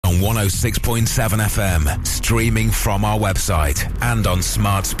106.7 FM, streaming from our website and on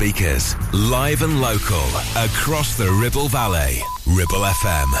smart speakers. Live and local, across the Ribble Valley. Ribble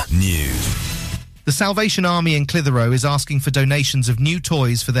FM News. The Salvation Army in Clitheroe is asking for donations of new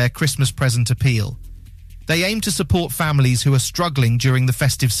toys for their Christmas present appeal. They aim to support families who are struggling during the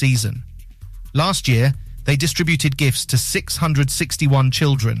festive season. Last year, they distributed gifts to 661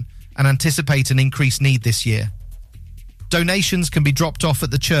 children and anticipate an increased need this year. Donations can be dropped off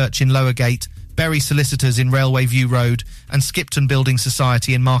at the church in Lowergate, Bury Solicitors in Railway View Road and Skipton Building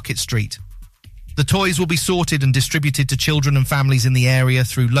Society in Market Street. The toys will be sorted and distributed to children and families in the area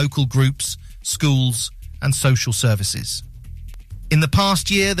through local groups, schools and social services. In the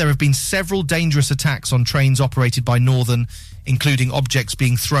past year, there have been several dangerous attacks on trains operated by Northern, including objects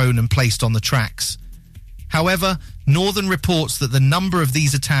being thrown and placed on the tracks. However, Northern reports that the number of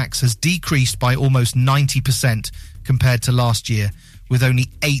these attacks has decreased by almost 90% compared to last year, with only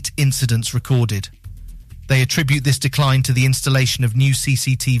 8 incidents recorded. They attribute this decline to the installation of new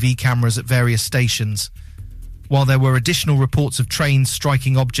CCTV cameras at various stations. While there were additional reports of trains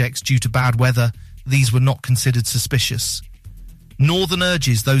striking objects due to bad weather, these were not considered suspicious. Northern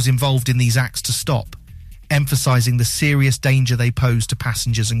urges those involved in these acts to stop, emphasising the serious danger they pose to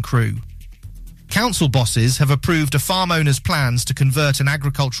passengers and crew. Council bosses have approved a farm owner's plans to convert an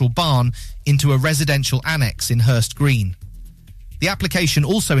agricultural barn into a residential annex in Hurst Green. The application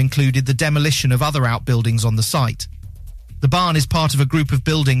also included the demolition of other outbuildings on the site. The barn is part of a group of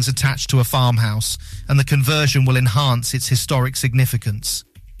buildings attached to a farmhouse, and the conversion will enhance its historic significance.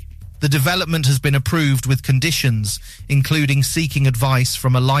 The development has been approved with conditions, including seeking advice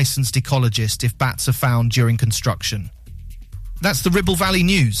from a licensed ecologist if bats are found during construction. That's the Ribble Valley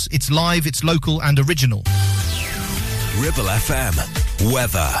News. It's live, it's local and original. Ribble FM.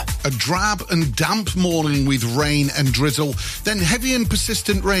 Weather. A drab and damp morning with rain and drizzle, then heavy and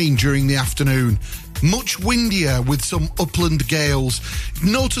persistent rain during the afternoon. Much windier with some upland gales.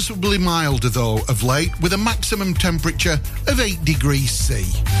 Noticeably milder, though, of late, with a maximum temperature of 8 degrees C.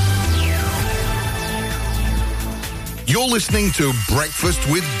 You're listening to Breakfast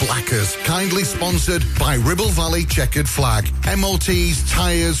with Blackers, kindly sponsored by Ribble Valley Checkered Flag. MOTs,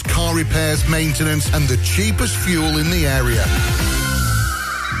 tyres, car repairs, maintenance, and the cheapest fuel in the area.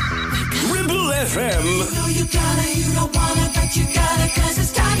 Ribble FM. You know you gotta, you don't wanna, but you gotta, 'cause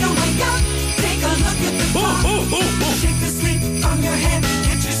it's time to wake up. Take a look at the clock. Shake the sleep from your head.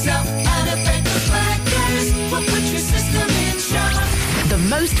 Get yourself out of bed. The Blackers will put your system in shock. The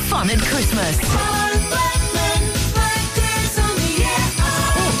most fun at Christmas.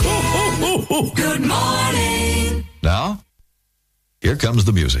 Good morning. Now, here comes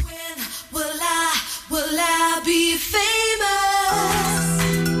the music. Will I be famous?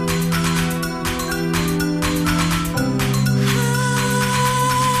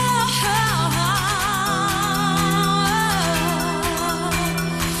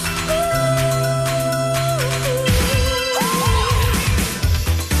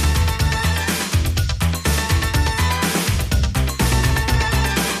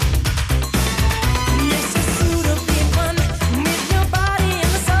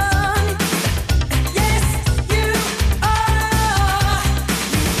 Yes, you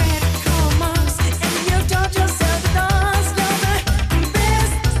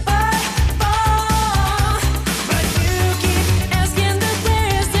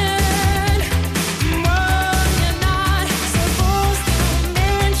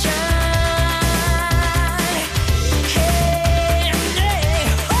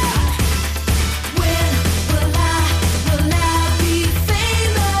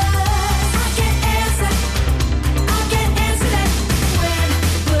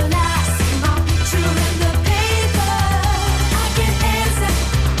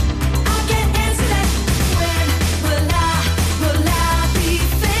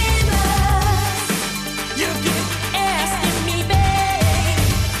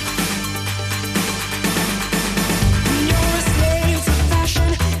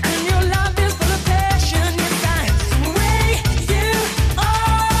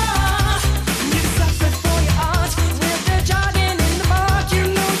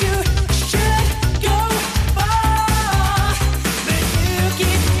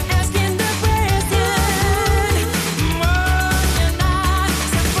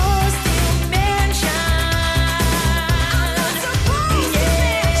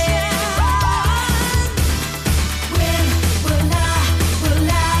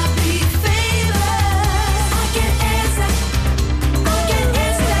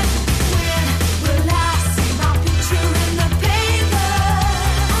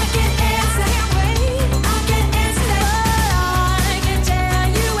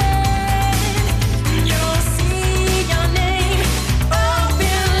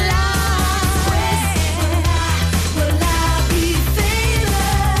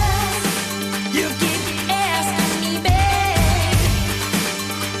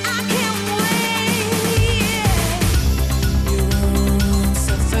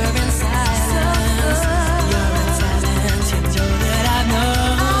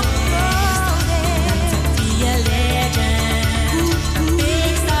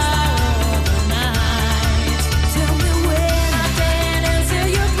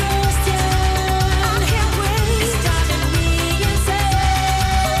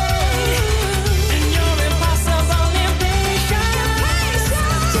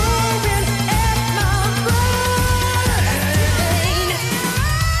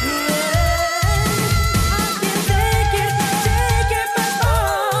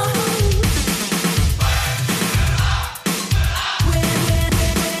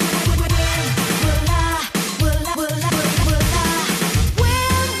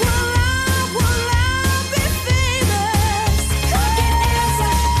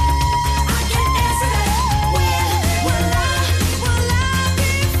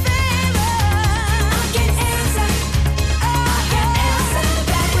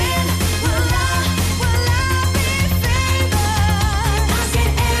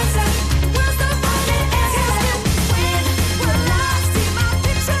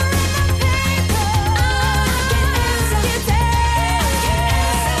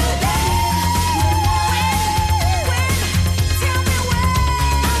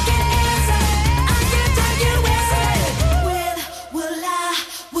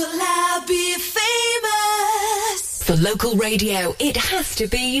will I be famous? For local radio, it has to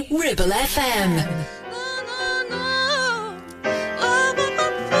be Ribble FM.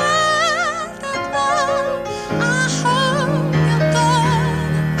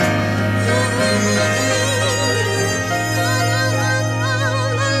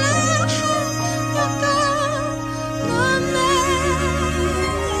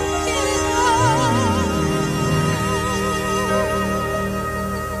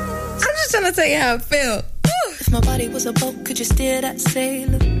 Trying to tell you how I feel. If my body was a boat, could you steer that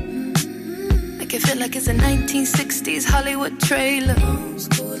sailor? Make it feel like it's a 1960s Hollywood trailer.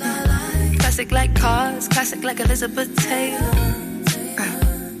 Classic like cars, classic like Elizabeth Taylor.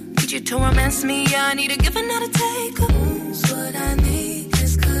 Need you to romance me, yeah, I need a give and not a take. What I need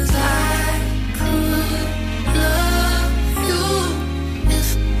is 'cause I could love you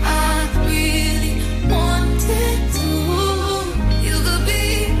if I really wanted to.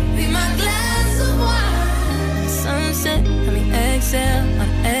 Sunset, let me exhale on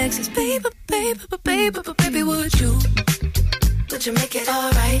exes. Baby, baby, would you make it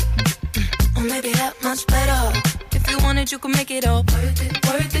alright? Or maybe that much better. If you wanted, you could make it all worth it,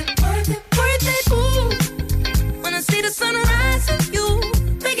 worth it, worth it, worth it. Ooh, when I see the sunrise and you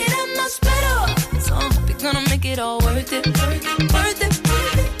make it that much better. So I hope you're gonna make it all worth it, worth it, worth it,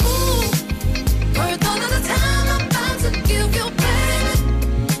 worth it. Ooh, worth all of the time I'm about to give you, baby.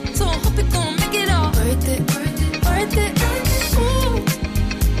 So I hope you're gonna make it all worth it, worth it. Worth it, ooh.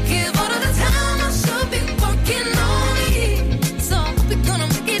 Give all of the time I should be working on it. So I hope we're gonna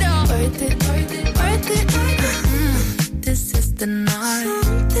make it all worth it, worth it, worth it. This is the night.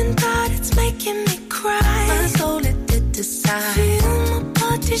 Something about it's making me cry. My soul it did decide. Feel my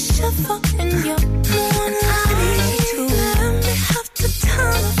body shiver in your moonlight. I need you to let me have the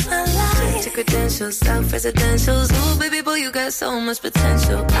time of my life. Check your credentials, self-residentials. Ooh, baby boy, you got so much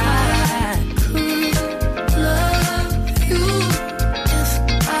potential. I could love you if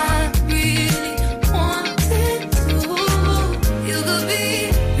I really wanted to. You could be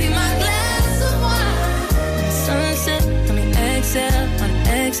my glass of wine. Sunset, let me exhale on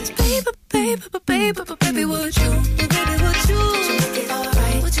exes. Baby, would you make it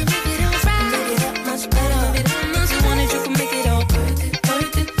alright? Would you make it alright? Make it that much better. If you wanted, you could make it all worth it,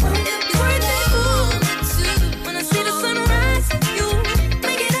 worth it, worth it, worth it. Ooh, when I see the sunrise, you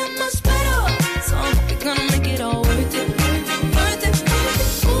make it that much better. So I hope you're gonna make it all worth it, worth it, worth it, worth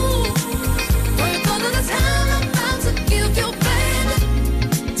it. Ooh, worth all of the time I'm about to give you, baby.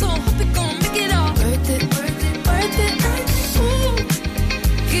 So I hope you're gonna make it all worth it, worth it, worth it, worth it. Ooh,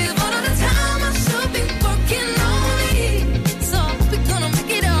 give all of the time I should be working on it. So I hope you're gonna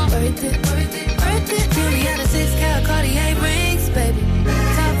make it all worth it, worth it, worth it. Feel me at a 6-carat Cartier rings, baby.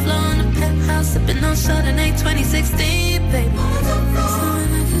 Top floor in the penthouse, sipping on Chardonnay 2016, baby. Someone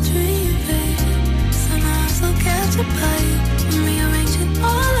like a dream, baby. Somehow I'm so captured by you. I'm rearranging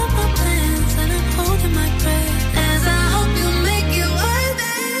all of my plans and I'm holding my breath as I hope you make it worth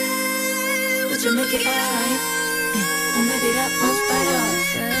it. Would you make it alright? Or maybe that much better.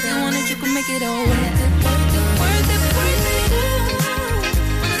 If you wanted, you could make it all worth it, worth it, worth it, worth it.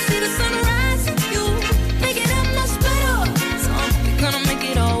 When I see the sunrise, you make it that much better. So I hope you're gonna make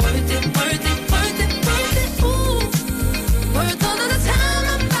it all worth it, worth it, worth it, worth it. Ooh, worth all of the time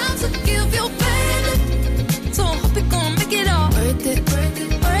I'm about to give you, baby. So I hope you're gonna make it all worth it, worth it,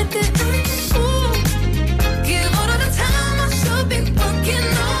 worth it. Ooh, give all of the time I should be working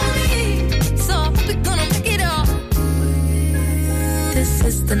on it. So I hope you're gonna make it all. This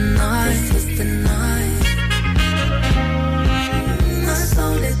is the night, this is the night. My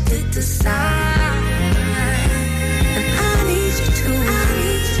soul it did decide, and I need you to, I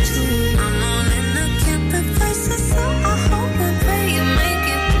need you to. I'm all in, I can't reverse it, so I hope and pray you make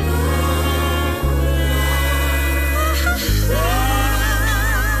it through.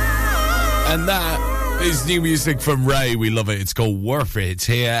 And that is new music from Ray. We love it. It's called Worth It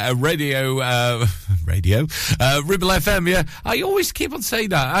here at Ribble FM, yeah. I always keep on saying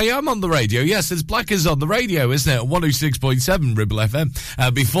that. I am on the radio. Yes, it's Blackers on the radio, isn't it? 106.7 Ribble FM.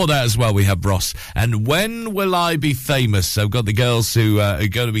 Before that as well, we have Ross. And When Will I Be Famous? So we've got the girls who are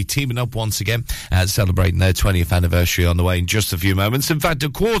going to be teaming up once again, celebrating their 20th anniversary on the way in just a few moments. In fact, a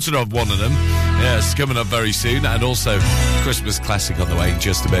quarter of one of them. Yes, coming up very soon. And also Christmas classic on the way in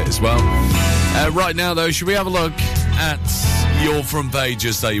just a bit as well. Right now, though, should we have a look at your front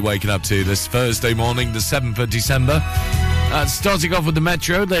pages that you're waking up to this Thursday morning, the 7th of December? Starting off with the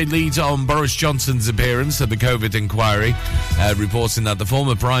Metro, they lead on Boris Johnson's appearance at the COVID inquiry, reporting that the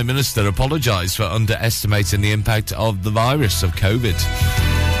former Prime Minister apologised for underestimating the impact of the virus of COVID.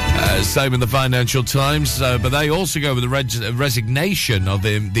 Same in the Financial Times, but they also go with the resignation of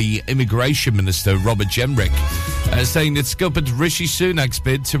the Immigration Minister, Robert Jenrick, saying it scuppered Rishi Sunak's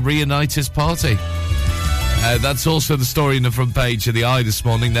bid to reunite his party. That's also the story in the front page of the Eye this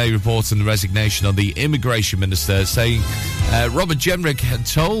morning. They report on the resignation of the Immigration Minister, saying Robert Jenrick had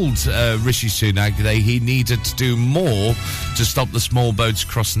told Rishi Sunak that he needed to do more to stop the small boats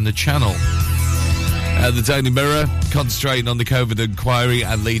crossing the channel. The Daily Mirror concentrating on the COVID inquiry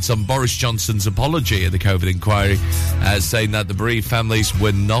and leads on Boris Johnson's apology at the COVID inquiry, saying that the bereaved families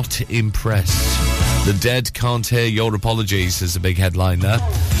were not impressed. The dead can't hear your apologies is a big headline there.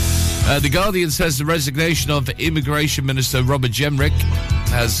 The Guardian says the resignation of Immigration Minister Robert Jenrick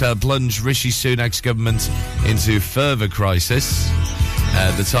has plunged Rishi Sunak's government into further crisis.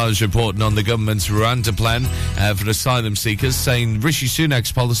 The Times reporting on the government's Rwanda plan for asylum seekers, saying Rishi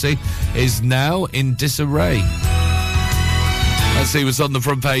Sunak's policy is now in disarray. Let's see what's on the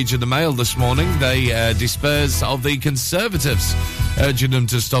front page of the Mail this morning. They despairs of the Conservatives, urging them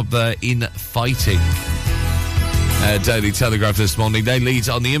to stop their infighting. Daily Telegraph this morning, they lead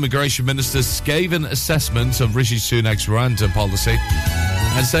on the Immigration Minister's scathing assessment of Rishi Sunak's Rwanda policy,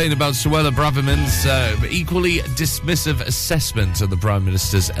 and saying about Suella Braverman's equally dismissive assessment of the Prime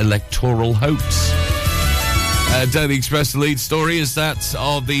Minister's electoral hopes. Daily Express, the lead story is that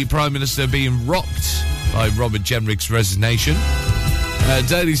of the Prime Minister being rocked by Robert Jenrick's resignation.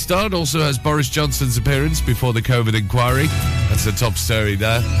 Daily Star also has Boris Johnson's appearance before the COVID inquiry. That's the top story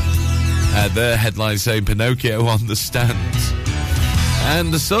there. Their headline saying Pinocchio on the stand.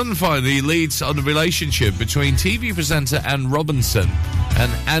 And The Sun finally leads on the relationship between TV presenter Anne Robinson and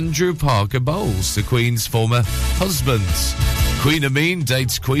Andrew Parker Bowles, the Queen's former husband. Queen Amin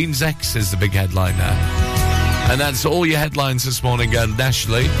dates Queen's ex is the big headline there. And that's all your headlines this morning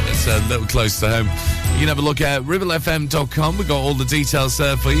nationally. It's a little close to home. You can have a look at ribblefm.com. We've got all the details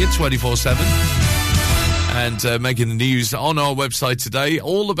there for you 24/7. And making the news on our website today,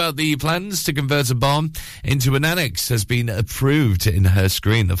 all about the plans to convert a barn into an annex has been approved in Hurst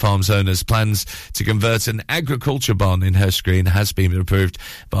Green. The farm's owner's plans to convert an agriculture barn in Hurst Green has been approved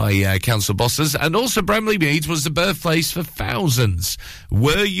by council bosses. And also Bramley Mead was the birthplace for thousands.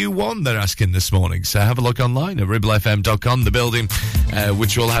 Were you one? They're asking this morning. So have a look online at ribblefm.com, the building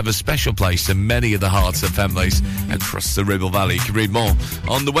which will have a special place in many of the hearts of families across the Ribble Valley. You can read more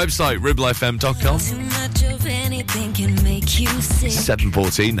on the website, ribblefm.com. Of anything can make you sick.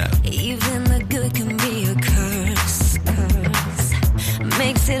 7:14 now. Even the good can be a curse.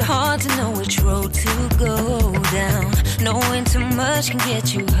 Makes it hard to know which road to go down. Knowing too much can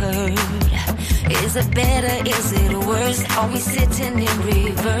get you hurt. Is it better? Is it worse? Are we sitting in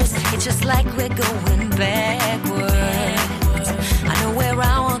reverse? It's just like we're going backwards. I know where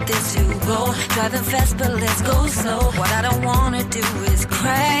I want this to go. Driving fast, but let's go slow. What I don't wanna do is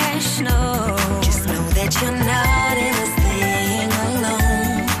crash, no. Just know that you're not in this thing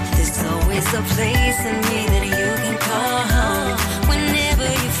alone. There's always a place in me that you can call home. Whenever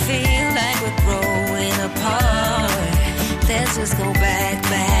you feel like we're growing apart, let's just go back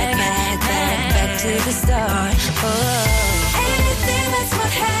to the start. Oh. Anything that's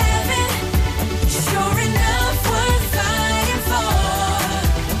worth having, sure enough worth fighting for.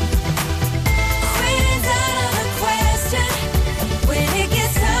 Quitting's out of the question. When it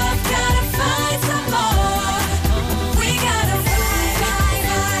gets tough, gotta find some more. We gotta fight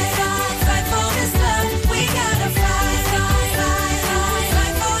for this love. We gotta fight for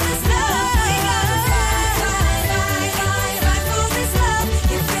this love. We gotta fight for this love.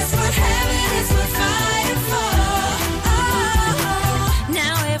 If it's worth having, it's worth fighting for. Oh.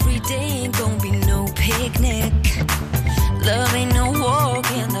 Now every day ain't gonna be no picnic. Love ain't no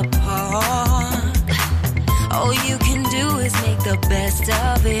walk in the park. All you can do is make the best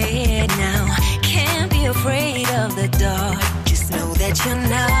of it now. Can't be afraid of the dark. Just know that you're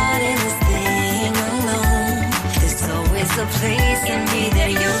not in this thing alone. There's always a place in me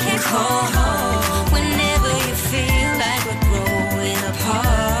that you can call home. Whenever you feel like we're growing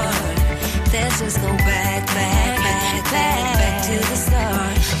apart, let's just go back to the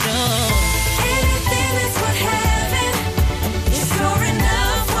start. No. Anything that's worth having is sure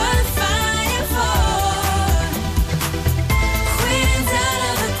enough worth fighting for. Quitting's out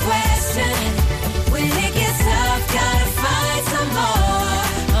of the question. When it gets tough, gotta find some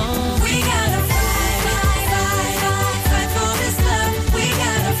more. We gotta fight for this love. We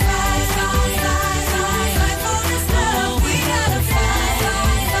gotta fight for this love. We gotta fight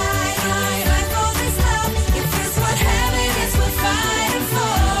for this love. If it's worth having, it's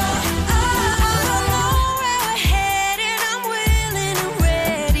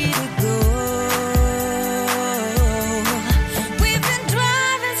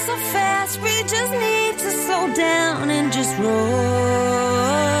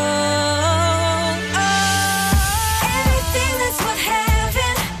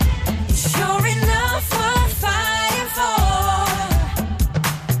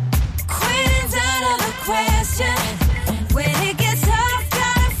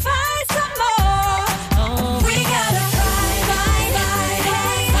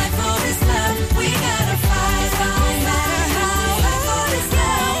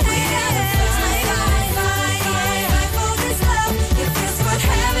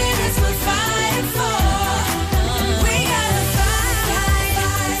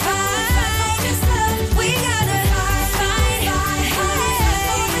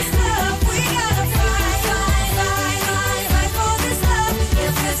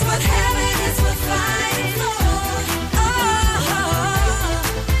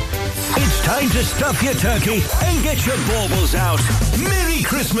to stuff your turkey and get your baubles out. Merry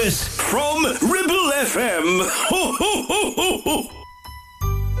Christmas from Ribble FM. Ho, ho, ho, ho, ho.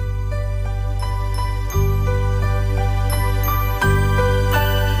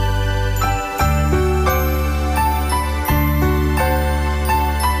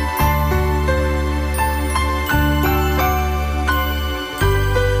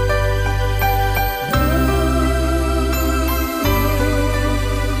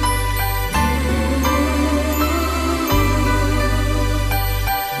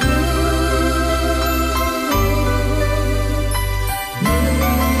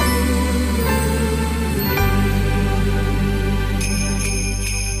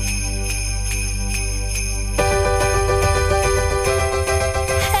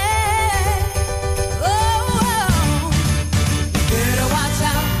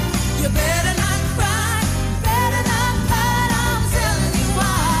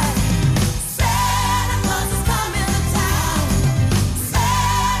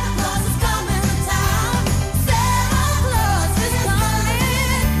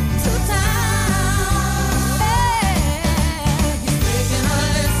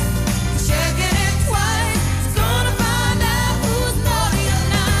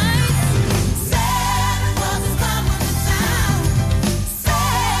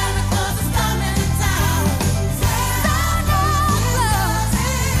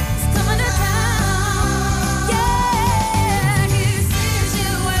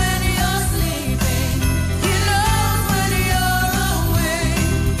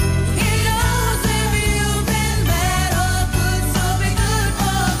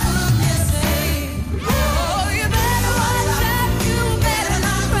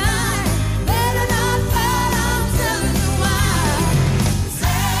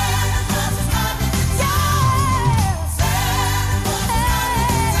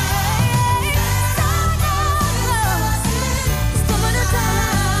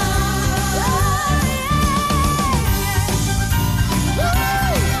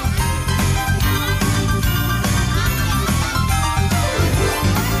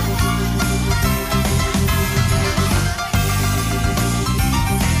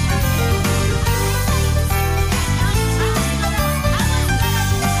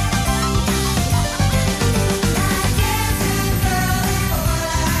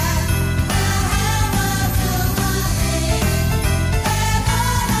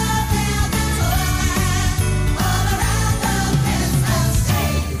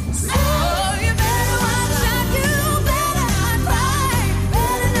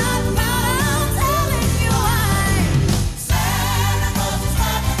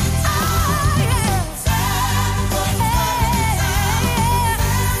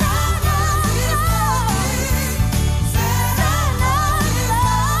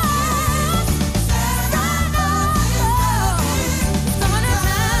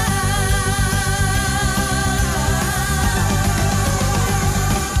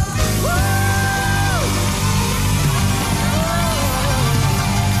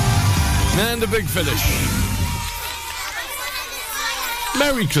 And a big finish.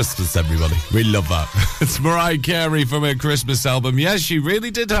 Merry Christmas, everybody. We love that. It's Mariah Carey from her Christmas album. Yes, she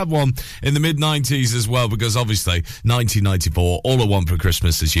really did have one in the mid-90s as well, because obviously 1994, All I Want for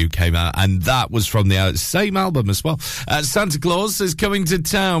Christmas Is You came out, and that was from the same album as well. Santa Claus is coming to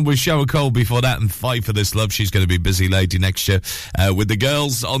town with Cheryl Cole before that, and Fight for This Love. She's going to be busy lady next year with the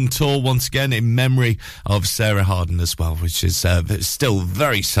girls on tour once again in memory of Sarah Harden as well, which is still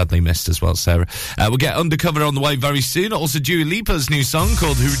very sadly missed as well, Sarah. We'll get Undercover on the way very soon. Also, Dua Lipa's new song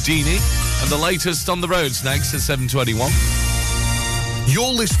called Houdini, and the latest on the roads next at 7:21.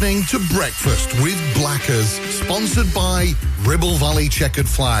 You're listening to Breakfast with Blackers, sponsored by Ribble Valley Checkered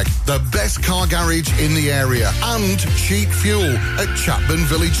Flag, the best car garage in the area, and cheap fuel at Chapman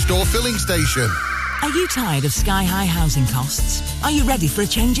Village Store Filling Station. Are you tired of sky-high housing costs? Are you ready for a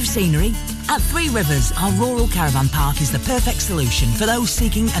change of scenery? At Three Rivers, our rural caravan park is the perfect solution for those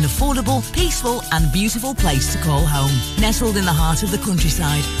seeking an affordable, peaceful and beautiful place to call home. Nestled in the heart of the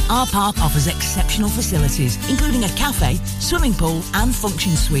countryside, our park offers exceptional facilities, including a cafe, swimming pool and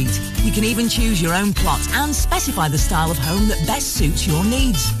function suite. You can even choose your own plot and specify the style of home that best suits your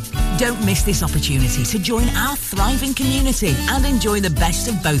needs. Don't miss this opportunity to join our thriving community and enjoy the best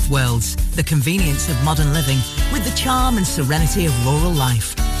of both worlds, the convenience of modern living with the charm and serenity of rural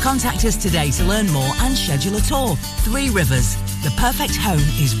life. Contact us today to learn more and schedule a tour. Three Rivers, The perfect home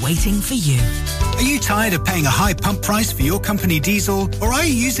is waiting for you. Are you tired of paying a high pump price for your company diesel? Or are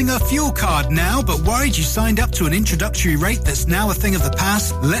you using a fuel card now but worried you signed up to an introductory rate that's now a thing of the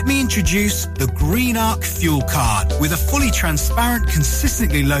past? Let me introduce the Green Arc Fuel Card. With a fully transparent,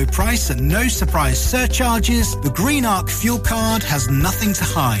 consistently low price and no surprise surcharges, the Green Arc Fuel Card has nothing to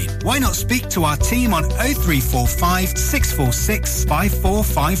hide. Why not speak to our team on 0345 646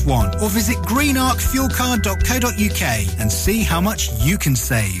 5451 or visit greenarcfuelcard.co.uk and see how much you can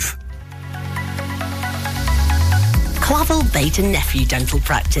save. Clavel Bait and Nephew Dental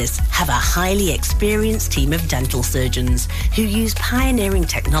Practice have a highly experienced team of dental surgeons who use pioneering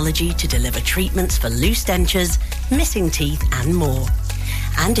technology to deliver treatments for loose dentures, missing teeth and more.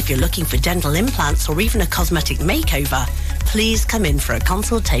 And if you're looking for dental implants or even a cosmetic makeover, please come in for a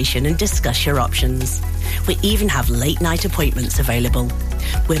consultation and discuss your options. We even have late night appointments available.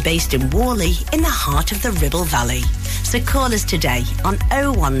 We're based in Worley in the heart of the Ribble Valley. So call us today on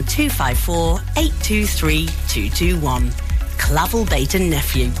 01254 823 221. Clavel Bait and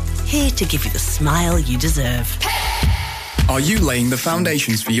Nephew, here to give you the smile you deserve. Are you laying the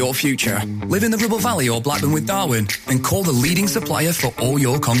foundations for your future? Live in the Ribble Valley or Blackburn with Darwen? Then call the leading supplier for all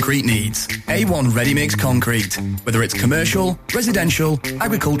your concrete needs. A1 Ready Mix Concrete. Whether it's commercial, residential,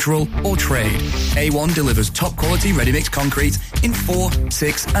 agricultural or trade, A1 delivers top quality ready mix concrete in 4,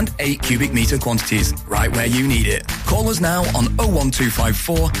 6 and 8 cubic metre quantities, right where you need it. Call us now on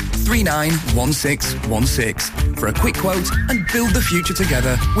 01254 391616 for a quick quote and build the future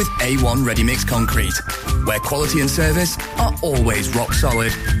together with A1 Ready Mix Concrete, where quality and service are always rock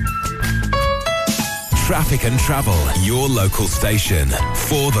solid. Traffic and Travel, your local station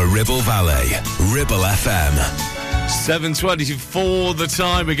for the Ribble Valley. Ribble FM. 7:24 the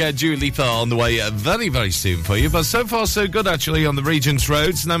time. Again, Dua Lipa on the way very, very soon for you. But so far, so good, actually, on the Regent's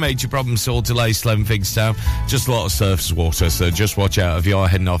Roads. No major problems or delays slowing things down. Just a lot of surface water, so just watch out if you are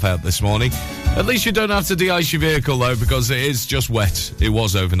heading off out this morning. At least you don't have to de-ice your vehicle, though, because it is just wet. It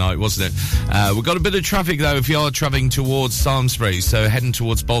was overnight, wasn't it? We've got a bit of traffic, though, if you are travelling towards Samlesbury. So heading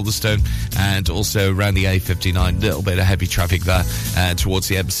towards Balderstone and also around the A59. A little bit of heavy traffic there towards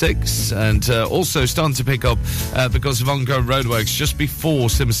the M6. And also starting to pick up because of ongoing roadworks just before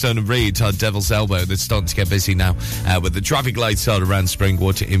Simmerstone and Reed, Devil's Elbow. They're starting to get busy now with the traffic lights out around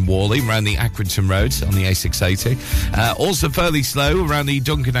Springwood in Worley, around the Accrington Road on the A680. Also fairly slow around the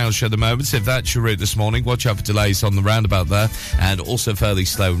Duncan House at the moment. If that's your route this morning, watch out for delays on the roundabout there. And also fairly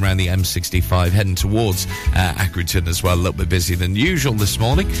slow around the M65 heading towards Accrington as well. A little bit busier than usual this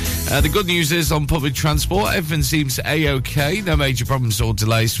morning. The good news is on public transport, everything seems A-OK. No major problems or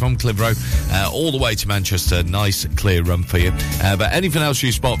delays from Clitheroe all the way to Manchester. Nice clear run for you. But anything else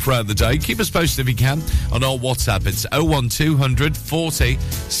you spot throughout the day, keep us posted if you can on our WhatsApp. It's 01200 40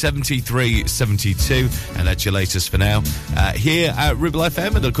 73 72. And that's your latest for now here at Ribble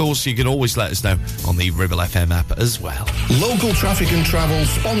FM. And of course, you can always let us know on the Ribble FM app as well. Local Traffic and Travel,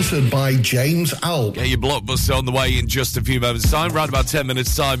 sponsored by James Alb. Get your Blockbuster on the way in just a few moments' time, right about 10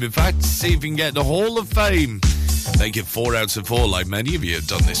 minutes' time. In fact, see if you can get the Hall of Fame. Make it 4 out of 4 like many of you have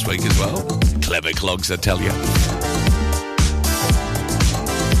done this week as well. Clever clogs, I tell you.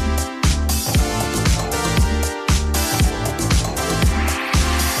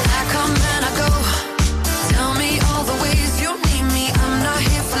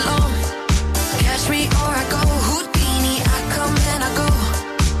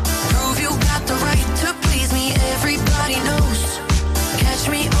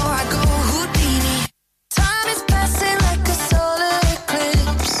 Time is passing like a solar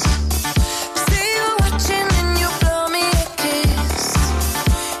eclipse. See you watching and you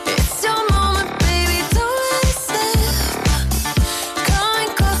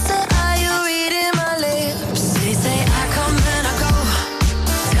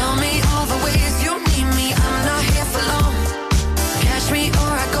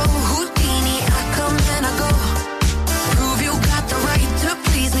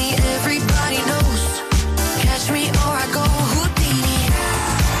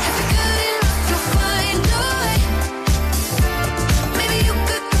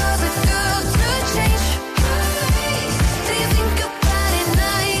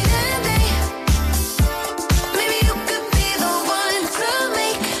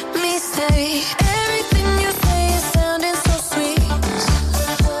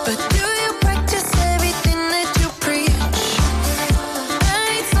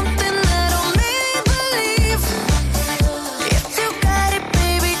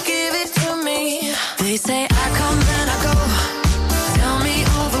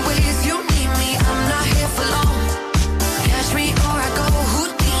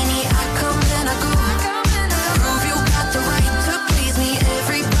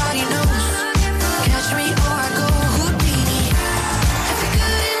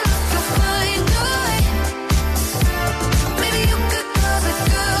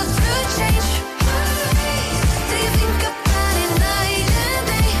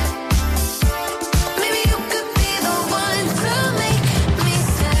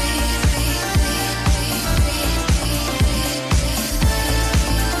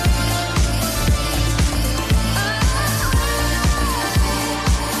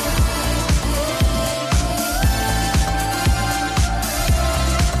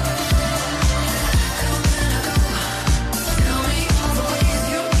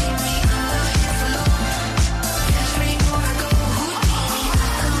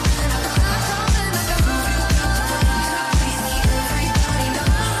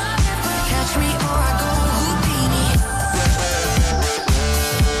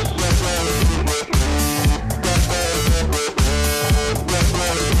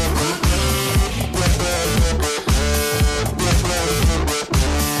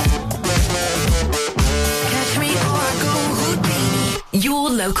Your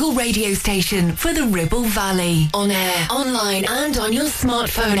local radio station for the Ribble Valley. On air, online and on your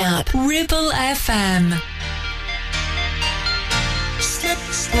smartphone app. Ribble FM. Slip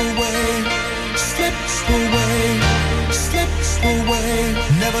away, slip away, slip away.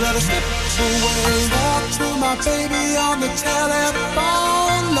 Never let her slip away. Talk to my baby on the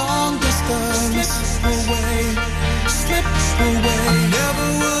telephone, long distance. Slip away, slip away. I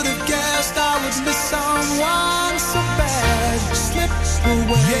never would have guessed I would miss someone so bad. Slip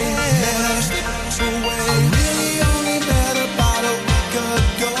away, yeah. Never let her slip away. I really only met about a week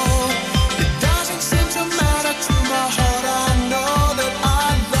ago. It doesn't seem to matter to my heart. I know that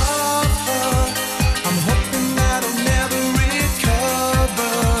I love her. I'm hoping that I'll never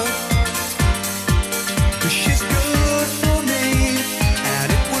recover. 'Cause she's good for me, and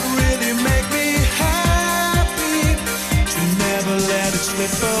it would really make me happy to never let it slip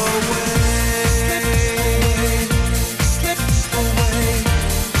away. Slip away,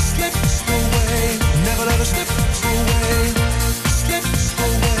 slip away. Never let her slip away. Slip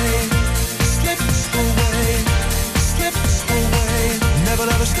away, slip away, slip away. Never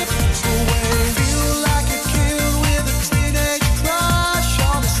let her slip away. Feel like a kid with a teenage crush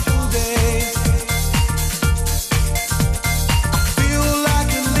on a school day. I feel like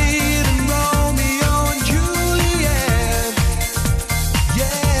a lead in Romeo and Juliet.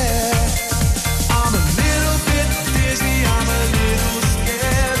 Yeah, I'm a little bit dizzy, I'm a little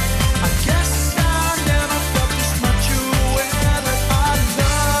scared. I guess I never felt this much aware that I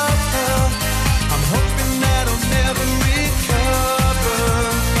love her. I'm hoping that I'll never recover.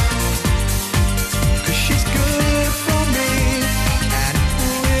 'Cause she's good for me, and it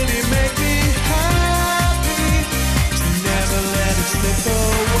will really make me happy to never let it slip away.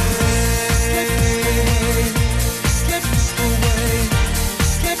 Slip away,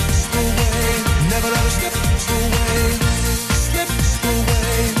 slip away. Never let it slip away. Slip away, slip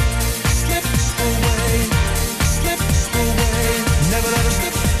away, slip away. Never let it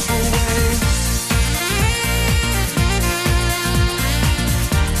slip away.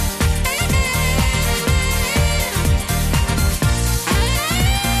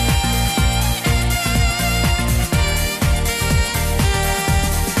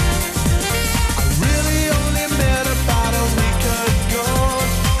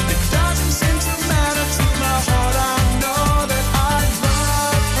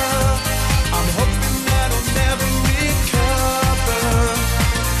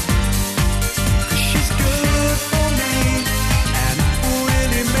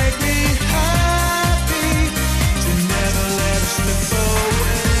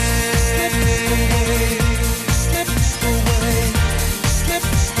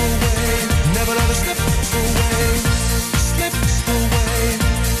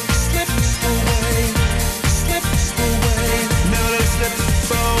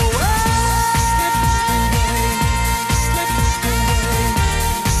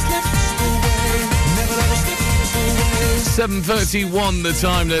 7:31 the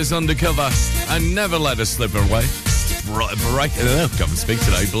time. There's Undercover and Never Let Us Slip Away. Come and speak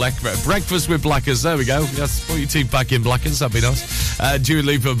today. Breakfast with Blackers. There we go. Yes, put your teeth back in, Blackers. That'd be nice. Dua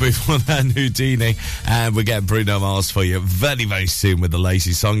Lipa before that, Houdini. And we're getting Bruno Mars for you very, very soon with the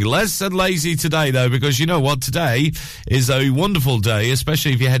Lazy song. Less than lazy today, though, because you know what? Today is a wonderful day,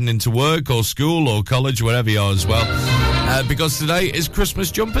 especially if you're heading into work or school or college, wherever you are as well. Because today is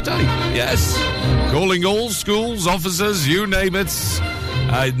Christmas Jumper Day. Yes. Calling all schools, officers, you name it.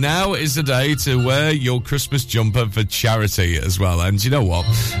 Now is the day to wear your Christmas jumper for charity as well. And you know what?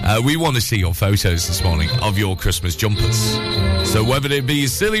 We want to see your photos this morning of your Christmas jumpers. So whether it be a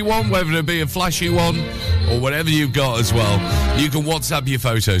silly one, whether it be a flashy one, or whatever you've got as well, you can WhatsApp your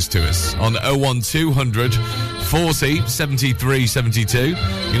photos to us on 01200 40 73 72. You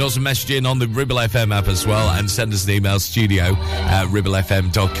can also message in on the Ribble FM app as well and send us an email,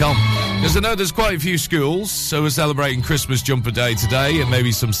 studio@ribblefm.com. Because I know there's quite a few schools, so we're celebrating Christmas Jumper Day today and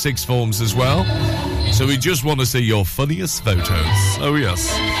maybe some sixth forms as well. So we just want to see your funniest photos. Oh, yes.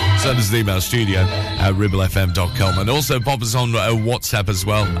 Send us an email, studio@ribblefm.com. And also pop us on WhatsApp as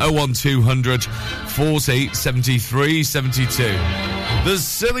well, 01200 40 73 72. The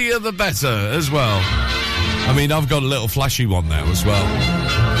sillier the better as well. I mean, I've got a little flashy one now as well,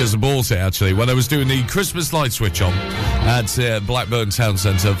 because I bought it actually when I was doing the Christmas light switch on at Blackburn Town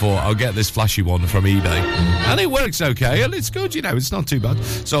Centre. I thought I'll get this flashy one from eBay, and it works okay, and it's good, you know, it's not too bad.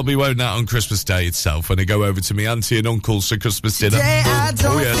 So I'll be wearing that on Christmas Day itself when I go over to my auntie and uncle's for Christmas dinner. Today I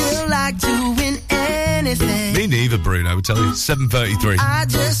don't feel like doing anything. Me neither, Bruno, I tell you. 7:33. I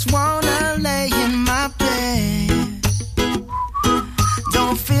just wanna lay in my bed.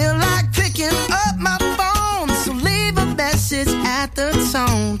 Don't feel like picking up my phone, so leave a message at the the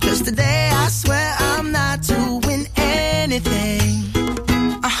tone. 'Cause today I swear I'm not doing anything.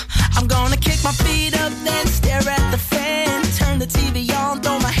 I'm gonna kick my feet up, then stare at the fan. Turn the TV on,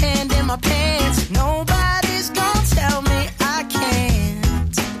 throw my hand in my pants. Nobody's gonna tell me I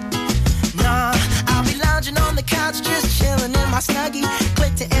can't. Nah, I'll be lounging on the couch, just chilling in my Snuggie.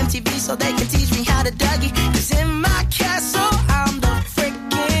 Click to MTV so they can teach me how to Dougie. 'Cause in my castle, I'm the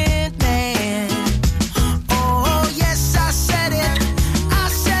freaking man. Oh, yes, I said it. I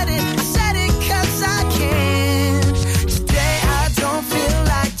said it. I said it 'cause I can. Today I don't feel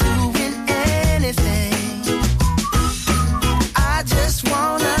like doing anything. I just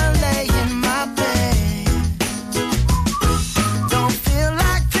wanna lay in my bed. Don't feel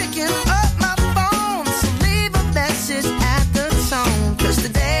like picking up my phone, so leave a message at the tone. 'Cause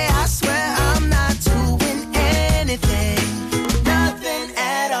today I swear I'm not doing anything. Nothing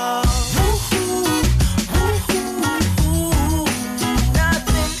at all.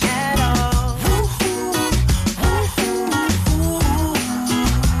 Nothing at all.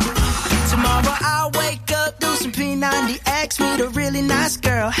 Tomorrow I'll wake up, do some P90X, meet a really nice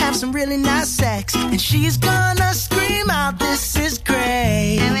girl, have some really nice sex, and she's gonna scream out, "This is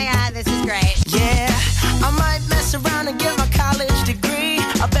great." Oh my God, this is great. Yeah, I might mess around and get my college degree.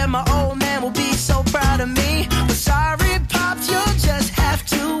 I bet my old man will be so proud of me. But sorry, Pops, you'll just have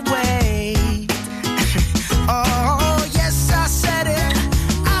to wait. Oh, yes, I said it.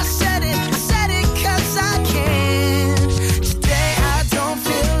 I said it. I said it 'cause I can. Today I don't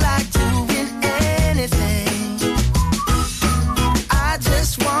feel like doing anything. I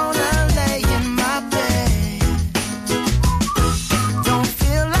just wanna lay in my bed. Don't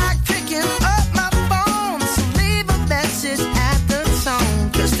feel like picking up my phone, so leave a message at the tone.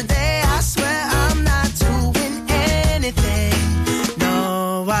 'Cause today I swear I'm not doing anything.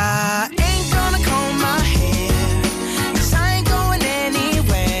 No, I ain't gonna comb my hair, 'cause I ain't going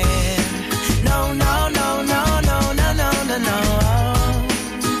anywhere. No, no, no, no, no, no, no, no, no.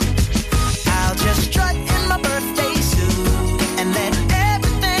 I'll just strut in my birthday suit and let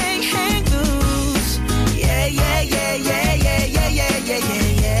everything hang loose. Yeah, yeah, yeah, yeah, yeah, yeah, yeah, yeah, yeah,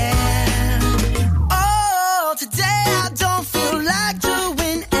 yeah. Oh, today I don't feel like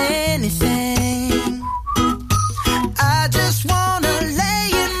doing anything. I just wanna lay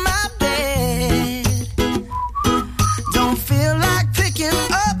in my bed. Don't feel like picking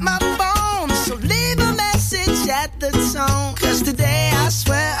up my phone, so leave a message at the tone. 'Cause today I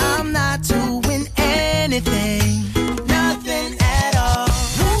swear I'm not doing anything. Nothing at all.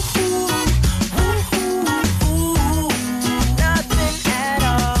 Nothing at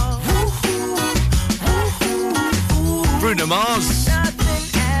all. Bruno Mars.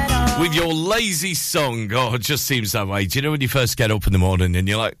 With your lazy song. Oh, it just seems that way. Do you know when you first get up in the morning and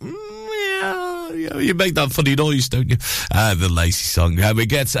you're like, yeah, you make that funny noise, don't you? The lazy song. We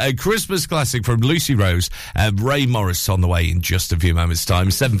get a Christmas classic from Lucy Rose and Ray Morris on the way in just a few moments'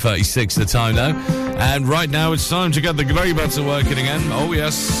 time. 7:36 the time now. And right now it's time to get the grey button working again. Oh,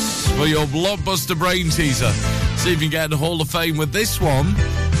 yes, for your blockbuster brain teaser. See if you can get the Hall of Fame with this one.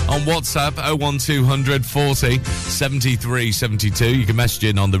 On WhatsApp, 01200 40 73 72. You can message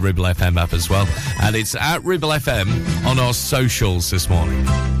in on the Ribble FM app as well. And it's at Ribble FM on our socials this morning.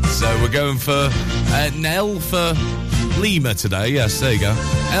 So we're going for an L for Lima today. Yes, there you go.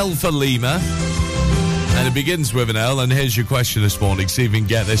 L for Lima. And it begins with an L. And here's your question this morning. See if you can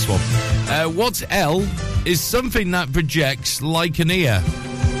get this one. What L is something that projects like an ear?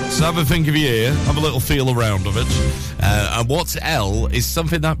 So have a think of your ear, have a little feel around of it. And what L is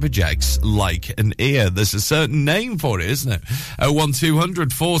something that projects like an ear? There's a certain name for it, isn't it?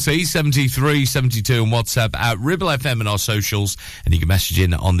 01200 40 73 72 on WhatsApp at Ribble FM and our socials. And you can message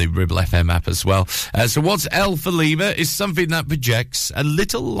in on the Ribble FM app as well. So what's L for Lima is something that projects a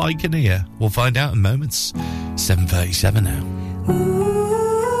little like an ear. We'll find out in moments. 7:37 now.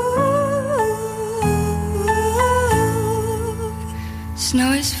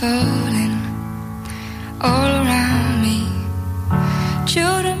 Snow is falling all around me.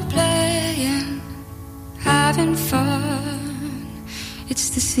 Children playing, having fun. It's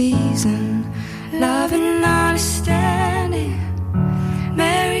the season, love and understanding.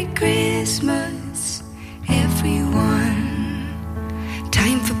 Merry Christmas, everyone.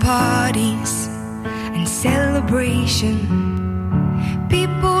 Time for parties and celebration.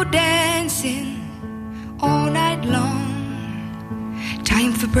 People dancing all night long.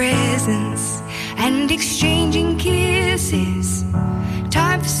 Time for presents and exchanging kisses.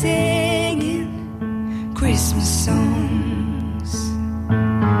 Time for singing Christmas songs.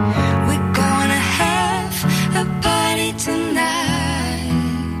 We're gonna have a party tonight.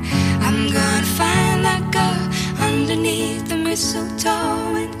 I'm gonna find that girl underneath the mistletoe.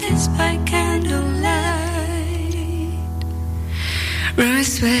 and kiss by candlelight. We're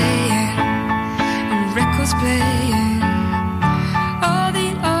swaying and records playing all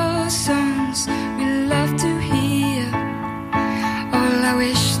the old songs we love to hear. All I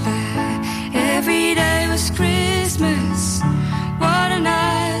wish that every day was Christmas. What a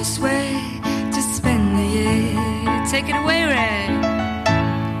nice way to spend the year. Take it away, Ray.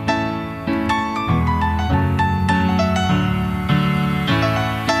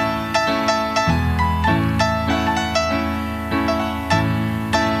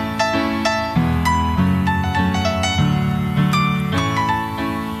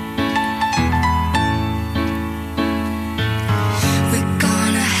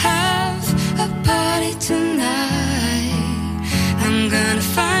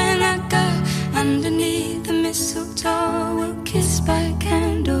 Underneath the mistletoe, we'll kiss by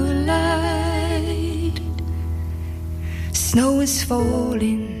candlelight. Snow is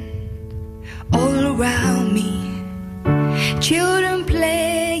falling all around me. Children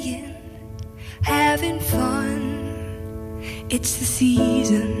playing, having fun. It's the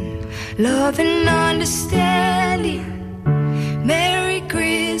season, love and understanding. Merry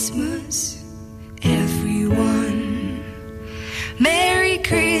Christmas, everyone. Merry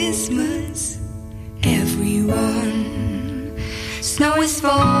Christmas, everyone. Snow is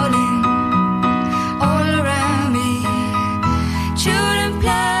falling all around me. Children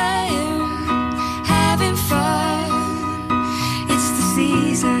playing, having fun. It's the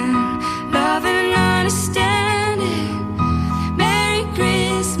season, love and understanding. Merry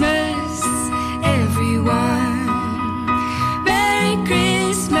Christmas, everyone. Merry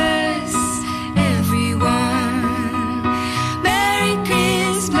Christmas, everyone. Merry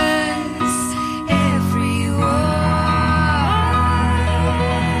Christmas, everyone.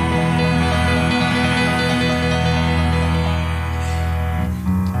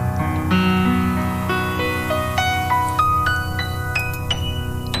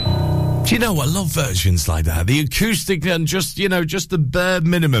 Do you know, I love versions like that. The acoustic and just the bare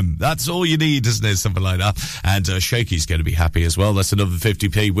minimum. That's all you need, isn't it? Something like that. And Shaky's going to be happy as well. That's another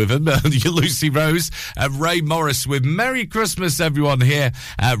 50p with him. Lucy Rose and Ray Morris with Merry Christmas, everyone, here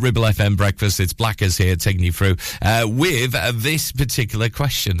at Ribble FM Breakfast. It's Blackers here taking you through with this particular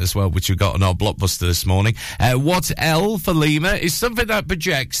question as well, which we got on our blockbuster this morning. What L for Lima is something that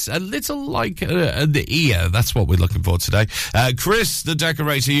projects a little like the ear. That's what we're looking for today. Chris, the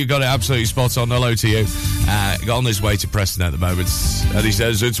decorator, you got it absolutely spot on. Hello to you. On his way to Preston at the moment, and he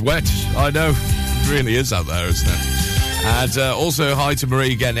says it's wet. I know, it really is out there, isn't it? And also hi to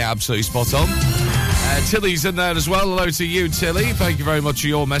Marie, getting it absolutely spot on. Tilly's in there as well. Hello to you, Tilly. Thank you very much for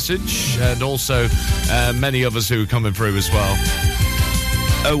your message, and also many others who are coming through as well.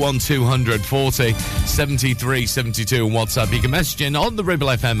 01200 40 73 72 on WhatsApp. You can message in on the Ribble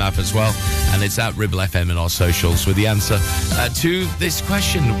FM app as well, and it's at Ribble FM in our socials with the answer to this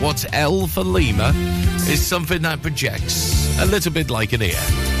question. What L for Lima is something that projects a little bit like an ear?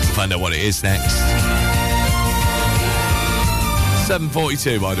 We'll find out what it is next.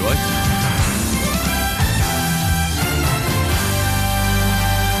 7:42, by the way.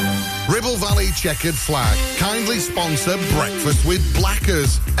 Ribble Valley Checkered Flag kindly sponsor Breakfast with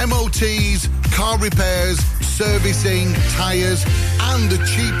Blackers. MOTs, car repairs, servicing, tyres, and the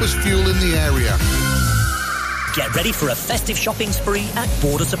cheapest fuel in the area. Get ready for a festive shopping spree at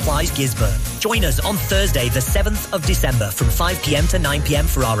Border Supplies Gisborne. Join us on Thursday, the 7th of December from 5 p.m. to 9 p.m.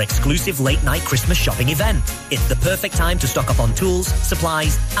 for our exclusive late-night Christmas shopping event. It's the perfect time to stock up on tools,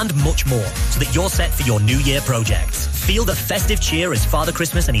 supplies, and much more, so that you're set for your New Year projects. Feel the festive cheer as Father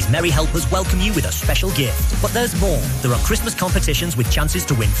Christmas and his merry helpers welcome you with a special gift. But there's more. There are Christmas competitions with chances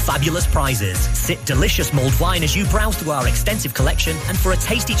to win fabulous prizes. Sip delicious mulled wine as you browse through our extensive collection, and for a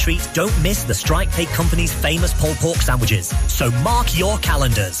tasty treat, don't miss the Strike Pay Company's famous pulled pork sandwiches. So mark your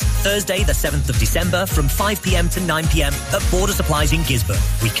calendars. Thursday, the 7th of December from 5 p.m. to 9 p.m. at Border Supplies in Gisborne.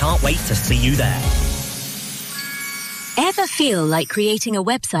 We can't wait to see you there. Ever feel like creating a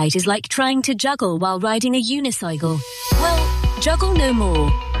website is like trying to juggle while riding a unicycle? Well, juggle no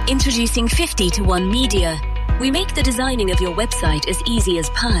more. Introducing 50-to-1 Media. We make the designing of your website as easy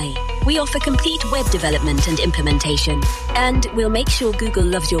as pie. We offer complete web development and implementation. And we'll make sure Google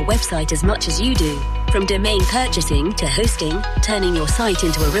loves your website as much as you do. From domain purchasing to hosting, turning your site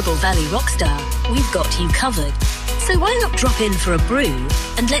into a Ribble Valley rockstar, we've got you covered. So why not drop in for a brew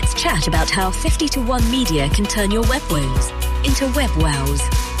and let's chat about how 50-to-1 Media can turn your web woes into web wows.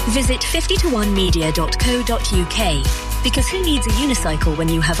 Visit 50to1media.co.uk, because who needs a unicycle when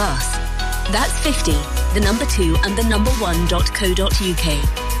you have us? That's 50, the number 2 and the number 1.co.uk.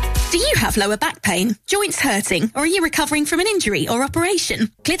 Do you have lower back pain, joints hurting, or are you recovering from an injury or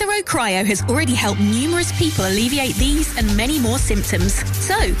operation? Clitheroe Cryo has already helped numerous people alleviate these and many more symptoms.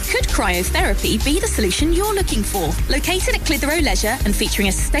 So, could cryotherapy be the solution you're looking for? Located at Clitheroe Leisure and featuring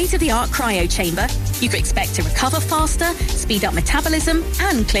a state-of-the-art cryo chamber, you can expect to recover faster, speed up metabolism,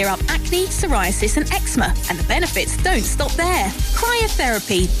 and clear up acne, psoriasis, and eczema. And the benefits don't stop there.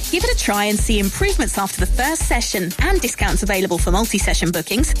 Cryotherapy. Give it a try and see improvements after the first session, and discounts available for multi-session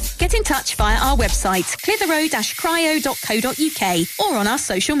bookings. Get in touch via our website, clitheroe-cryo.co.uk, or on our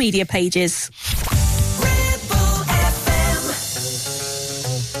social media pages.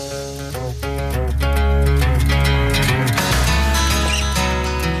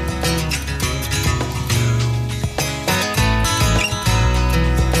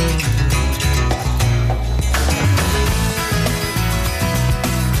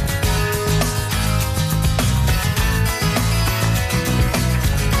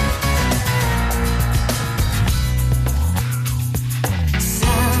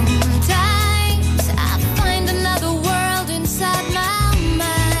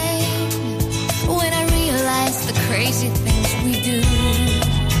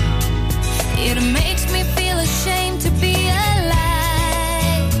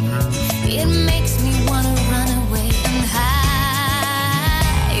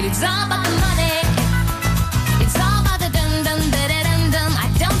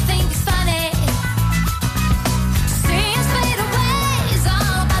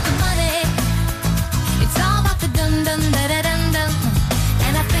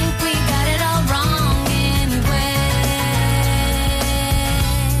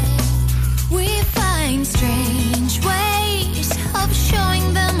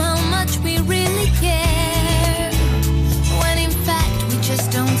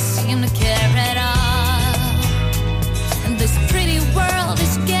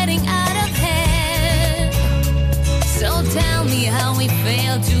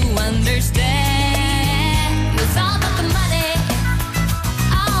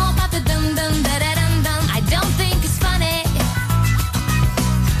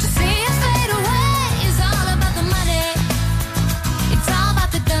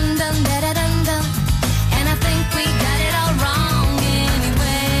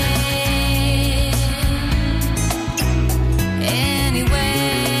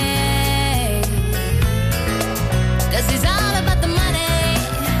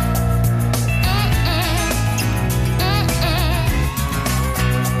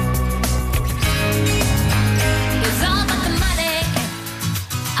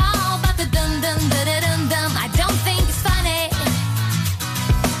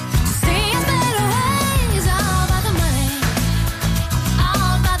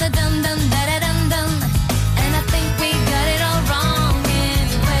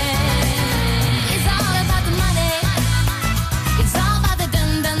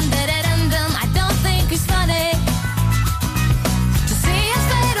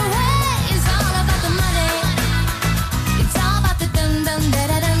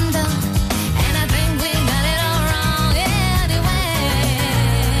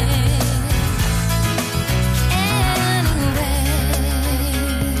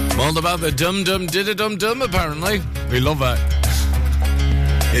 About the dum-dum did-a-dum-dum, apparently. We love that.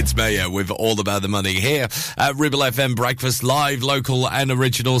 It's Mayor with All About the Money here at Ribble FM Breakfast, live, local and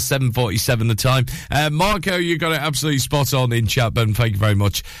original, 7:47 the time. Marco, you got it absolutely spot on in chat, and thank you very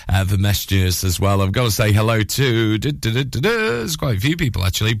much for messaging us as well. I've got to say hello to... There's quite a few people,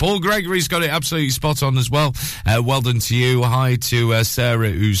 actually. Paul Gregory's got it absolutely spot on as well. Well done to you. Hi to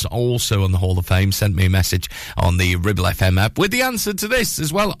Sarah, who's also on the Hall of Fame, sent me a message on the Ribble FM app with the answer to this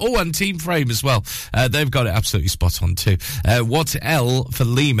as well. Oh, and Team Frame as well. They've got it absolutely spot on too. What L for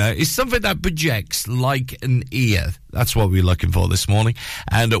Lima is something that projects like an ear. That's what we're looking for this morning.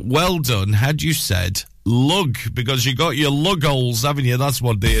 And well done, had you said lug, because you got your lug holes, haven't you? That's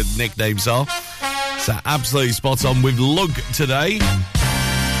what the nicknames are. So absolutely spot on with lug today.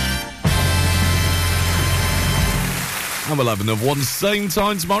 And we'll have another one same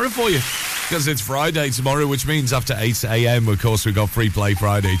time tomorrow for you, because it's Friday tomorrow, which means after 8 a.m, of course, we've got Free Play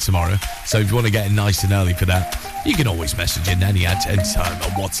Friday tomorrow. So if you want to get in nice and early for that, you can always message in any time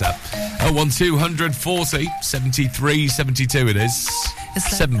on WhatsApp. 01200 40 73 72 it is.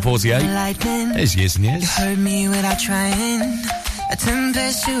 7:48. There's years and years. You heard me without trying. A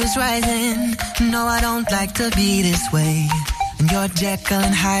temperature is rising. No, I don't like to be this way. And you're Jekyll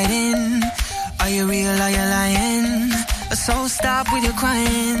and hiding. Are you real, are you lying? So stop with your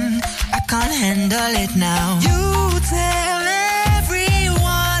crying. I can't handle it now. You tell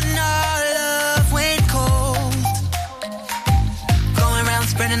everyone our love went cold. Going around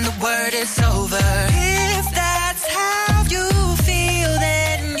spreading the word it's over. If that's how you feel,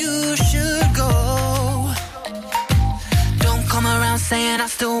 then you should go. Don't come around saying I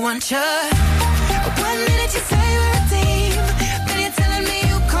still want you. 1 minute you say we're a team, then you're telling me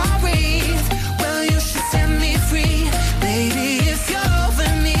you can't breathe. Well, you should set me free, baby, if you're over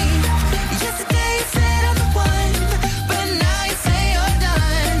me. Yesterday you said I'm the one, but now you say you're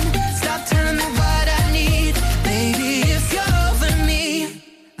done. Stop telling me what I need, baby, if you're over me.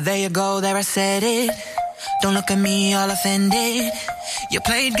 There you go, there I said it. Don't look at me all offended. You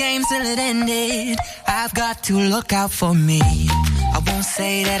played games till it ended. I've got to look out for me. I won't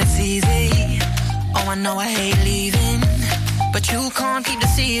say that it's easy. Oh, I know I hate leaving, but you can't keep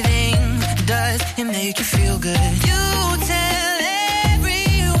deceiving. Does it make you feel good? You tell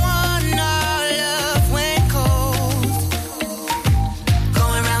everyone our love went cold.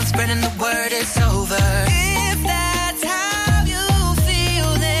 Going around spreading the word it's over. If that's how you feel,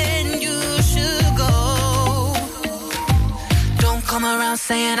 then you should go. Don't come around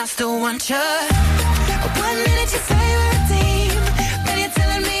saying I still want you. 1 minute you say we're a team, then you're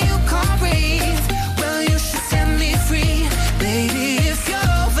telling me you can't breathe. Well, you should set me free, baby, if you're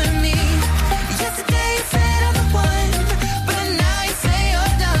over me. Yesterday you said I'm the one, but now you say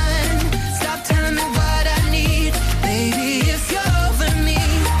you're done. Stop telling me what I need, baby, if you're over me.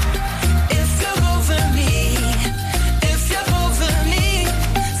 If you're over me, if you're over me.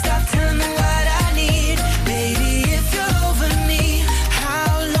 Stop telling me what I need, baby, if you're over me. How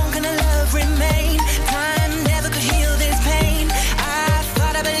long can the love remain? Time never could heal this pain. I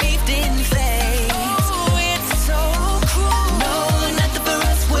thought I believed in fate. Oh, it's so cruel. No, nothing for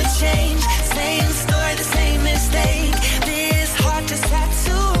us would change. Same story, the same mistake. This heart just had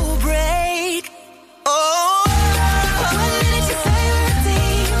to break. Oh, 1 minute you say we're a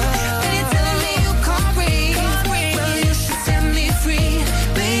team, then you're telling me you can't breathe. Well, you should set me free,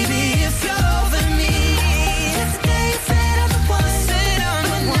 baby, if you're over me. Yesterday you said I'm the one,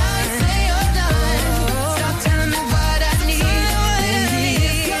 but now you say you're done. Stop telling me what I need, baby,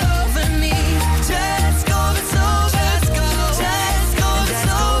 if you're over me. Just go, it's over. Just go, it's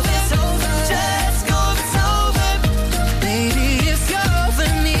over. Just go, it's over. Baby, if you're over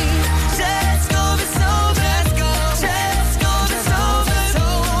me. Just go, it's over. Just go, it's over.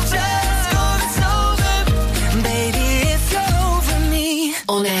 Just go, it's over. Baby, if you're over me.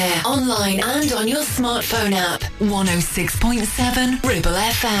 On air, online, and on your smartphone app. 106.7 Ribble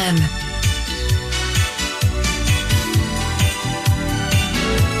FM.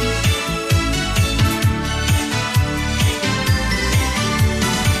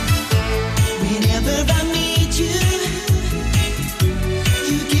 Whenever I meet you,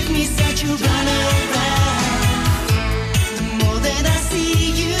 you give me such a runaround. The more that I see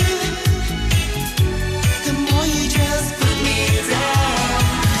you, the more you just put me down.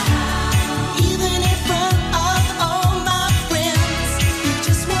 Even in front of all my friends, you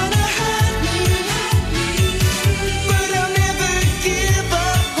just wanna hurt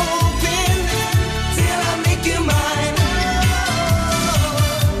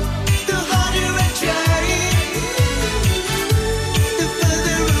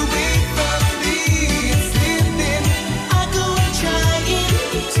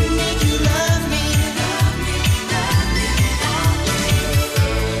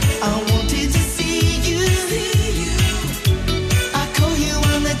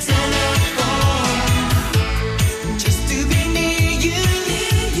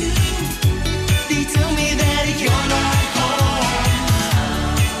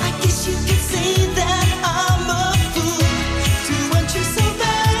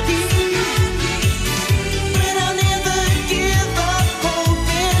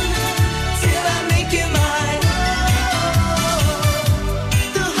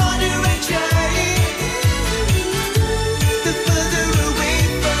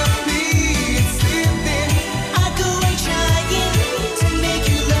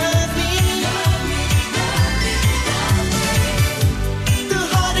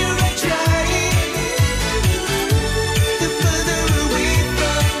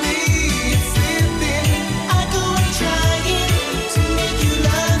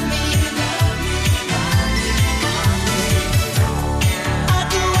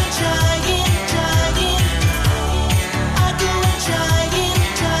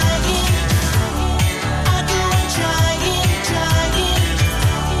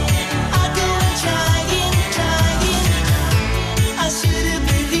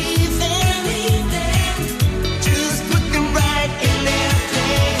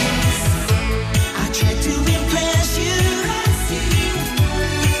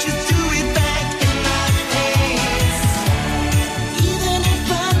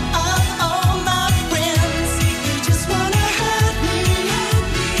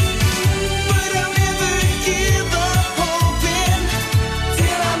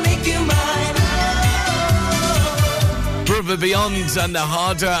Above and Beyond and The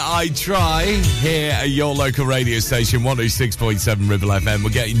Harder I Try here at your local radio station, 106.7 Ribble FM.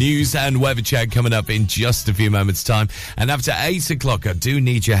 We're getting news and weather check coming up in just a few moments' time. And after 8 o'clock, I do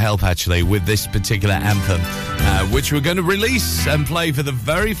need your help, actually, with this particular anthem, which we're going to release and play for the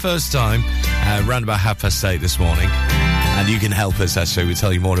very first time around about 8:30 this morning. And you can help us, actually. We'll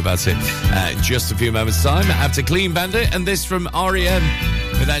tell you more about it just a few moments' time. After Clean Bandit and this from R.E.M.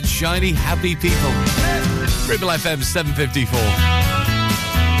 with that shiny, happy people. Ribble FM 754.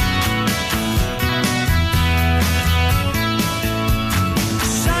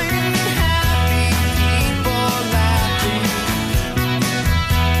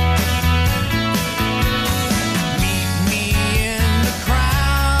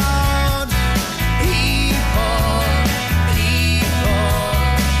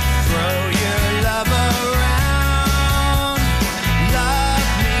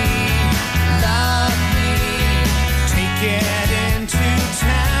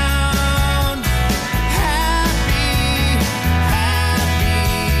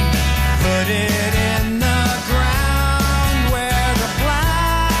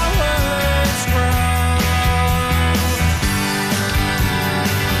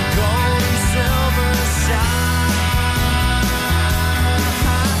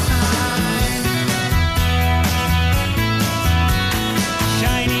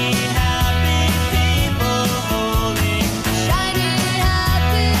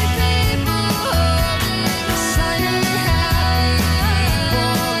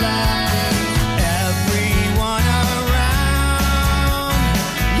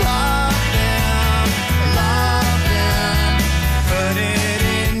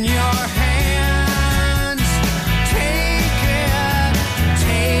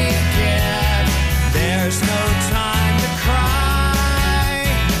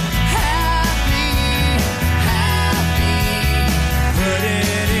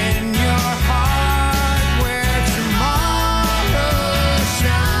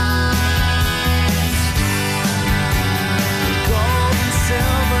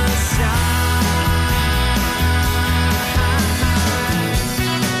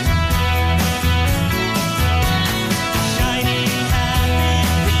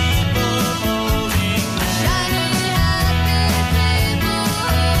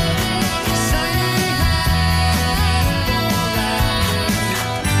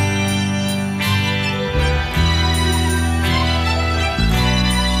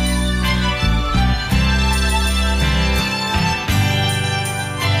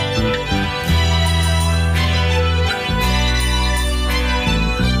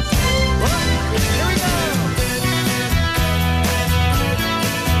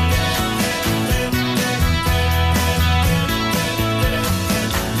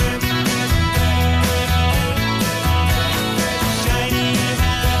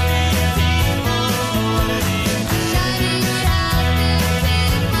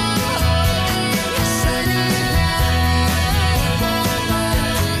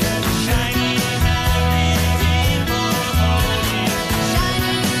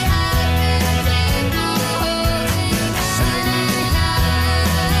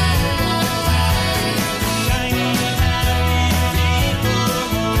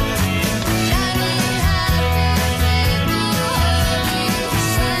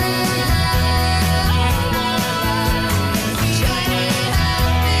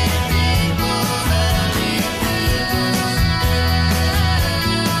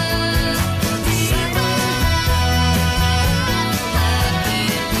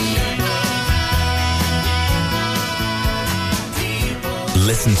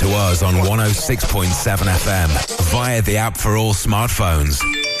 Listen to us on 106.7 FM via the app for all smartphones.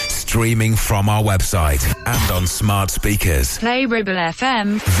 Streaming from our website and on smart speakers. Play Ribble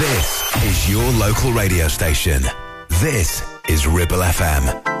FM. This is your local radio station. This is Ribble FM.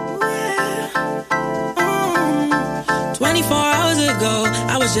 24 hours ago,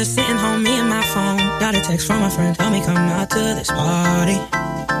 I was just sitting home, me and my phone. Got a text from my friend, tell me come out to this party.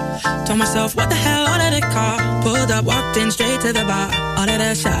 Told myself, what the hell, ordered a car. Pulled up, walked in straight to the bar. Ordered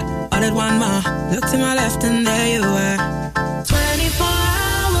a shot, ordered one more. Looked to my left and there you were. 24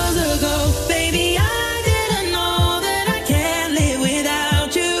 hours ago, baby, I didn't know that I can't live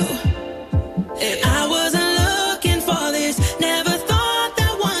without you. I wasn't looking for this. Never thought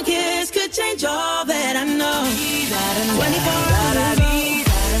that one kiss could change all that I know. 24 hours ago.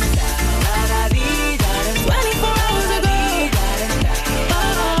 24 hours ago. Oh,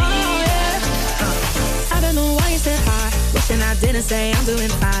 yeah. I don't know why you said hi. Wishing I didn't say I'm doing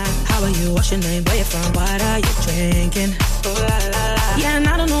fine. How How are you? What's your name? Where you from? What are you drinking? Oh, la, la, la. Yeah, and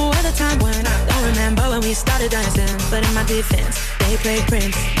I don't know where the time went. I don't remember when we started dancing. But in my defense, they played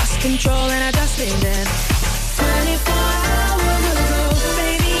Prince. Lost control and I just been dead. 24 hours ago,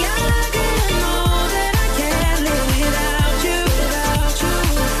 baby, I didn't know that I can't live without you, without you.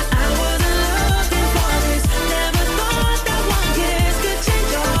 I wasn't looking for this. Never thought that one kiss could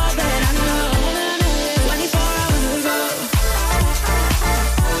change all that I know. 24 hours ago.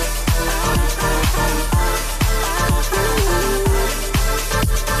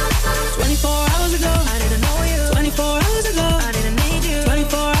 24 hours ago, I didn't know you. 24 hours ago, I didn't need you.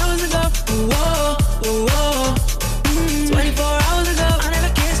 24 hours ago, whoa, whoa. 24 hours ago, I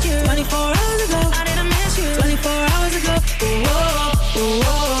never kissed you. 24 hours ago, I didn't miss you. 24 hours ago, whoa,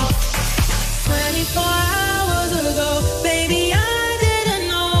 whoa. 24 hours ago, baby, I didn't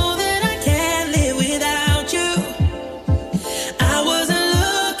know that I can't live without you. I wasn't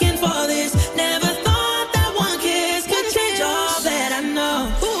looking for this. Never thought that one kiss could change all that I know.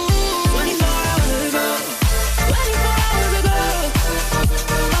 24 hours ago. 24 hours ago.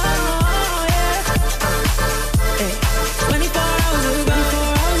 Oh, yeah. Hey. 24 hours ago. 24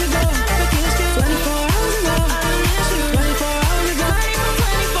 hours ago. I never kissed you. 24 hours ago. I didn't miss you. 24 hours ago.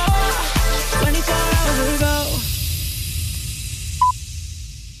 24 hours ago.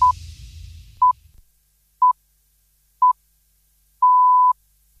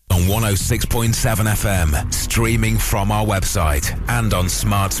 On 106.7 FM, streaming from our website and on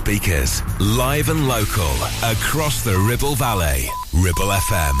smart speakers, live and local, across the Ribble Valley. Ribble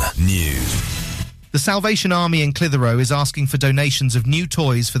FM News. The Salvation Army in Clitheroe is asking for donations of new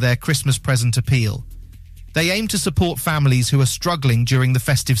toys for their Christmas present appeal. They aim to support families who are struggling during the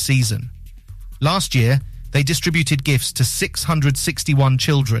festive season. Last year, they distributed gifts to 661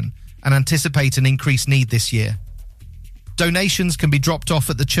 children and anticipate an increased need this year. Donations can be dropped off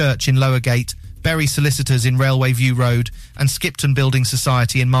at the church in Lowergate, Berry Solicitors in Railway View Road and Skipton Building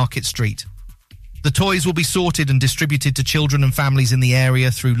Society in Market Street. The toys will be sorted and distributed to children and families in the area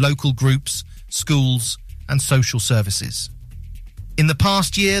through local groups, schools and social services. In the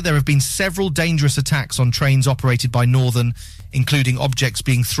past year, there have been several dangerous attacks on trains operated by Northern, including objects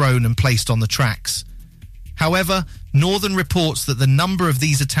being thrown and placed on the tracks. However, Northern reports that the number of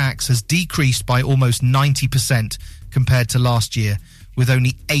these attacks has decreased by almost 90% compared to last year, with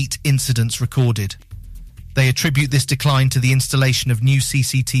only 8 incidents recorded. They attribute this decline to the installation of new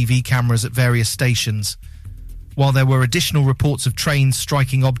CCTV cameras at various stations. While there were additional reports of trains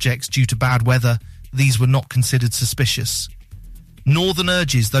striking objects due to bad weather, these were not considered suspicious. Northern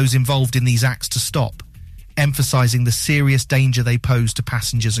urges those involved in these acts to stop, emphasising the serious danger they pose to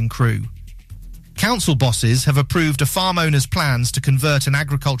passengers and crew. Council bosses have approved a farm owner's plans to convert an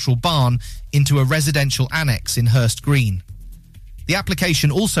agricultural barn into a residential annex in Hurst Green. The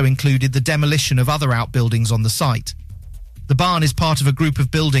application also included the demolition of other outbuildings on the site. The barn is part of a group of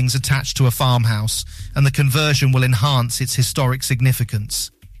buildings attached to a farmhouse, and the conversion will enhance its historic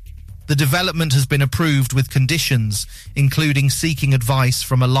significance. The development has been approved with conditions, including seeking advice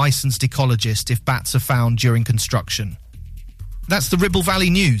from a licensed ecologist if bats are found during construction. That's the Ribble Valley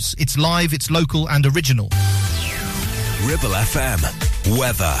News. It's live, it's local and original. Ribble FM.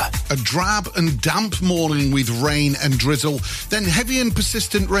 Weather. A drab and damp morning with rain and drizzle, then heavy and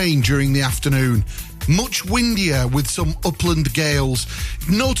persistent rain during the afternoon. Much windier with some upland gales.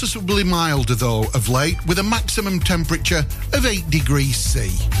 Noticeably milder, though, of late, with a maximum temperature of 8 degrees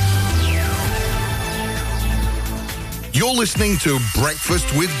C. You're listening to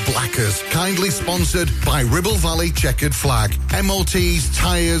Breakfast with Blackers, kindly sponsored by Ribble Valley Checkered Flag. MOTs,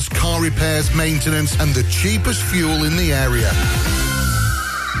 tyres, car repairs, maintenance, and the cheapest fuel in the area.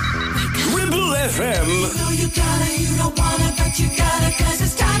 Ribble FM. You know you gotta, you don't wanna, but you gotta, 'cause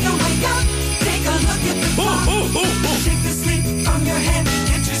it's time to wake up. Take a look at the clock. Shake the sleep from your head.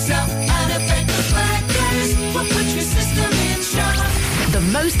 Get yourself out of bed. Blackers will put your system in shock. The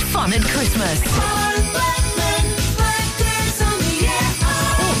most fun at Christmas.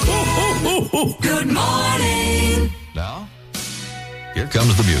 Good morning. Now, here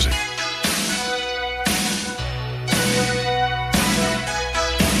comes the music.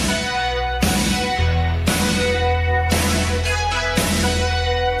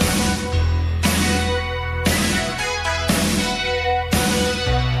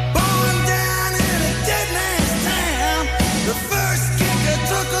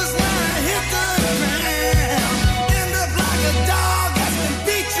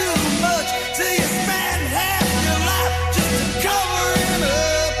 Till you spend half your life just covering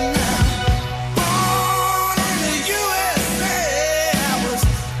up now.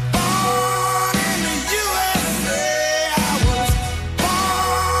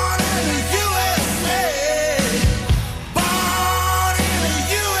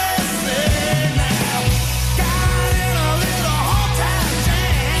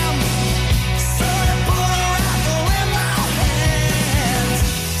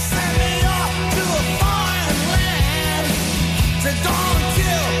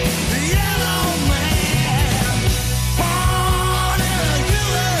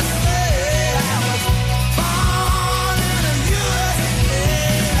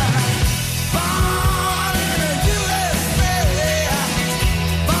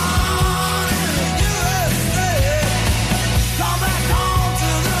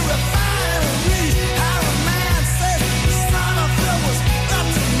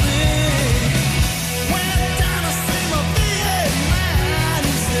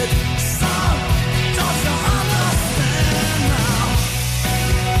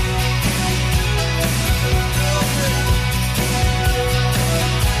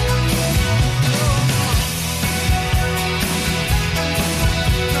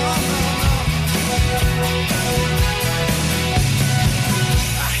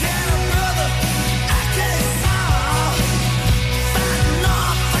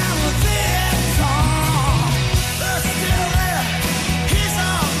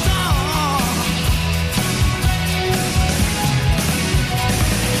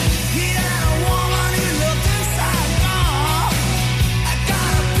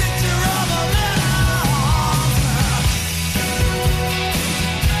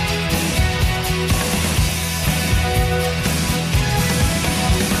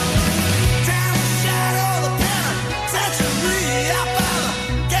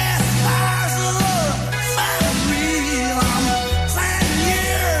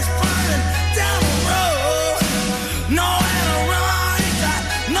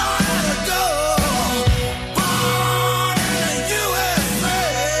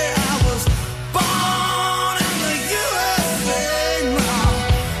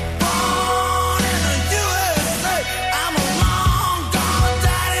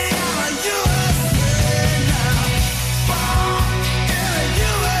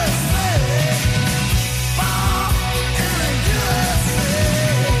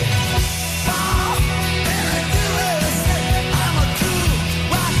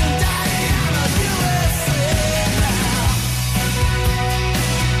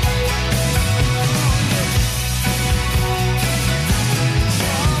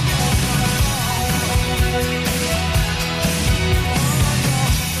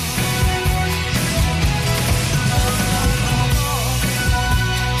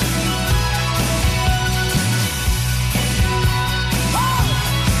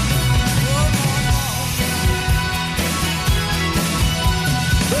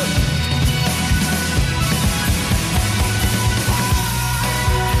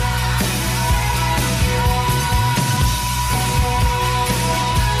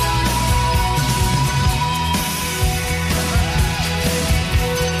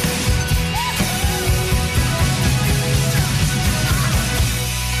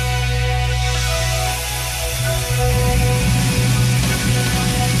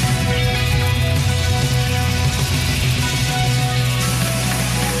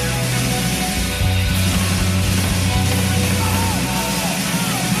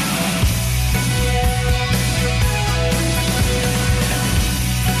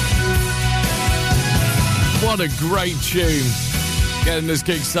 What a great tune. Getting this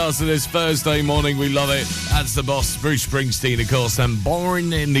kick-started this Thursday morning. We love it. That's the boss, Bruce Springsteen, of course, and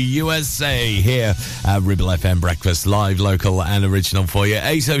Born in the USA here at Ribble FM Breakfast, live, local and original for you.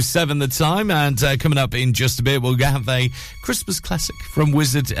 8:07 the time, and coming up in just a bit, we'll have a Christmas classic from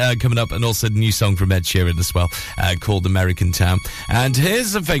Wizard coming up, and also a new song from Ed Sheeran as well, called American Town. And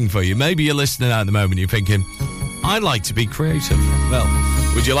here's the thing for you. Maybe you're listening at the moment, you're thinking, I like to be creative. Well,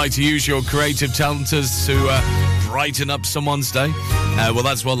 would you like to use your creative talents to brighten up someone's day? Well,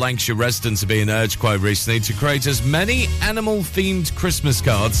 that's what Lancashire residents are being urged quite recently, to create as many animal-themed Christmas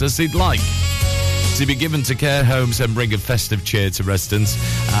cards as they'd like to be given to care homes and bring a festive cheer to residents.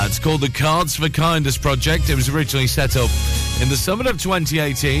 It's called the Cards for Kindness Project. It was originally set up in the summer of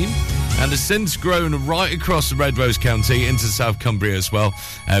 2018 and has since grown right across the Red Rose County into South Cumbria as well,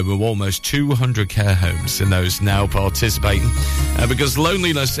 with almost 200 care homes in those now participating, because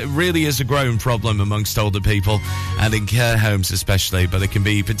loneliness really is a growing problem amongst older people and in care homes especially, but it can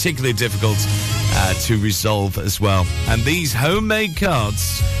be particularly difficult to resolve as well. And these homemade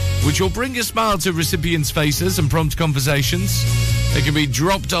cards, which will bring a smile to recipients' faces and prompt conversations, they can be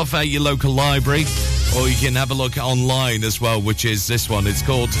dropped off at your local library, or you can have a look online as well, which is this one. It's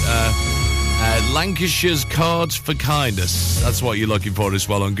called Lancashire's Cards for Kindness. That's what you're looking for as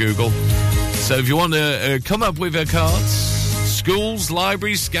well on Google. So if you want to come up with your cards, schools,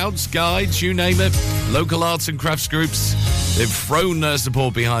 libraries, scouts, guides, you name it, local arts and crafts groups, they've thrown their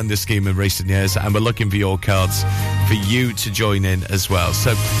support behind this scheme in recent years, and we're looking for your cards for you to join in as well.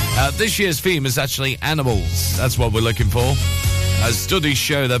 So this year's theme is actually animals. That's what we're looking for. As studies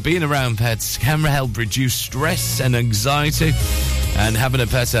show that being around pets can help reduce stress and anxiety, and having a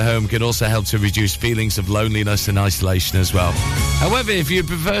pet at home can also help to reduce feelings of loneliness and isolation as well. However, if you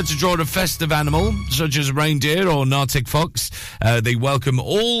prefer to draw a festive animal, such as a reindeer or an Arctic fox, they welcome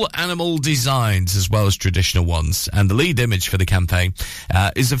all animal designs as well as traditional ones. And the lead image for the campaign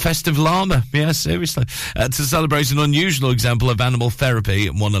is a festive llama. Yeah, seriously. To celebrate an unusual example of animal therapy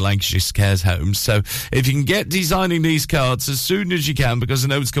at one of Lancashire's care homes. So if you can get designing these cards as soon as you can, because I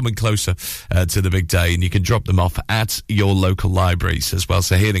know it's coming closer to the big day, and you can drop them off at your local libraries as well.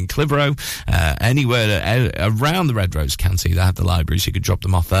 So here in Clitheroe, anywhere around the Red Rose County, they have the libraries. You can drop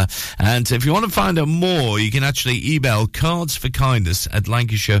them off there. And if you want to find out more, you can actually email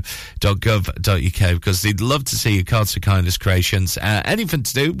cardsforkindness@lancashire.gov.uk, because they'd love to see your Cards for Kindness creations. Anything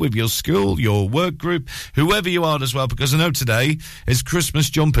to do with your school, your work group, whoever you are as well, because I know today is Christmas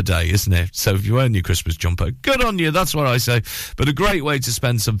jumper day, isn't it? So if you earn your Christmas jumper, good on you, that's what I say. But a great way to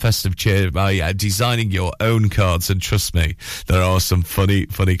spend some festive cheer by designing your own cards, and trust me, there are some funny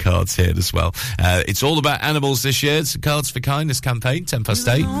cards here as well. It's all about animals this year. It's the Cards for Kindness campaign,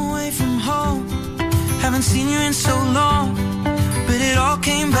 8:10. Away from home, haven't seen you in so long, but it all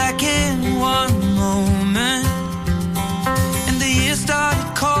came back in one moment. And the year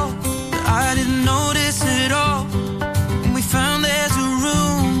started cold, but I didn't notice it all. And we found there's a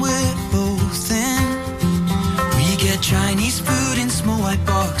room we're both in. We get Chinese food in small white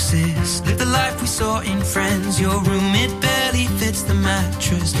boxes, live the life we saw in Friends. Your room, it barely fits the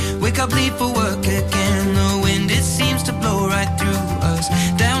mattress. Wake up, leave for work again. The wind, it seems to blow right through us.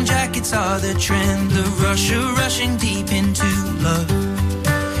 Down jackets are the trend. The rushing deep into love.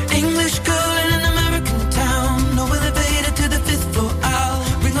 English girl in an American town, no elevator to the 5th floor. I'll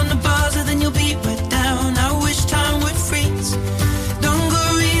ring on the buzzer, then you'll be right down. I wish time would freeze.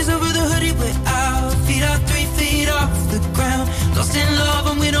 Dungarees over the hoodie we're out. Feet are 3 feet off the ground. Lost in love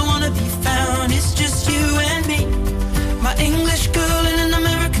and we don't want to be found. It's just you and me, my English girl in an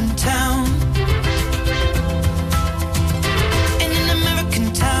American town. In an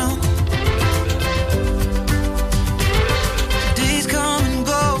American town. Days come and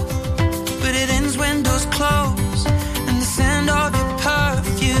go, but it ends when doors close, and the scent of your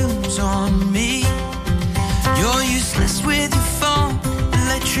perfume's on me. You're useless with your phone,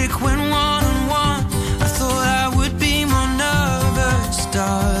 electric when one-on-one. I thought I would be more nervous,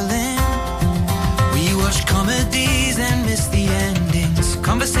 darling. We watch comedies and miss the endings,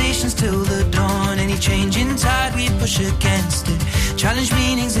 conversations till the dawn. Any change in tide, we push against it. Challenge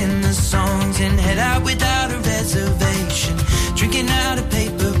meanings in the songs and head out without a reservation. Drinking out of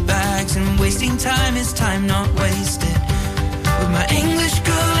paper bags and wasting time is time not wasted. With my English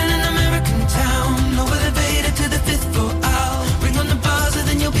girl in an American town, no elevator to the 5th floor. I'll ring on the buzzer,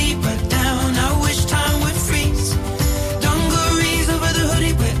 then you'll be right down. I wish time would freeze. Dungarees over the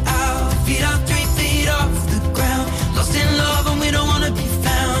hoodie we're out. Feet are 3 feet off the ground. Lost in love and we don't want to be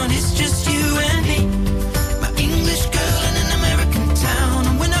found. It's just you and me, my English girl in an American town.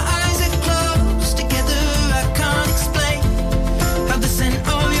 And when our eyes are closed together, I can't explain how the scent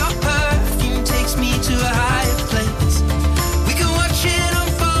of your perfume takes me to a higher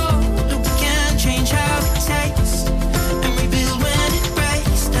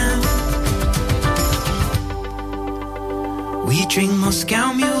drink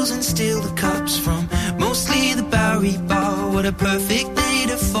Moscow mules and steal the cups from mostly the Bowery Bar. What a perfect day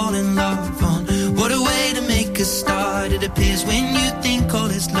to fall in love on. What a way to make a start. It appears when you think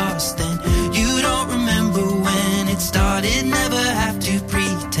all is lost, then you don't remember when it started. Never have to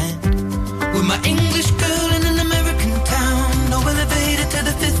pretend. With my English girl in an American town, no elevator to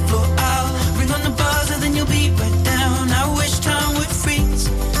the 5th floor. I'll ring on the buzzer, then you'll be right down. I wish time would freeze.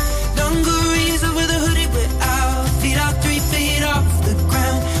 Dungarees over the hoodie without feet out 3 feet off the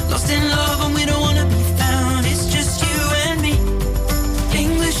ground. Lost in love and we don't wanna be found. It's just you and me.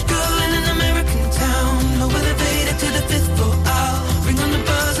 English girl in an American town, no elevator to the 5th floor. I'll ring on the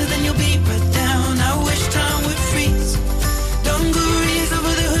buzzer, then you'll be right down. I wish time would freeze. Dungarees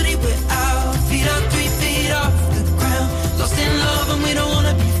over the hoodie without feet out 3 feet off the ground. Lost in love and we don't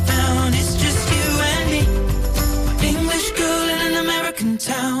wanna be found. It's just you and me. English girl in an American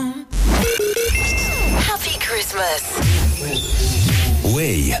town. Happy Christmas.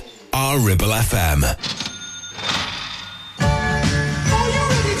 We are Ribble FM.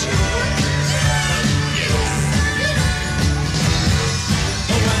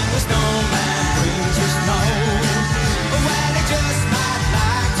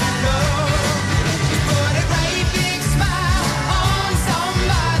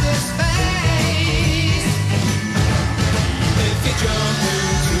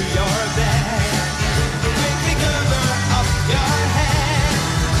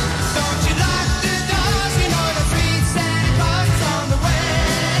 Don't you lock the door?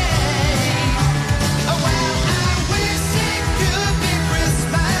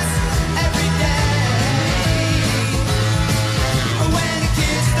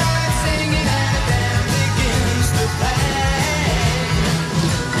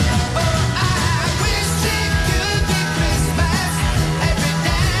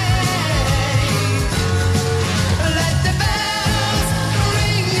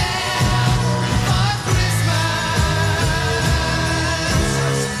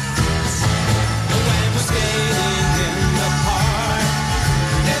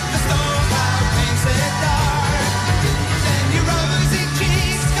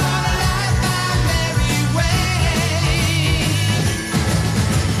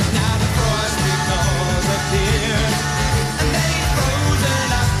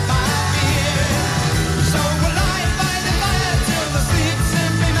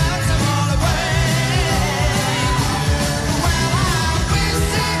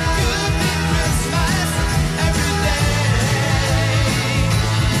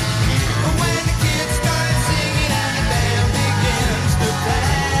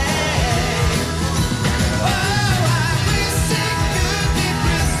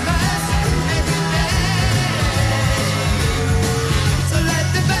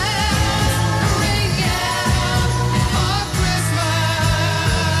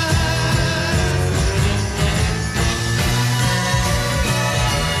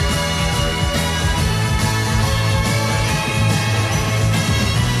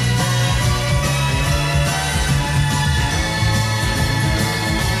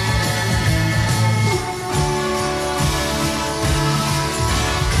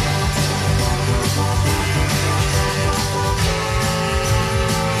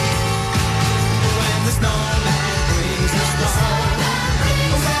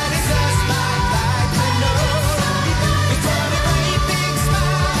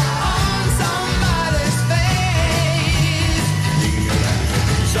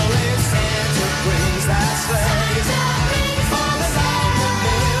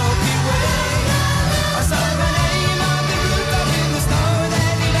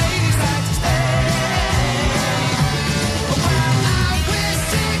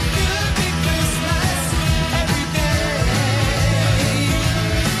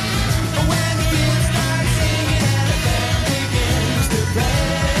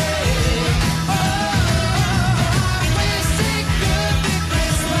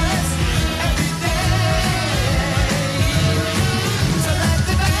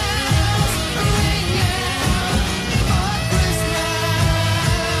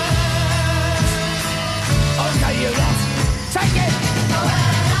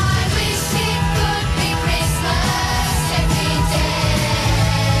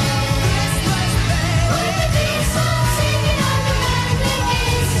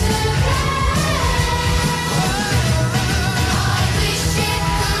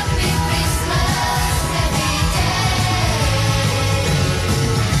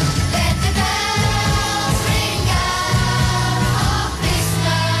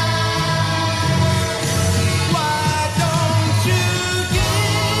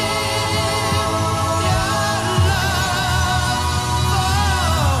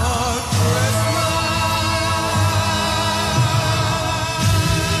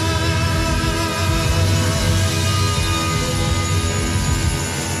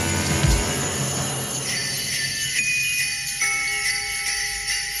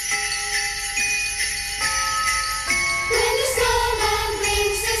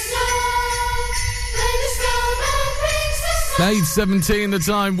 8:17 the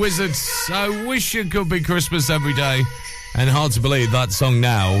time, Wizards. I wish it could be Christmas every day. And hard to believe that song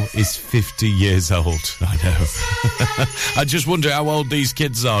now is 50 years old. I know. I just wonder how old these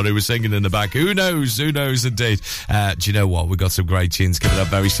kids are who were singing in the back. Who knows? Who knows indeed? Do you know what? We've got some great tunes coming up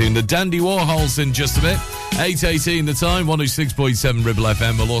very soon. The Dandy Warhols in just a bit. 8:18 the time, 106.7 Ribble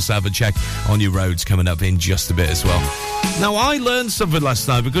FM. We'll also have a check on your roads coming up in just a bit as well. Now, I learned something last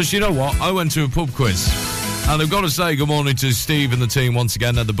night because you know what? I went to a pub quiz. And I've got to say good morning to Steve and the team once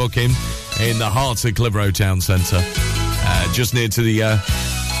again at the booking in the heart of Clitheroe Town Centre. Just near to the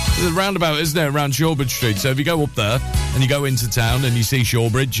roundabout, isn't it, around Shawbridge Street. So if you go up there and you go into town and you see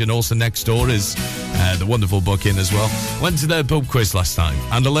Shawbridge, and also next door is the wonderful booking as well. Went to their pub quiz last time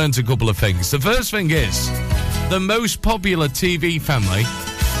and I learned a couple of things. The first thing is the most popular TV family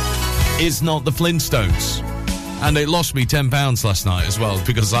is not the Flintstones. And it lost me £10 last night as well,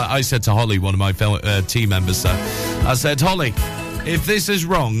 because I said to Holly, one of my team members there, I said, Holly, if this is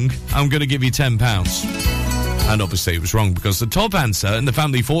wrong, I'm going to give you £10. And obviously it was wrong, because the top answer in the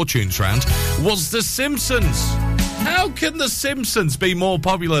Family Fortunes round was The Simpsons. How can The Simpsons be more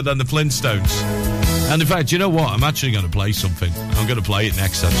popular than the Flintstones? And in fact, you know what? I'm actually going to play something. I'm going to play it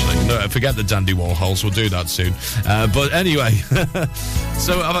next, actually. No, forget the Dandy Warhols. We'll do that soon. But anyway,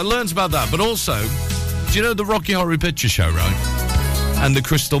 so I've learned about that. But also, do you know the Rocky Horror Picture Show, right? And the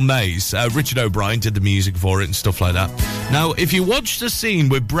Crystal Maze. Richard O'Brien did the music for it and stuff like that. Now, if you watch the scene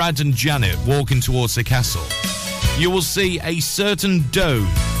with Brad and Janet walking towards the castle, you will see a certain dome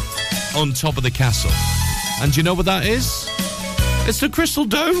on top of the castle. And do you know what that is? It's the Crystal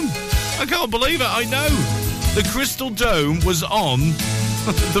Dome. I can't believe it, I know. The Crystal Dome was on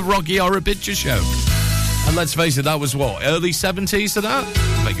the Rocky Horror Picture Show. And let's face it, that was what, early 70s to that?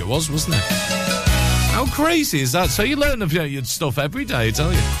 I think it was, wasn't it? How crazy is that? So you learn of your stuff every day, I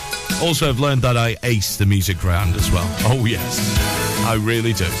tell you. Also, I've learned that I aced the music round as well. Oh, yes. I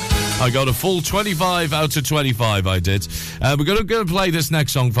really do. I got a full 25 out of 25, I did. We're going to play this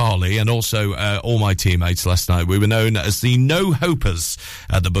next song for Holly and also all my teammates last night. We were known as the No Hopers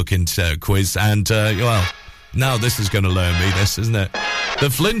at the booking quiz. And, well, now this is going to learn me this, isn't it? The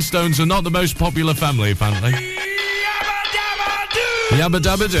Flintstones are not the most popular family, apparently. Yabba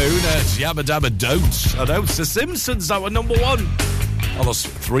Dabba Doo. It's Yabba Dabba Don't. I know, it's The Simpsons that were number one. I lost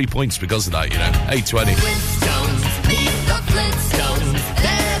 3 points because of that, you know. 8:20. Flintstones, meet the Flintstones.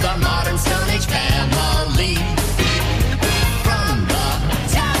 They're the modern Stone Age family. From the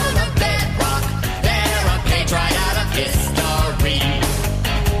town of Bedrock, they're a page right out of history.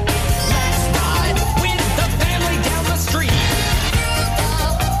 Let's ride with the family down the street.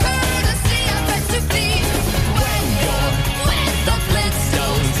 Courtesy of Festive Feet. When you're with the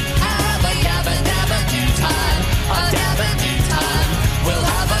Flintstones, have a yabba dabba do time. A dabba do time. We'll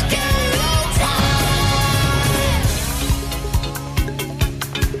have a gay old time.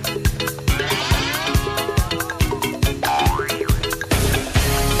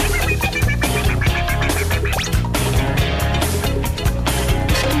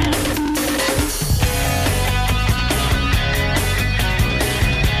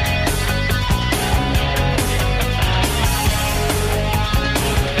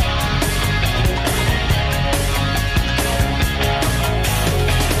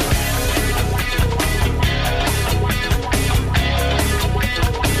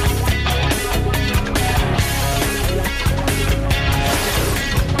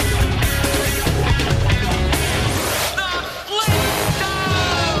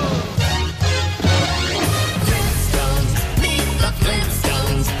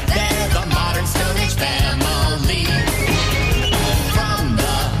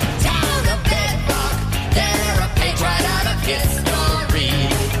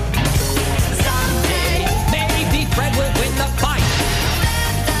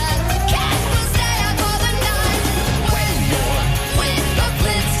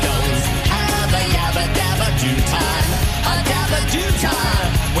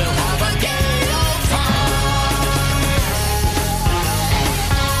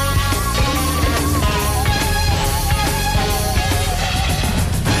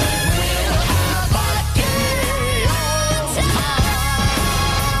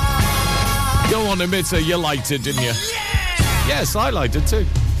 Admit it, you liked it, didn't you? Yeah! Yes, I liked it too.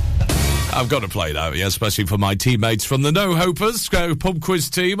 I've got to play that, yeah, especially for my teammates from the No Hopers pub quiz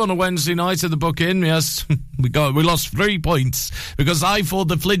team on a Wednesday night at the book-in. Yes, we lost 3 points because I thought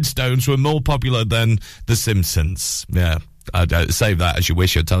the Flintstones were more popular than the Simpsons. Yeah. I'd save that as you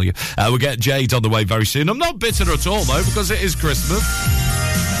wish, I tell you. We'll get Jade on the way very soon. I'm not bitter at all, though, because it is Christmas.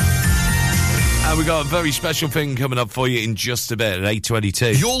 And we've got a very special thing coming up for you in just a bit at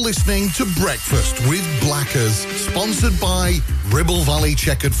 8:22. You're listening to Breakfast with Blackers, sponsored by Ribble Valley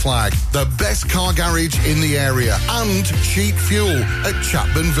Checkered Flag, the best car garage in the area, and cheap fuel at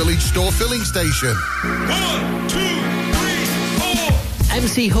Chapman Village Store Filling Station. 1, 2, 3, 4.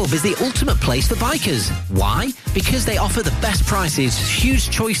 MC Hub is the ultimate place for bikers. Why? Because they offer the best prices, huge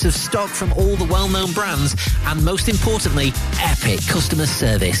choice of stock from all the well-known brands, and most importantly, epic customer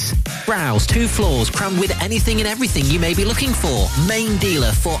service. Browse 2 floors crammed with anything and everything you may be looking for. Main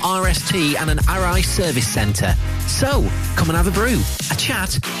dealer for RST and an RI service centre. So, come and have a brew, a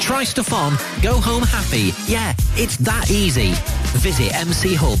chat, try stuff on, go home happy. Yeah, it's that easy. Visit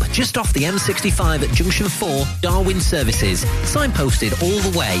MC Hub, just off the M65 at Junction 4, Darwin Services. Signposted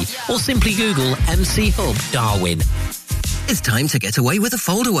all the way, or simply Google MC Hub Darwin. It's time to get away with a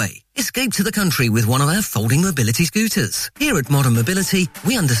foldaway. Escape to the country with one of our folding mobility scooters. Here at Modern Mobility,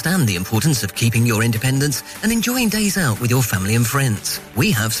 we understand the importance of keeping your independence and enjoying days out with your family and friends.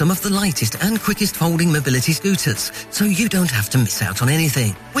 We have some of the lightest and quickest folding mobility scooters, so you don't have to miss out on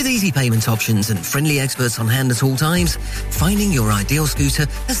anything. With easy payment options and friendly experts on hand at all times, finding your ideal scooter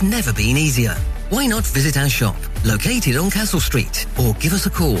has never been easier. Why not visit our shop, located on Castle Street, or give us a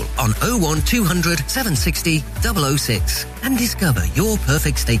call on 01200 760 006 and discover your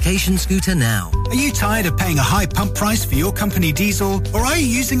perfect staycation scooter now. Are you tired of paying a high pump price for your company diesel? Or are you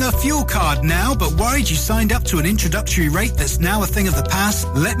using a fuel card now but worried you signed up to an introductory rate that's now a thing of the past?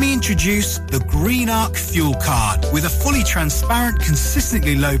 Let me introduce the Green Arc Fuel Card. With a fully transparent,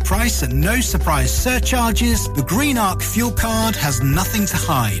 consistently low price and no surprise surcharges, the Green Arc Fuel Card has nothing to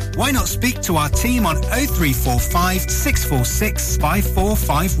hide. Why not speak to our team on 0345 646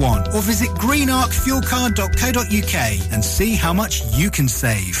 5451 or visit greenarcfuelcard.co.uk and see how much you can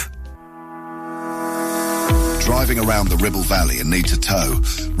save. Driving around the Ribble Valley and need to tow?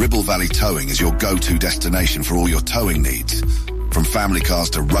 Ribble Valley Towing is your go-to destination for all your towing needs. From family cars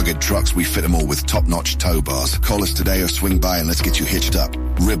to rugged trucks, we fit them all with top-notch tow bars. Call us today or swing by and let's get you hitched up.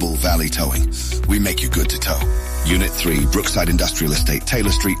 Ribble Valley Towing. We make you good to tow. Unit 3, Brookside Industrial Estate,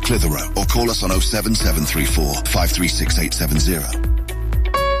 Taylor Street, Clitheroe. Or call us on 07734 536 870.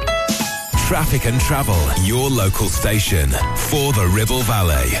 Traffic and Travel, your local station for the Ribble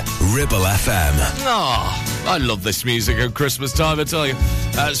Valley. Ribble FM. Oh, I love this music at Christmas time, I tell you.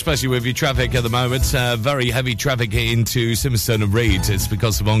 Especially with your traffic at the moment. Very heavy traffic into Simmerstone and Reed. It's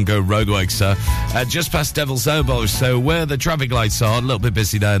because of ongoing roadworks, just past Devil's Elbow. So where the traffic lights are, a little bit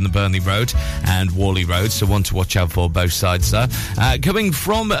busy there in the Burnley Road and Worley Road. So one to watch out for both sides there. Coming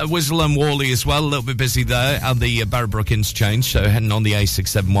from Whistle and Worley as well, a little bit busy there at the Barrowbrook interchange. So heading on the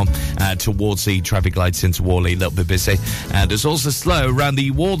A671 towards the traffic lights into Worley, a little bit busy. And there's also slow around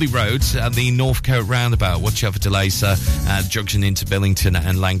the Worley Road and the Northcote roundabout. Watch out for delays, junction into Billington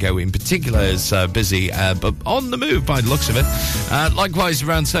and Lango in particular is busy, but on the move by the looks of it. Likewise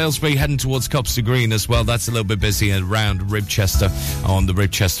around Salisbury, heading towards Copster Green as well. That's a little bit busy around Ribchester on the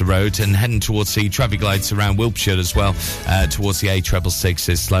Ribchester Road, and heading towards the traffic lights around Wiltshire as well. Towards the A666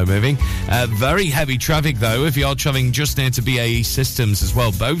 is slow moving. Very heavy traffic though if you are travelling just near to BAE Systems as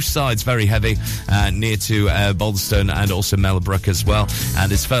well. Both sides very heavy near to Boldstone and also Mellbrook as well,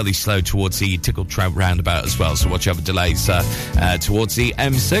 and it's fairly slow towards the Tickle Trout roundabout as well, so watch out for delays towards the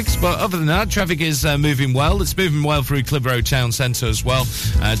M6. But other than that, traffic is moving well. It's moving well through Clitheroe Town Centre as well,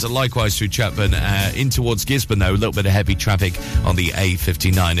 and likewise through Chapman in towards Gisborne though. A little bit of heavy traffic on the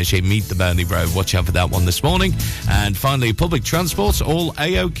A59 as you meet the Burnley Road. Watch out for that one this morning. And finally, public transport all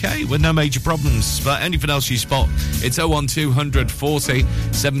A-OK with no major problems. But anything else you spot, it's 01200 40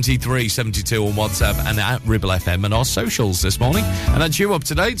 73 72 on WhatsApp and at Ribble FM and our socials this morning. And that's you up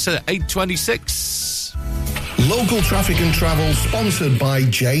to date at 8:26. Local traffic and travel sponsored by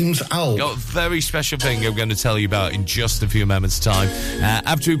James Alp. Got a very special thing I'm going to tell you about in just a few moments' time.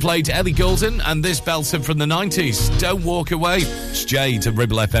 After we played Ellie Goulding and this belter from the 90s, Don't Walk Away. It's Jay to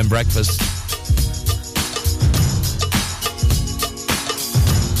Ribble FM Breakfast.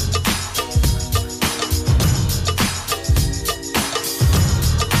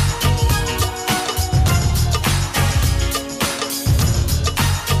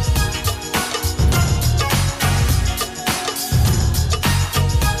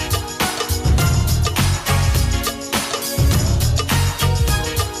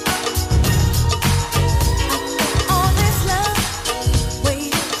 All this love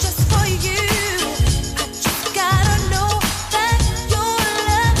waiting just for you.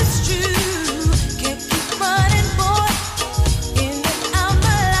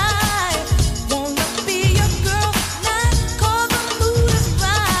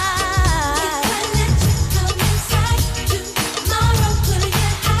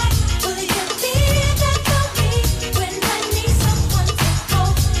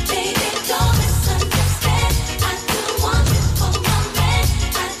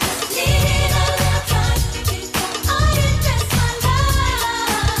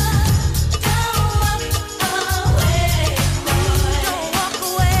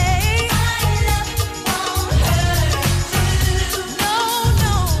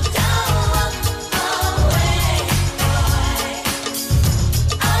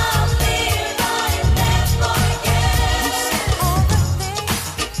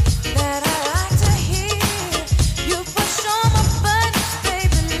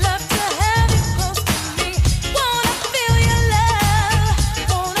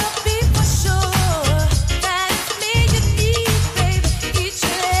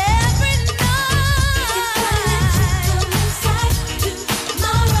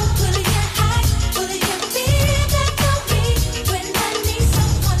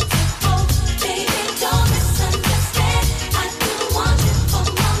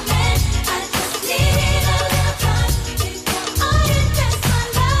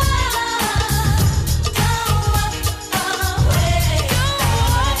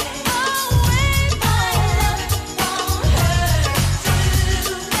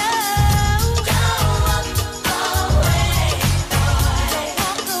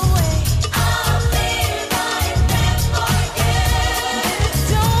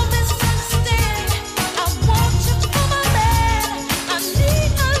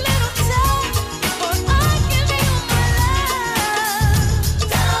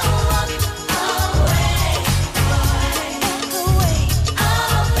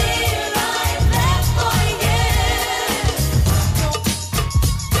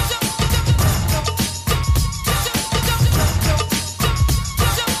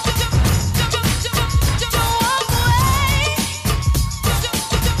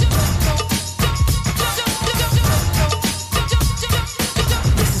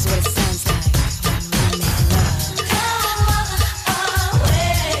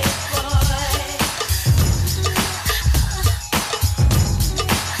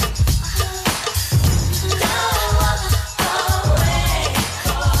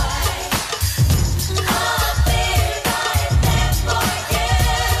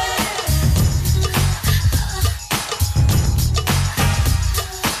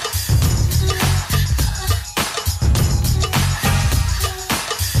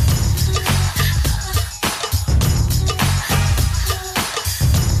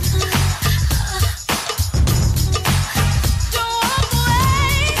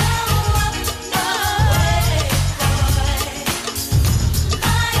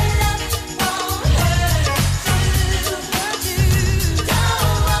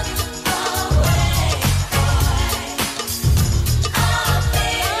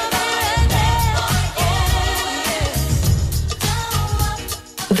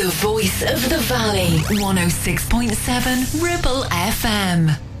 Voice of the Valley, 106.7 Ribble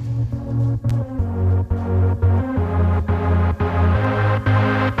FM.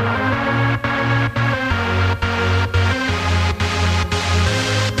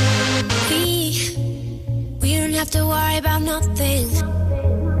 We don't have to worry about nothing.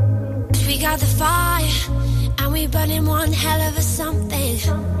 'Cause we got the fire, and we burning one hell of a something.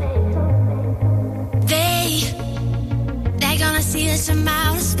 They're gonna see us from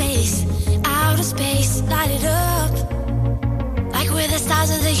outer space, light it up, like we're the stars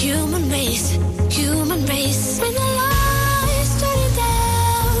of the human race, When the lights turning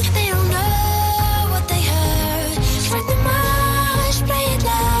down, they don't know what they heard. Strike the march, play it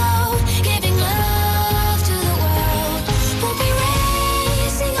loud, giving love to the world. We'll be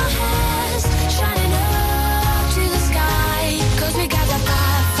raising our hands, shining up to the sky. 'Cause we got the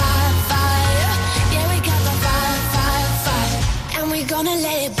fire, fire, fire. Yeah, we got the fire, fire, fire. And we're gonna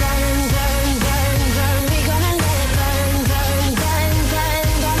let it burn, burn, burn, burn. We're gonna let it burn, burn, burn, burn.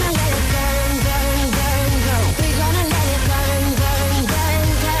 Gonna let it burn, burn, burn, burn. We're gonna let it burn, burn, burn,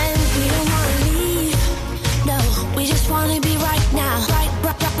 burn. We don't wanna leave, no. We just wanna be right now,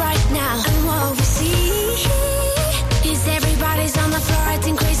 right now. And what we see is everybody's on the floor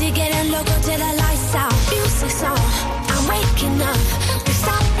acting crazy, getting local till the lights out. Music's on, I'm waking up. We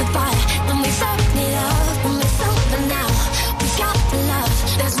stopped the fire, and we soaked it up. And we're sober now, we got the love.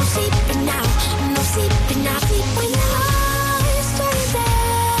 There's no sleeping now, no sleeping now. When the lights turn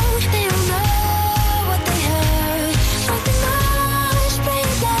down, they don't know what they heard. Strike the march, play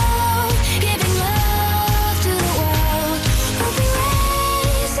it loud, giving love to the world. We'll be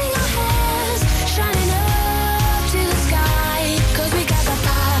raising our hands, shining up to the sky. 'Cause we got the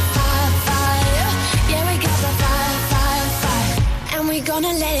fire, fire, fire. Yeah, we got the fire, fire, fire. And we're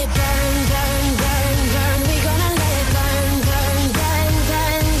gonna let it burn, burn, burn, burn. We're gonna let it burn, burn, burn,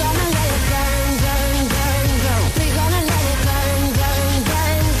 burn. Gonna let it burn, burn, burn, burn. We're gonna let it burn, burn,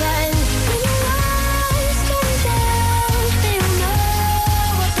 burn, burn. When the lights turn down, they don't know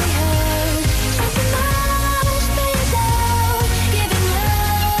what they heard. Strike the march, play it loud, giving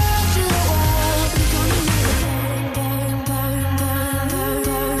love to the world. We're gonna let it burn, burn, burn, burn, burn,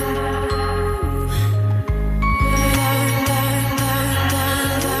 burn.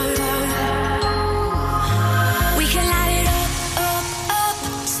 We can light it up, up, up,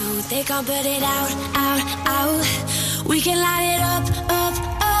 so they can't put it out, out, out. We can light it up, up,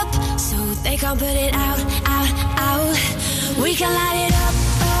 up, so they can't put it out, out, out. We can light it up,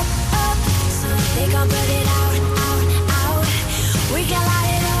 up, up, so they can't put it out, out, out. We can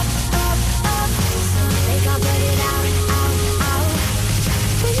light it up, up, up, so they can't put it out, out, out.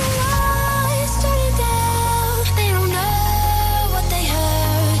 When the lights turn down, they don't know what they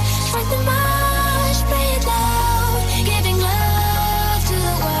heard. Strike the march, play it loud, giving love to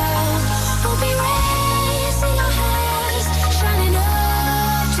the world. We'll be raising our hands, shining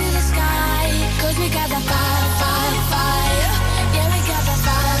up to the sky. 'Cause we got the fire, fire, fire. Yeah, we got the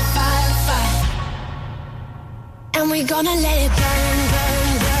fire, fire, fire. And we're gonna let it burn, burn,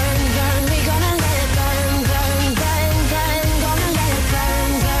 burn, burn. We're gonna let it burn, burn, burn, burn. Gonna let it burn,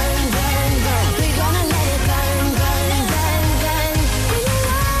 burn, burn, burn. We're gonna let it burn, burn, burn, burn. When the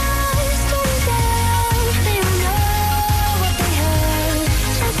lights turn down, they don't know what they heard.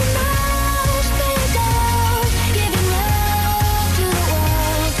 Strike the march, play it loud, giving love to the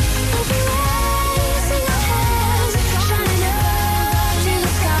world. We'll be raising our hands, shining up to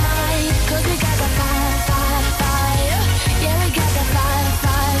the sky. 'Cause we got the fire, fire, fire. Yeah, we got the fire,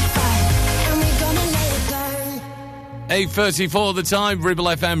 fire, fire. And we're gonna let it burn. 8:34 the time, Ribble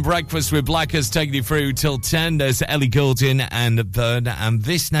FM Breakfast with Blackers taking you through till 10. There's Ellie Goulding and Vern, and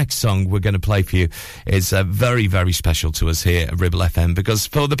this next song we're going to play for you is very, very special to us here at Ribble FM, because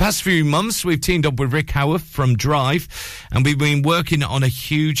for the past few months we've teamed up with Rick Howarth from Drive, and we've been working on a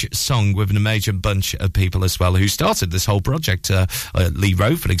huge song with an amazing bunch of people as well who started this whole project. Lee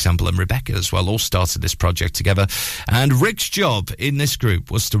Rowe, for example, and Rebecca as well, all started this project together. And Rick's job in this group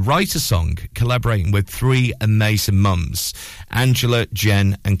was to write a song collaborating with three amazing mums, Angela,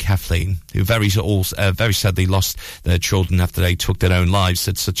 Jen and Kathleen, who very sadly lost their children after they took their own lives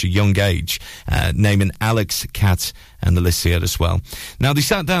at such a young age, naming Alex, Kat and Alicia as well. Now, they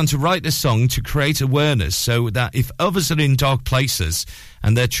sat down to write this song to create awareness so that if others are in dark places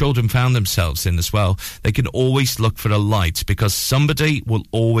and their children found themselves in as well, they can always look for a light, because somebody will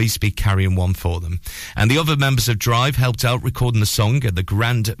always be carrying one for them. And the other members of Drive helped out recording the song at the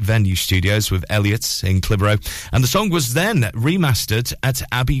Grand Venue Studios with Elliot in Clitheroe, and the song was then remastered at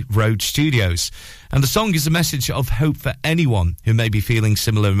Abbey Road Studios. And the song is a message of hope for anyone who may be feeling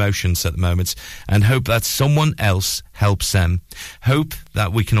similar emotions at the moment, and hope that someone else helps them. Hope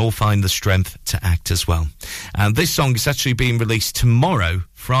that we can all find the strength to act as well. And this song is actually being released tomorrow,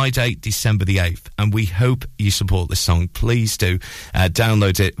 Friday, December the 8th, and we hope you support this song. Please do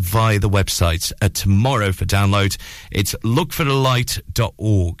download it via the website tomorrow for download. It's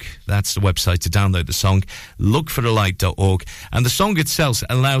lookforthelight.org. That's the website to download the song, lookforthelight.org. And the song itself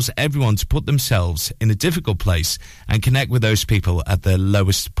allows everyone to put themselves in a difficult place and connect with those people at their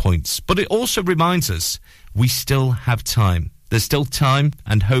lowest points. But it also reminds us we still have time. There's still time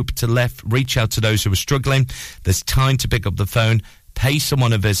and hope to reach out to those who are struggling. There's time to pick up the phone, pay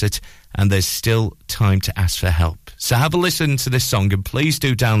someone a visit, and there's still time to ask for help. So have a listen to this song, and please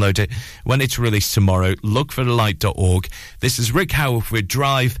do download it when it's released tomorrow. Lookforthelight.org. This is Rick Howarth with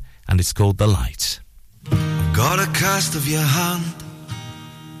Drive, and it's called The Light. I've got a cast of your hand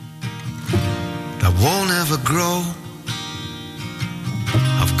that won't ever grow.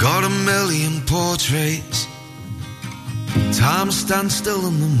 I've got a million portraits, time stands still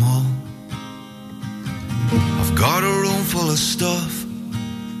in them all. I've got a room full of stuff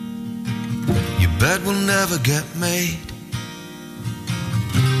your bed will never get made.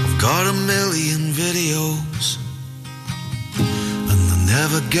 I've got a million videos and they'll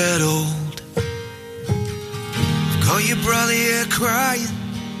never get old. I've got your brother here crying,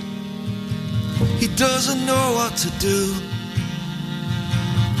 he doesn't know what to do.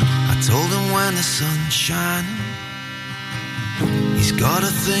 I told him when the sun's shining, he's gotta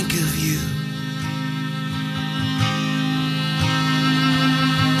think of you.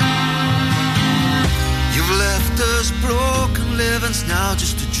 You've left us broken, living's now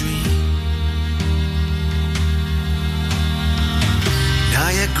just a dream. Now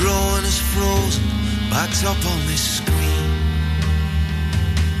you're growing as frozen, backed up on this screen.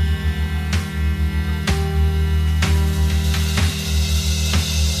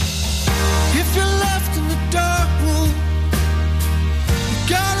 If you're left in the dark room, you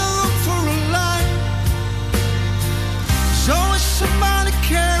gotta look for a light. There's always somebody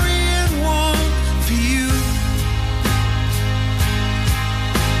carrying one for you.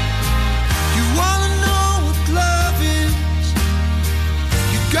 You wanna know what love is,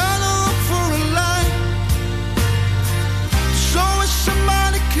 you gotta look for a light. There's always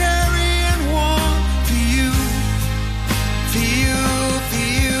somebody carrying one for you, for you, for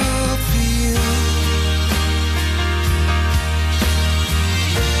you, for you.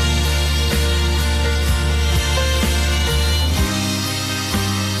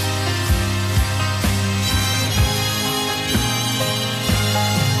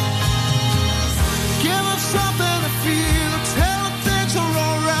 Give them something to feel, tell them things are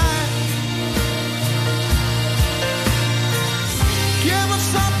alright. Give them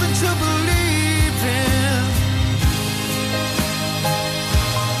something to believe in.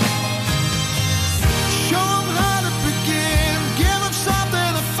 Show them how to begin, give them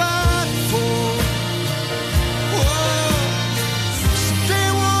something to fight for. Whoa. So they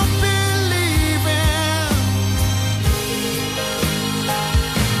won't be leaving.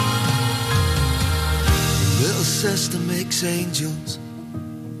 Little sister makes angels.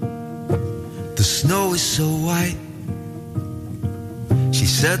 The snow is so white. She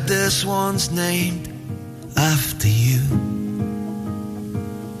said this one's named after you.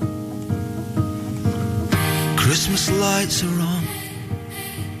 Christmas lights are on.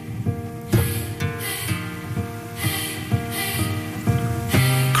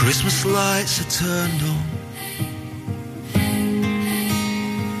 Christmas lights are turned on.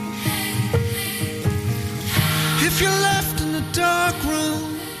 If you're left in the dark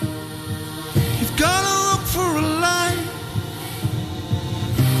room, you've gotta look for a light.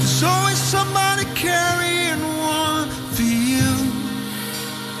 There's always somebody carrying one for you.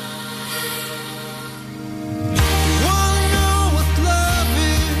 You wanna know what love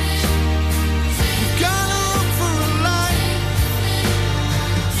is, you've gotta look for a light.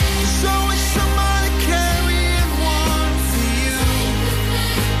 There's always somebody carrying one for you.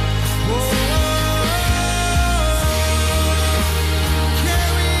 Whoa.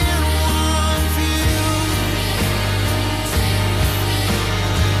 Carrying one for you.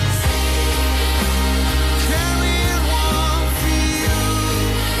 Carrying one for you.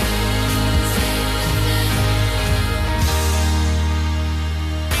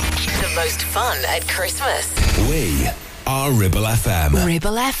 The most fun at Christmas. We are Ribble FM.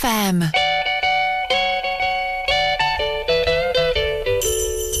 Ribble FM.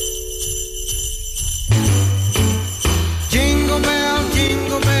 Jingle bell,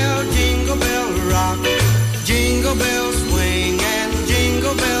 jingle bell rock. Jingle bells swing and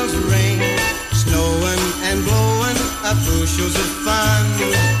jingle bells ring. Snow bushels of fun.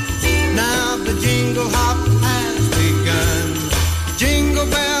 Now the jingle hop has begun. Jingle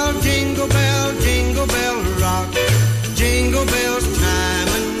bell, jingle bell, jingle bell rock. Jingle bells time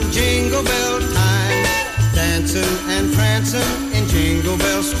and jingle bell time. Dancing and prancing in Jingle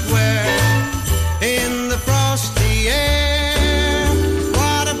Bell Square. In the frosty air.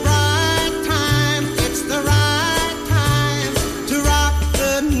 What a bright time. It's the right time to rock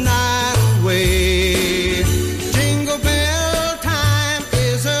the night away. Jingle bell time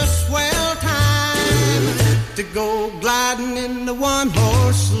is a swell time to go gliding in the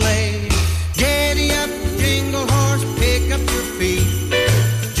one-horse sleigh. Giddy up, jingle horse, pick up your feet.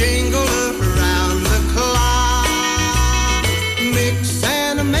 Jingle around the clock. Mix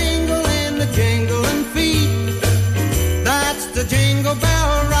and a mingle in the jingling feet. That's the Jingle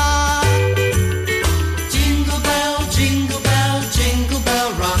Bell Rock. Jingle bell, jingle bell, jingle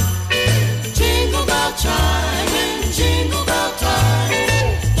bell rock. Jingle bell chime and jingle bell time.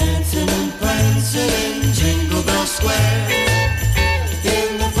 Dancing and prancing in Jingle Bell Square.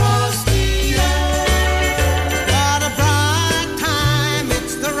 In the frosty air. What a bright time,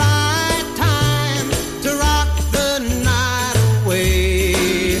 it's the right time to rock the night away.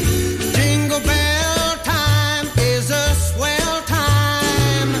 Jingle bell time is a swell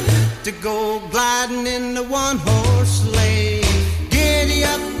time to go gliding in the one-horse sleigh. Giddy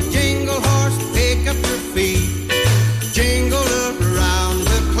up, jingle horse, pick up your feet. Jingle around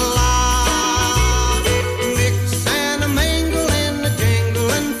the clock. Mix and a mingle in the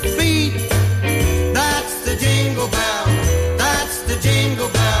jingling feet. That's the Jingle Bell. That's the Jingle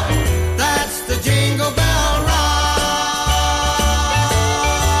Bell. That's the Jingle Bell Rock.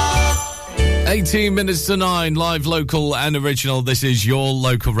 18 minutes to 9, live, local and original. This is your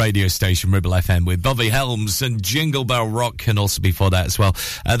local radio station, Ribble FM, with Bobby Helms, and Jingle Bell Rock can also be for that as well.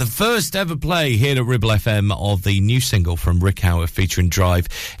 The first ever play here at Ribble FM of the new single from Rick Howard featuring Drive.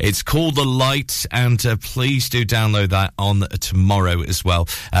 It's called The Light, and please do download that on tomorrow as well.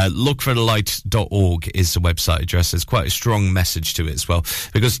 Lookforthelight.org is the website address. There's quite a strong message to it as well,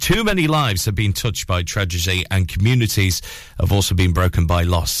 because too many lives have been touched by tragedy and communities have also been broken by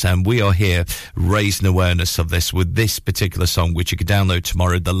loss. And we are here raising awareness of this with this particular song, which you can download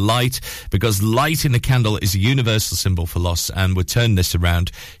tomorrow, The Light, because light in the candle is a universal symbol for loss, and we're turning this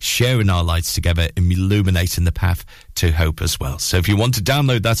around, sharing our lights together, illuminating the path to hope as well. So if you want to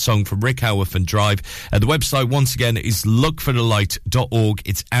download that song from Rick Howarth and Drive, the website once again is lookforthelight.org.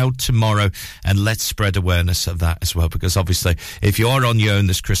 It's out tomorrow, and let's spread awareness of that as well, because obviously if you are on your own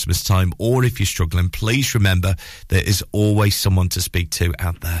this Christmas time, or if you're struggling, please remember there is always someone to speak to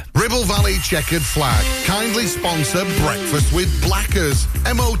out there. Ribble Valley Checkered Flag kindly sponsor Breakfast with Blackers.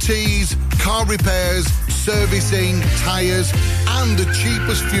 MOTs, car repairs, servicing, tyres, and the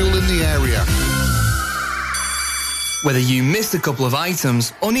cheapest fuel in the area. Whether you missed a couple of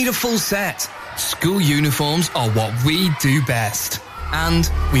items or need a full set, school uniforms are what we do best. And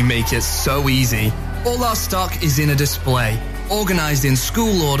we make it so easy. All our stock is in a display, organised in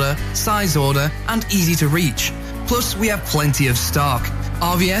school order, size order, and easy to reach. Plus, we have plenty of stock.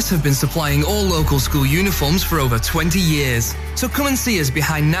 RVS have been supplying all local school uniforms for over 20 years. So come and see us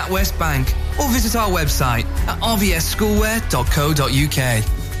behind NatWest Bank or visit our website at rvsschoolwear.co.uk.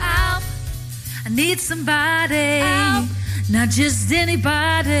 Help. I need somebody, help. Not just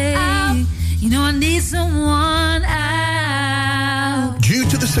anybody. Help. You know I need someone out. Due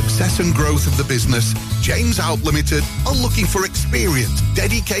to the success and growth of the business, James Out Limited are looking for experienced,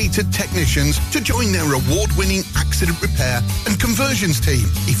 dedicated technicians to join their award-winning accident repair and conversions team.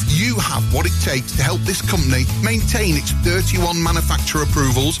 If you have what it takes to help this company maintain its 31 manufacturer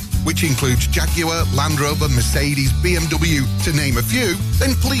approvals, which includes Jaguar, Land Rover, Mercedes, BMW, to name a few,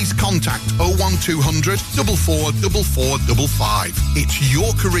 then please contact 01200 444455. It's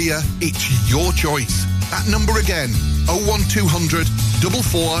your career, it's your choice. That number again, 01200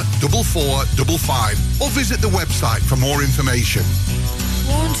 444455, or visit the website for more information.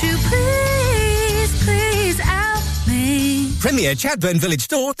 Won't you please help me? Premier Chatburn Village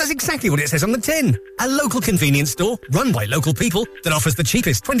Store does exactly what it says on the tin. A local convenience store run by local people that offers the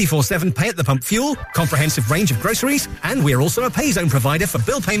cheapest 24/7 pay-at-the-pump fuel, comprehensive range of groceries, and we're also a pay zone provider for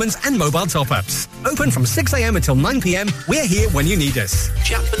bill payments and mobile top-ups. Open from 6 a.m. until 9 p.m. We're here when you need us.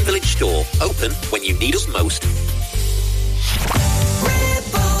 Chatburn Village Store, open when you need us most.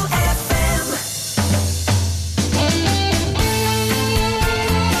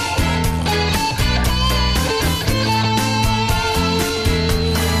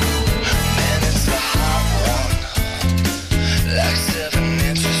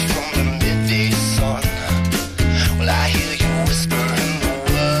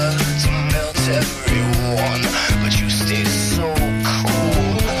 Everyone, but you stay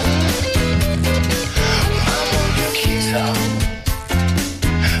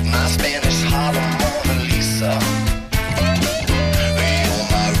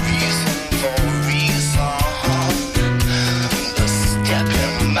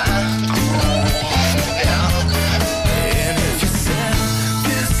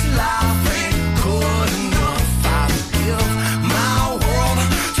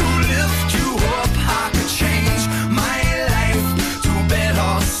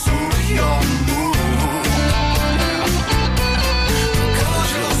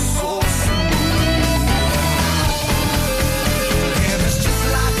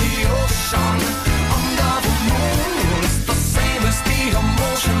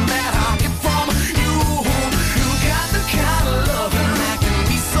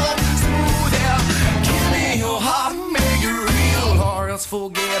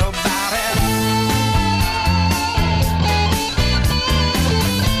forget about it.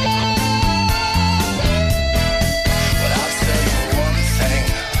 But I'll tell you one thing,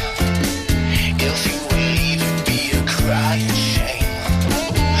 if you will leave it be a crying shame.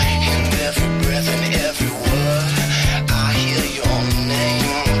 In every breath and every word, I hear your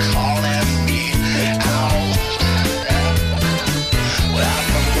name calling me out. Well,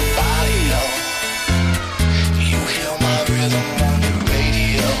 from the body, you hear my rhythm on the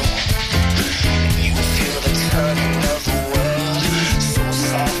radio. You feel the turning of the world, so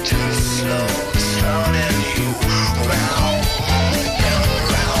soft and slow, turning you round and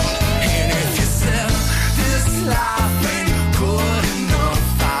around. And if you said this life ain't good enough,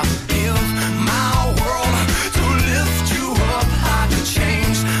 I'll give my world to lift you up. I could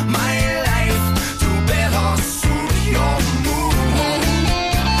change my life to better suit your mood.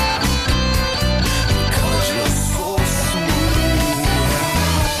 Cause you're so smooth.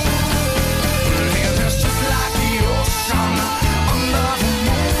 And it's just like the ocean under the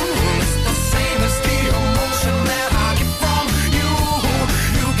moon. It's the same as the emotion that I get from you.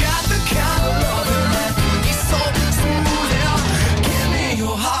 You got the kind of love that can be so smooth. Yeah. Give me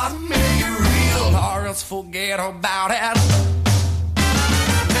your heart, make it real, or else forget about it.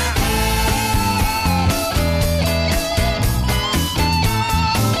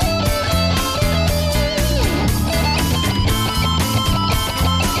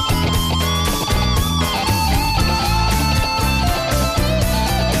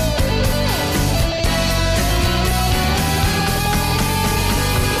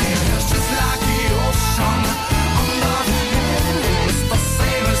 It's just like the ocean under the moon. It's the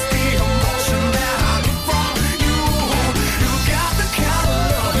same as the emotion that I get from you. You got the kind of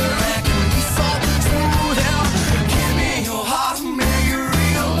love that can be so smooth. Yeah. Give me your heart, make it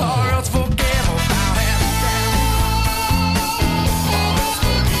real, or else forget about it.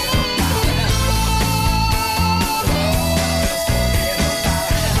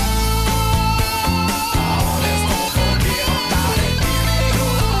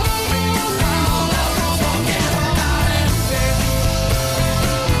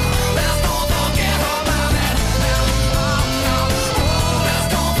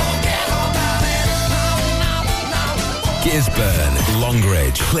 Gisburn,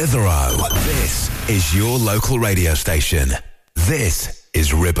 Longridge, Clitheroe. This is your local radio station. This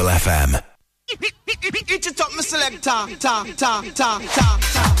is Ribble FM. It just up my selector, ta.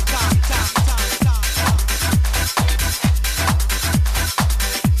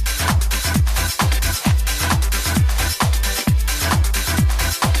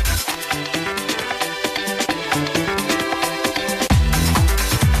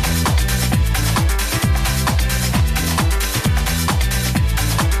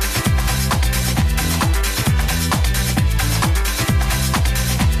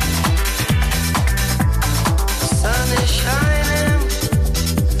 Sun is shining,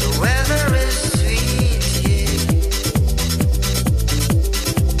 the weather is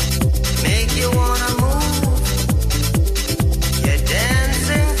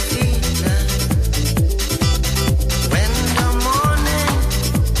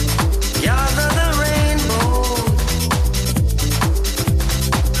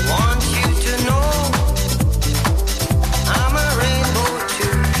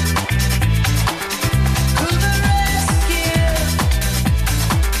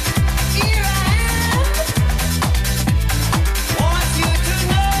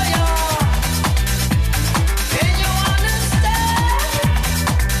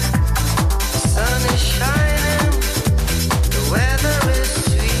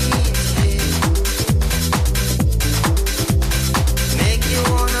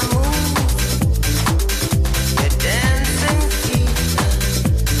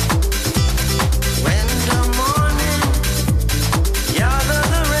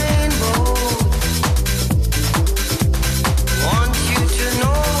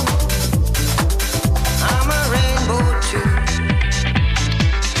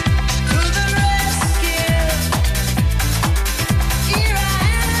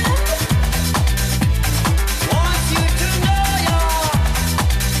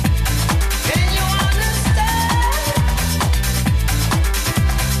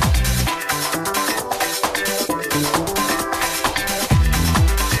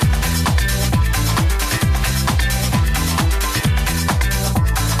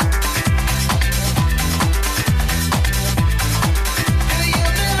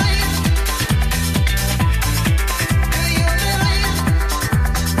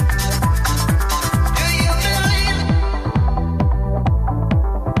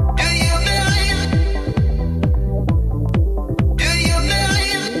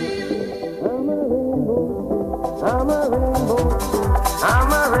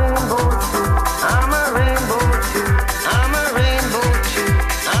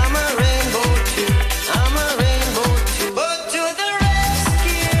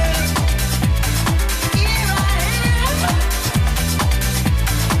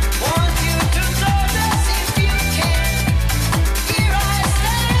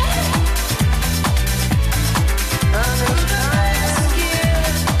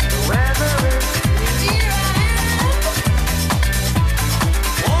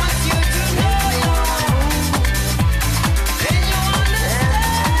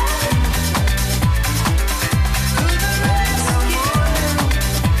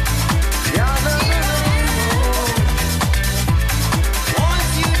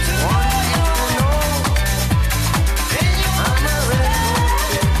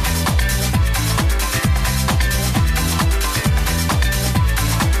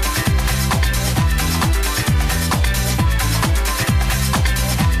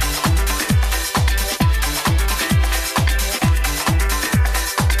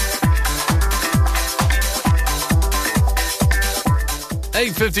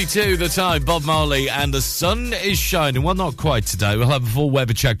 8:52 the time, Bob Marley, and the sun is shining. Well, not quite today. We'll have a full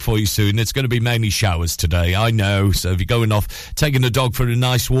weather check for you soon. It's going to be mainly showers today, I know. So if you're going off, taking the dog for a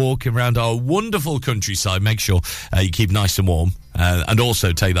nice walk around our wonderful countryside, make sure you keep nice and warm. And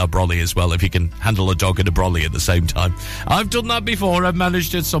also take that brolly as well, if you can handle a dog and a brolly at the same time. I've done that before. I've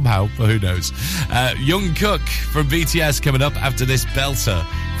managed it somehow, but who knows. Young Cook from BTS coming up after this belter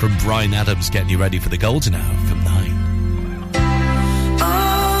from Bryan Adams, getting you ready for the golden hour from 9.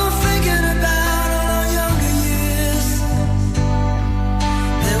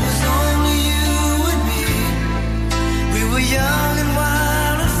 Young and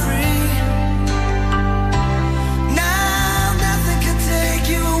wild and free. Now nothing can take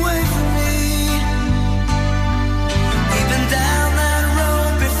you away from me. We've been down that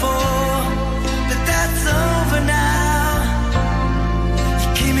road before, but that's over now. You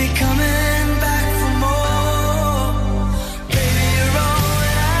keep me coming back for more. Baby, you're all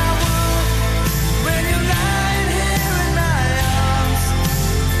that I want. When you're lying here in my arms,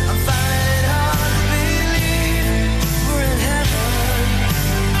 I'm finding it hard to believe we're in heaven.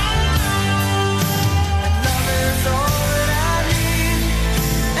 And love is all that I need,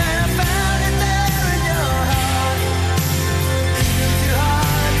 and I found it there in your heart. Isn't too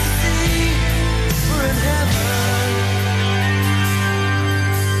hard to see we're in heaven.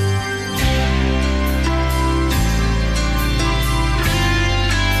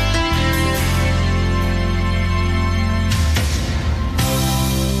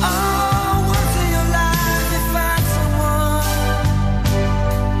 Oh, once in your life you find someone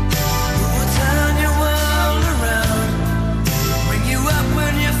who will turn your world around, bring you up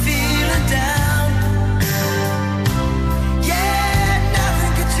when you're feeling down. Yeah,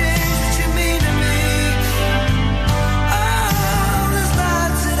 nothing could change what you mean to me. Oh, there's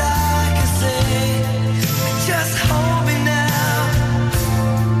lots that I can say, but just hold me now,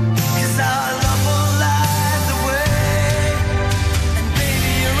 'cause our love will light the way. And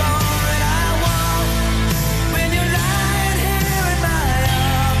baby, you're all that I want. When you're lying here in my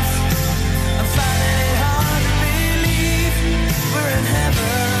arms, I'm finding it hard to believe we're in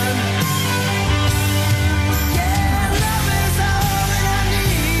heaven. Yeah, love is all that I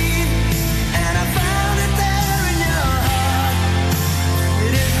need, and I found it there in your heart.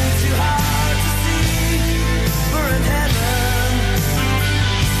 It isn't too hard to see we're in heaven.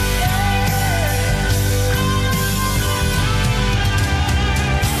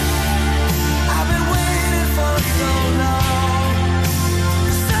 I've been waiting for so long,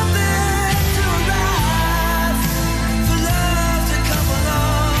 for something to arrive, for love to come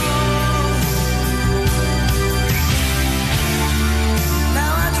along.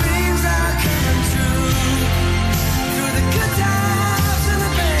 Now our dreams are coming true, through the good times and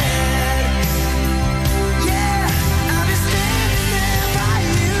the bad. Yeah, I'll be standing there by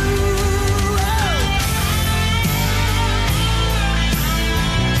you.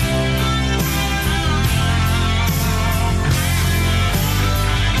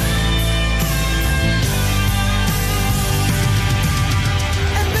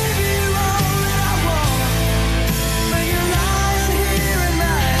 And baby, you're all that I want. When you're lying here in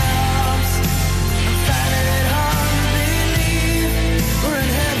my arms, I'm finding it hard to believe we're in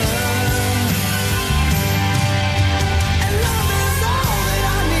heaven. And love is all that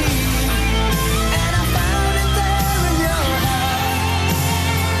I need, and I found it there in your heart.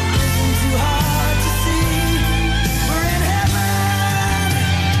 Isn't too hard to see we're in heaven.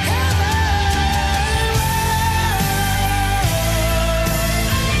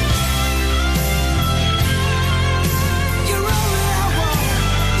 You're all that I want.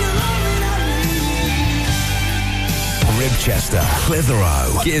 You're all that I need. Ribchester, Clitheroe,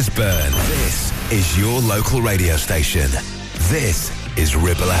 Gisburn. This is your local radio station. This is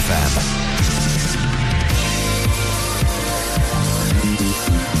Ribble FM.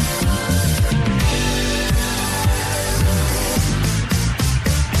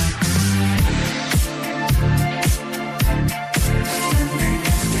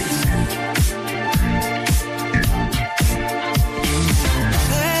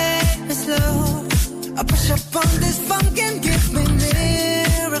 Take me slow. I push up on this funk and give me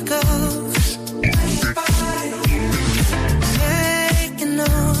miracles. Taking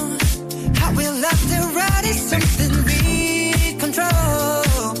on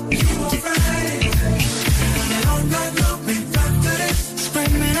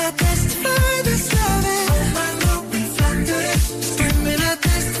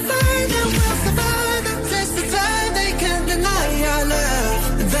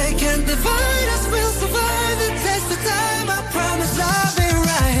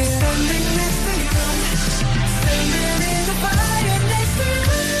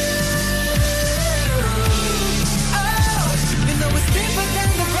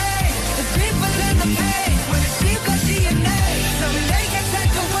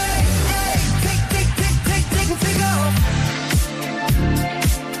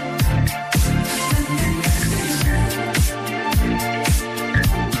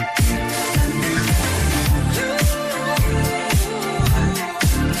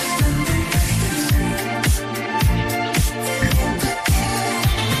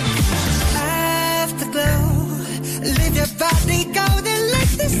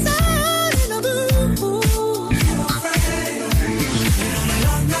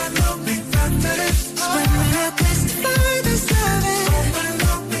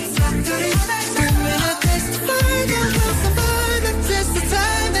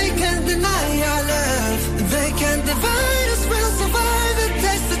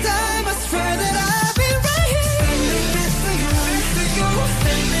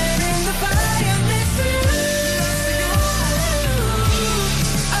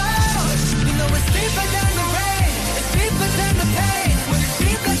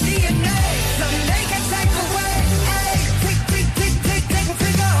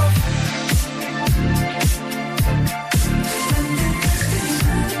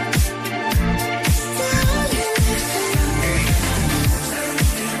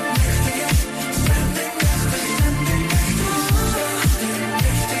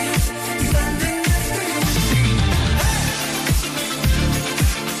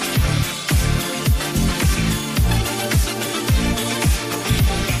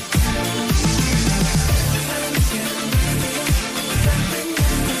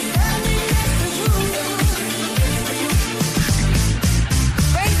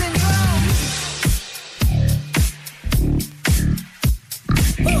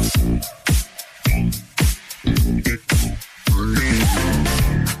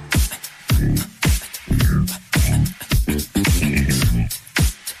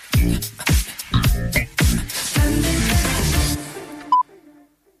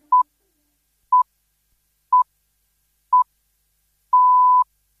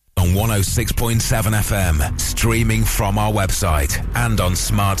 106.7 FM, streaming from our website and on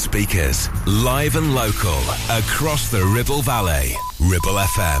smart speakers. Live and local, across the Ribble Valley. Ribble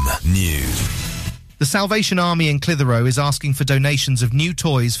FM News. The Salvation Army in Clitheroe is asking for donations of new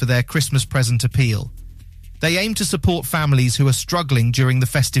toys for their Christmas present appeal. They aim to support families who are struggling during the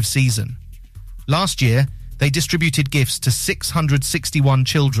festive season. Last year, they distributed gifts to 661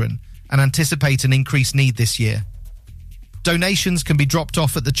 children and anticipate an increased need this year. Donations can be dropped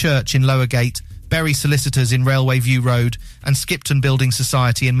off at the church in Lowergate, Berry Solicitors in Railway View Road and Skipton Building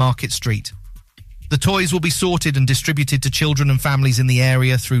Society in Market Street. The toys will be sorted and distributed to children and families in the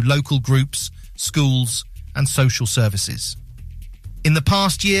area through local groups, schools and social services. In the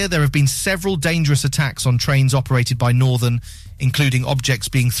past year, there have been several dangerous attacks on trains operated by Northern, including objects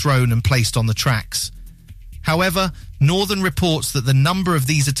being thrown and placed on the tracks. However, Northern reports that the number of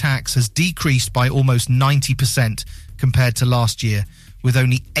these attacks has decreased by almost 90% compared to last year, with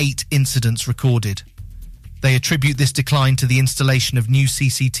only 8 incidents recorded. They attribute this decline to the installation of new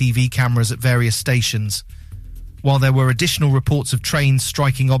CCTV cameras at various stations. While there were additional reports of trains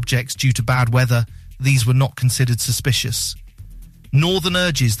striking objects due to bad weather, these were not considered suspicious. Northern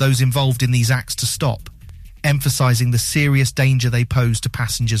urges those involved in these acts to stop, emphasising the serious danger they pose to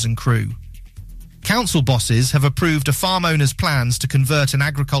passengers and crew. Council bosses have approved a farm owner's plans to convert an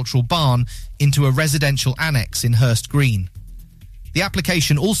agricultural barn into a residential annex in Hurst Green. The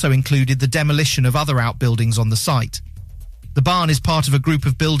application also included the demolition of other outbuildings on the site. The barn is part of a group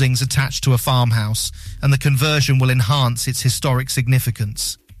of buildings attached to a farmhouse, and the conversion will enhance its historic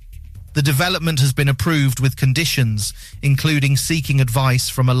significance. The development has been approved with conditions, including seeking advice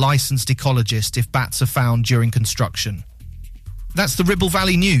from a licensed ecologist if bats are found during construction. That's the Ribble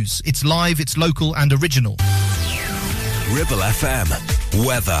Valley News. It's live, it's local and original. Ribble FM.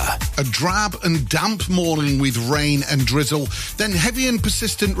 Weather. A drab and damp morning with rain and drizzle, then heavy and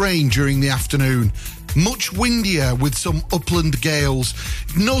persistent rain during the afternoon. Much windier with some upland gales.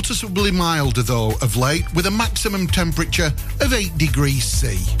 Noticeably milder, though, of late, with a maximum temperature of 8 degrees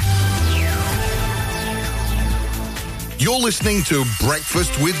C. You're listening to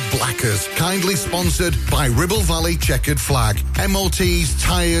Breakfast with Blackers, kindly sponsored by Ribble Valley Checkered Flag. MOTs,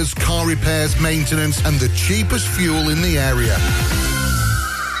 tyres, car repairs, maintenance, and the cheapest fuel in the area.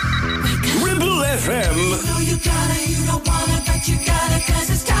 Ribble FM. You know you gotta, you don't wanna, but you gotta, 'cause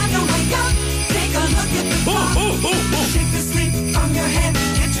it's time to wake up. Take a look at the clock. Shake the sleep from your head.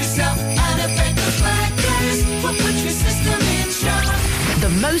 Get yourself out of bed. 'Cause Blackers will put your system in shock. The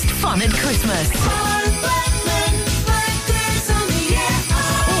most fun at Christmas.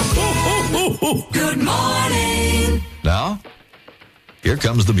 Good morning. Now, here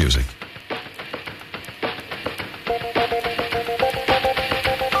comes the music.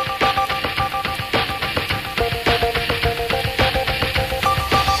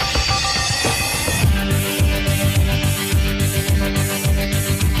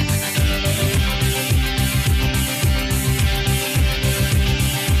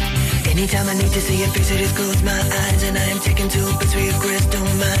 Anytime I need to see your face, I just close my eyes and I am taken to a place where your crystal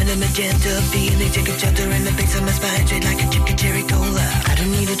mind and magenta feeling. Take a chapter in the base of my spine, straight like a chicken cherry cola. I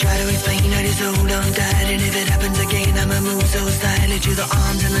don't need to try to explain, I just hold on tight. And if it happens again, I'ma move so slightly to the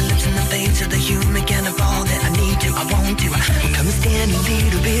arms and the lips and the face of the human kind of all that I need to, I want to. Come and stand a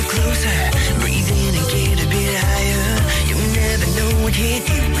little bit closer, breathe in and get a bit higher. You never know what hit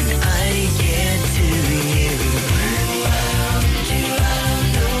you when I get to you.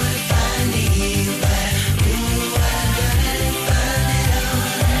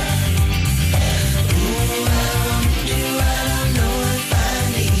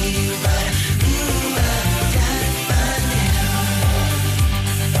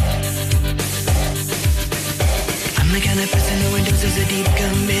 Is a deep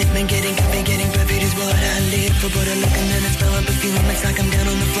commitment, getting comfy, getting perfect is what I live for. But I look and then I smell a perfume, it's like I'm down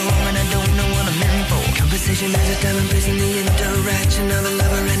on the floor and I don't know what I'm in for. Conversation is a time and place in the interaction of a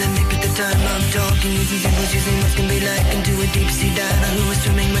lover and a nick at the time I'm talking. Using symbols, using what can be like into a deep sea diver who is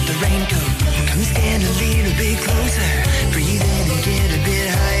swimming with the raincoat. Come stand a little bit closer, breathe in and get a bit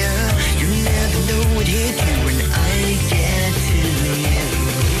higher. You never know what hit you when I get to you.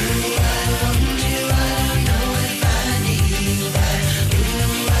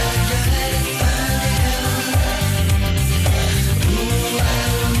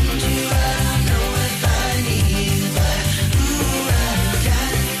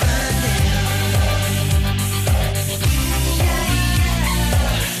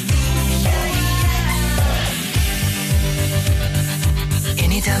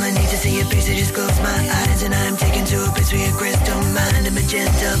 Anytime I need to see your face, I just close my eyes minds, and I'm taken to a place where your crystal mind and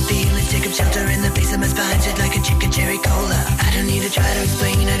magenta feelings take up shelter in the base of my spine, shit like a chicken cherry cola. I don't need to try to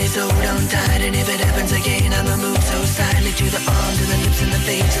explain, I need so don't tight, and if it happens again, I'ma move so silently to the arms and the lips and the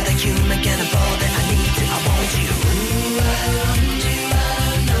face of the human cannibal that I need to. I want you. Ooh, I want you. I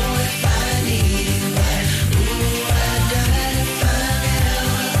don't know if I need you. Ooh, I die to find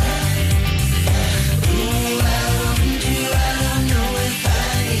out. Ooh, I want you. I don't know if I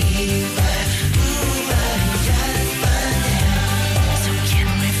need you. Ooh, I die to find out. So can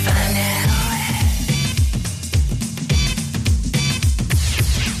we find out?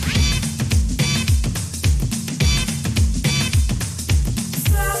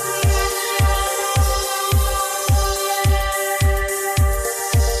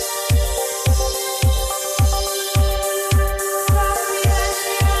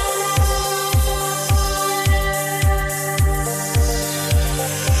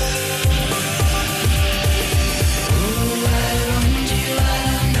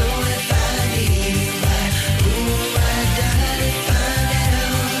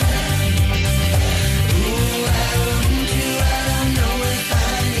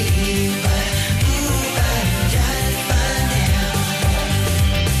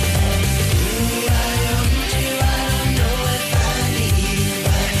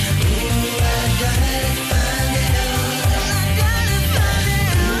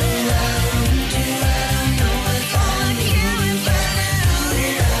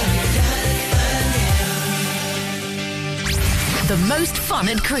 The most fun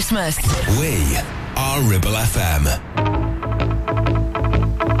at Christmas. We are Ribble FM.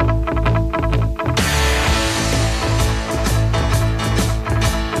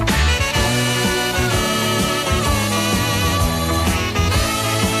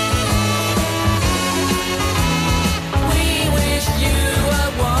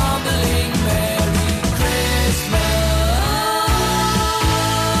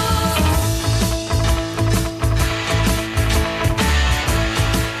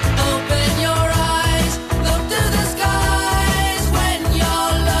 Open your eyes, look to the sky.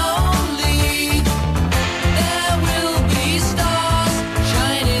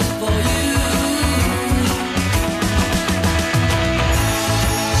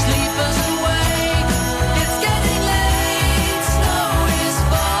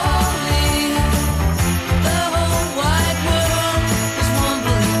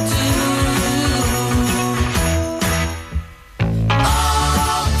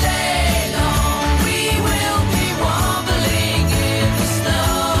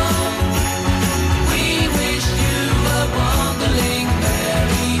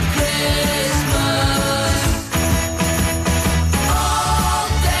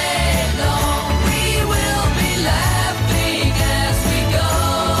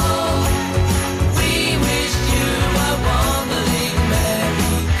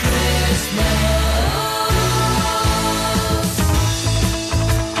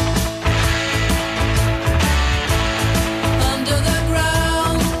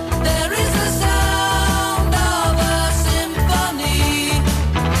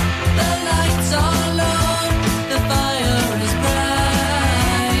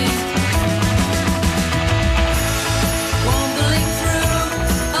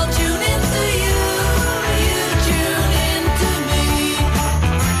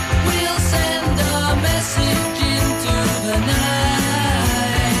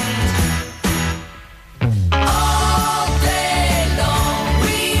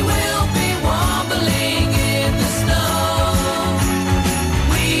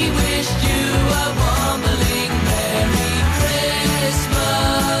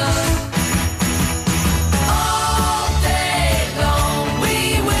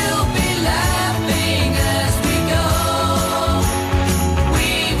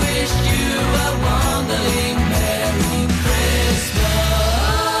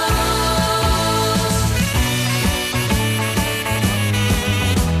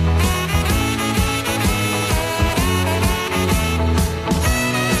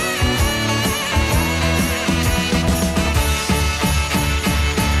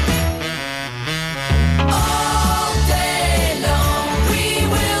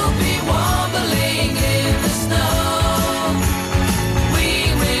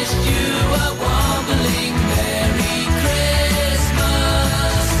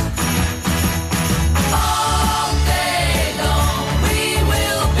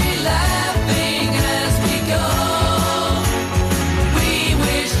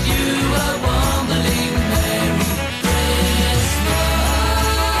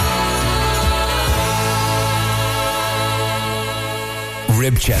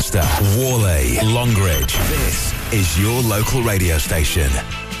 Ribchester, Worley, Longridge. This is your local radio station.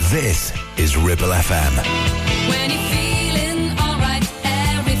 This is Ribble FM. When you're feeling alright,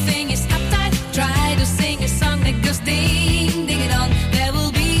 everything is uptight. Try to sing a song that goes ding, ding it on. There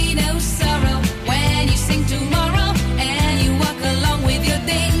will be no sorrow when you sing tomorrow and you walk along with your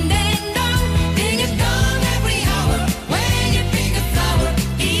ding, ding, dong. Ding it dong every hour when you pick a flower,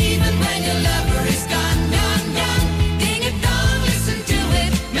 even when your lover is gone, gone, gone. Ding it dong, listen to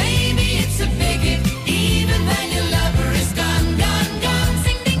it. Maybe it's a big hit, even when your lover is gone, gone, gone.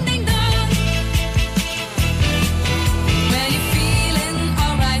 Sing ding, ding, dong. When you're feeling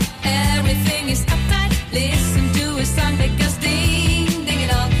alright, everything is uptight. Listen to a song that goes ding, ding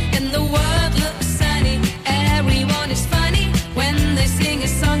it on. And the world looks sunny, everyone is funny when they sing a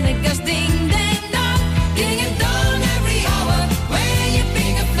song that goes ding, ding, dong. Ding it dong every hour when you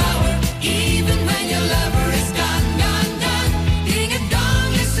pick a flower, even when your lover is gone, gone, gone. Ding it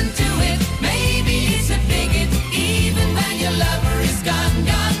dong, listen to it. Maybe it's a big hit, even when your lover is gone,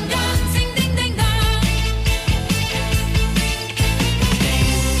 gone, gone. Sing ding, ding, dong.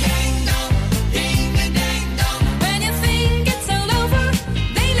 When you think it's all over,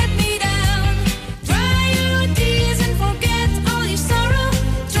 they let me down. Dry your tears and forget all your sorrow.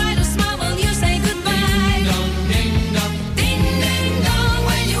 Try to smile while you say goodbye. Ding dong, ding ding dong.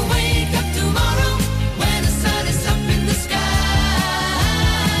 When you wake up tomorrow, when the sun is up in the sky.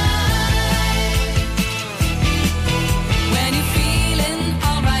 When you're feeling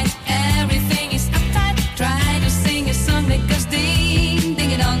alright, everything is uptight. Try to sing a song that goes ding,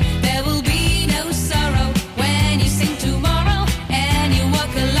 ding it on. There will be no sorrow when you sing tomorrow and you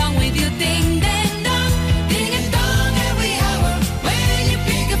walk along with your ding, ding, dong. Ding it dong every hour when you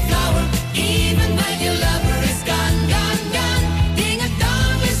pick a flower, even when your lover is gone, gone, gone. Ding it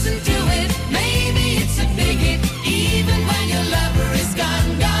dong, listen to it. Maybe it's a big hit, even when your lover is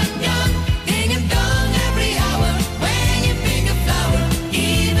gone, gone, gone. Ding it dong every hour when you pick a flower,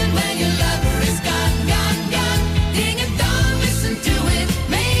 even when your lover is gone, gone, gone. Ding it dong, listen to it.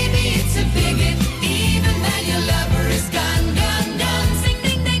 Maybe it's a big hit, even when your lover is gone, gone, gone. Sing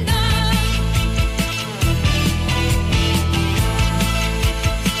ding ding dong.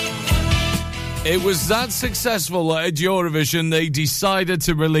 It was that successful at Eurovision, they decided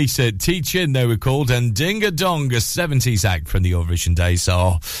to release it. Teach-In, they were called, and Ding-a-Dong, a 70s act from the Eurovision days.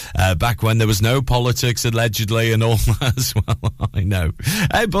 So, back when there was no politics, allegedly, and all that as well. I know.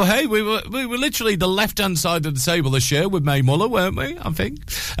 Hey, but hey, we were literally the left-hand side of the table this year with Mae Muller, weren't we, I think?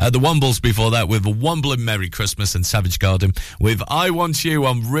 The Wombles before that with Womble and Merry Christmas, and Savage Garden with I Want You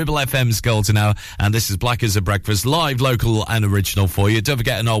on Ribble FM's Golden Hour. And this is Black as a Breakfast, live, local and original for you. Don't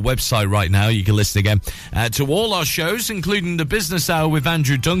forget on our website right now, you can listen again to all our shows, including the Business Hour with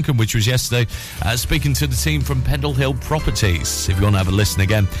Andrew Duncan, which was yesterday, speaking to the team from Pendle Hill Properties. If you want to have a listen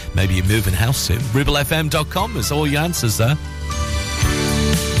again, maybe you're moving house soon, ribblefm.com, there's all your answers there.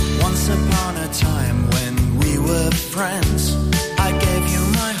 Once upon a time when we were friends, I gave you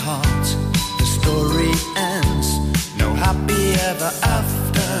my heart, the story ends. No happy ever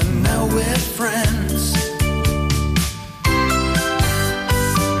after, now we're friends.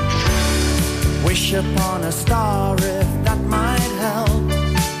 Wish upon a star if that might help.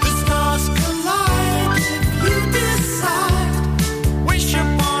 The stars collide if you decide. Wish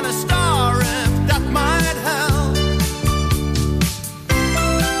upon a star if that might help.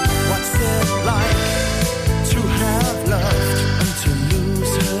 What's it like to have love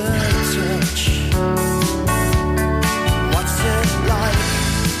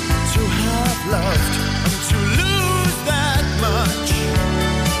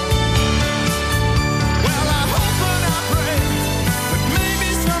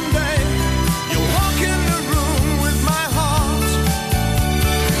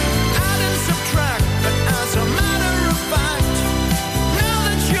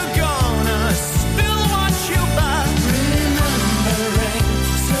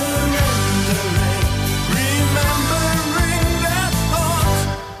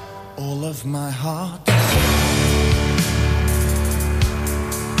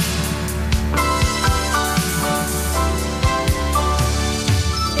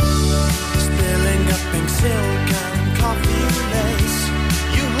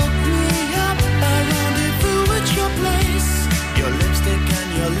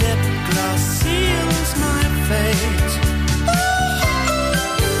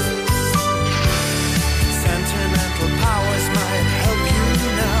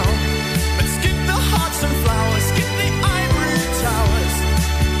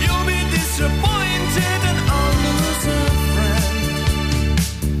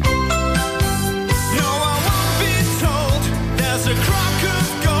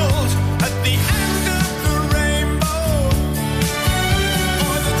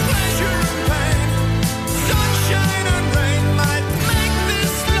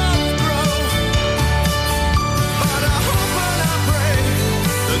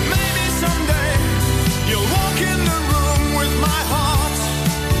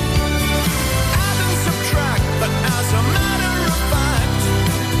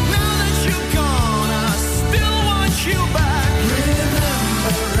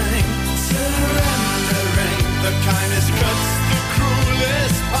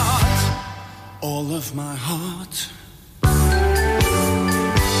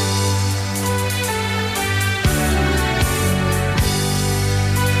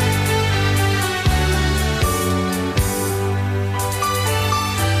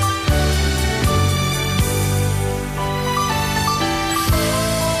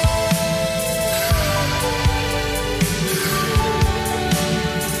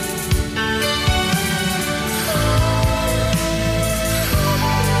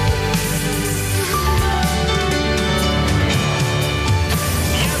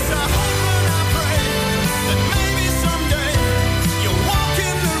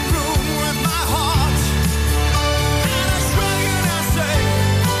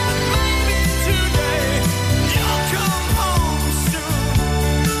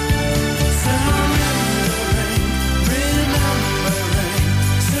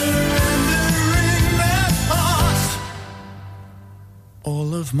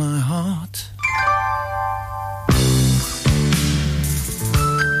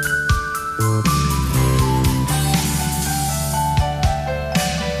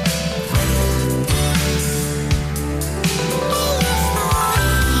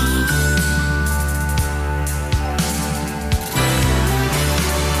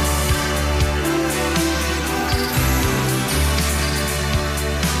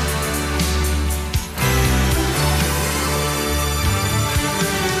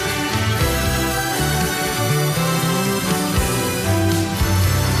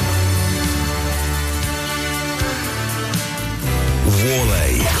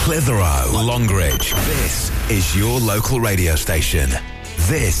Clitheroe, Longridge. This is your local radio station.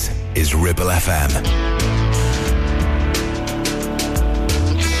 This is Ribble FM.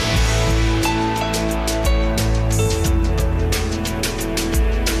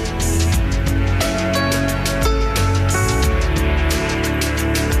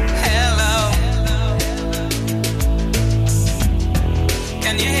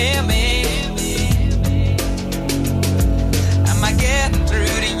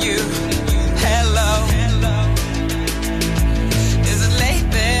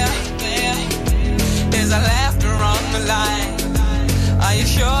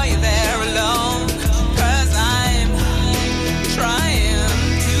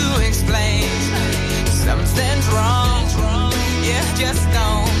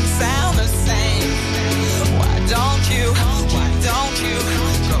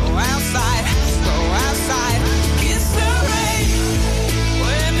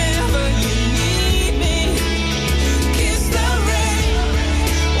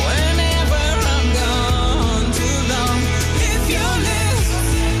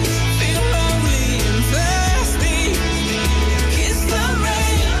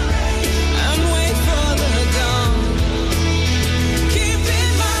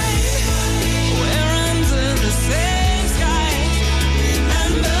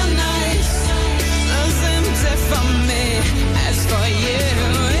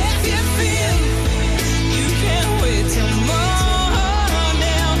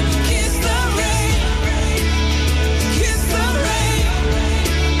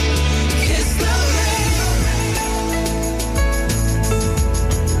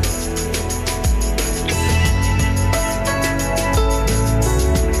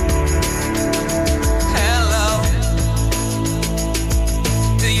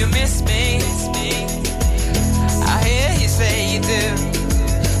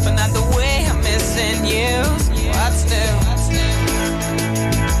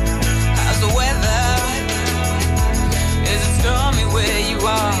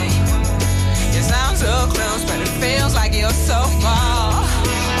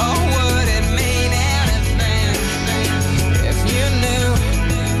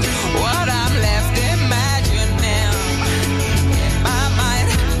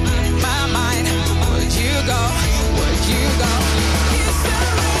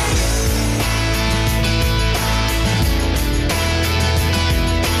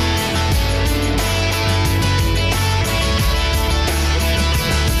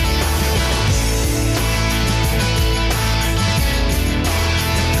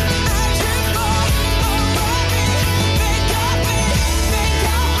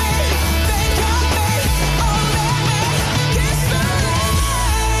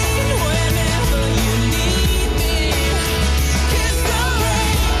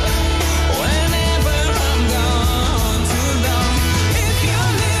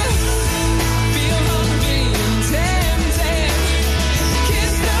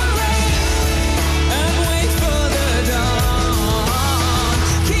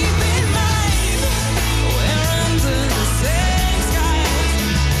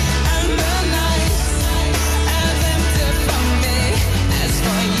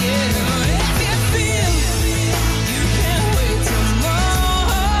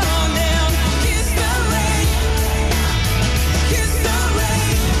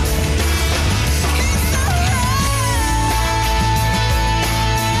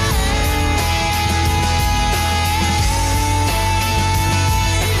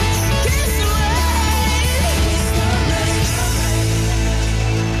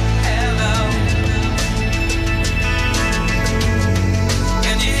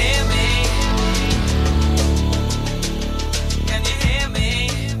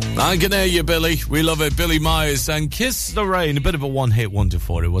 I can hear you, Billy. We love it. Billy Myers and Kiss the Rain. A bit of a one-hit wonder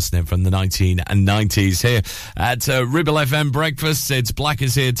for it, wasn't it, from the 1990s here at Ribble FM Breakfast. It's Black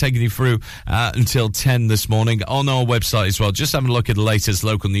is here, taking you through until 10 this morning on our website as well. Just having a look at the latest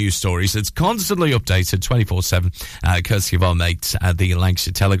local news stories. It's constantly updated 24/7, courtesy of our mates at the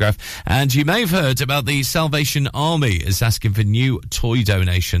Lancashire Telegraph. And you may have heard about the Salvation Army is asking for new toy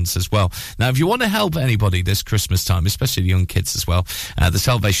donations as well. Now, if you want to help anybody this Christmas time, especially the young kids as well, the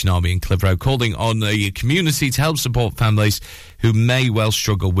Salvation Army in Clitheroe calling on the community to help support families who may well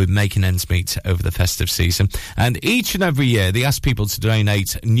struggle with making ends meet over the festive season. And each and every year, they ask people to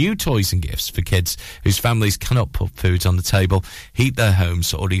donate new toys and gifts for kids whose families cannot put food on the table, heat their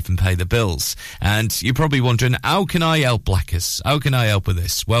homes, or even pay the bills. And you're probably wondering, how can I help Blackers? How can I help with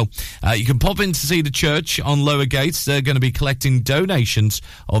this? Well, you can pop in to see the church on Lower Gates. They're going to be collecting donations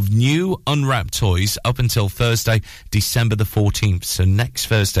of new unwrapped toys up until Thursday, December the 14th. So next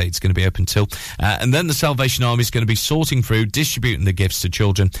Thursday Thursday it's going to be open till. And then the Salvation Army is going to be sorting through, distributing the gifts to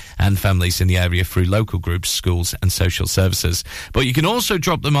children and families in the area through local groups, schools and social services. But you can also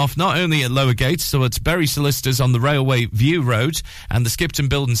drop them off not only at Lower Gates, so it's Bury Solicitors on the Railway View Road and the Skipton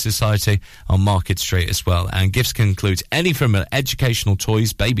Building Society on Market Street as well. And gifts can include any from educational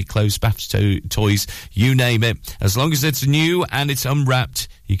toys, baby clothes, bath toys, you name it. As long as it's new and it's unwrapped,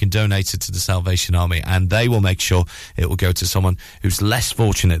 you can donate it to the Salvation Army, and they will make sure it will go to someone who's less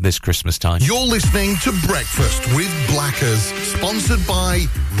fortunate this Christmas time. You're listening to Breakfast with Blackers, sponsored by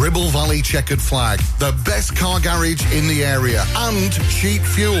Ribble Valley Checkered Flag, the best car garage in the area, and cheap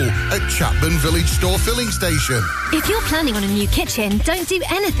fuel at Chapman Village Store Filling Station. If you're planning on a new kitchen, don't do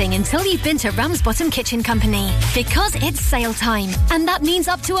anything until you've been to Ramsbottom Kitchen Company, because it's sale time, and that means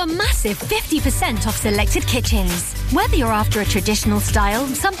up to a massive 50% off selected kitchens. Whether you're after a traditional style,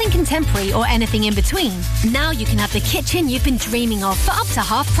 something contemporary or anything in between, now you can have the kitchen you've been dreaming of for up to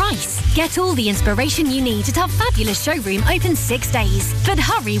half price. Get all the inspiration you need at our fabulous showroom open 6 days. But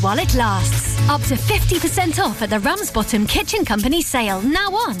hurry while it lasts. Up to 50% off at the Ramsbottom Kitchen Company sale now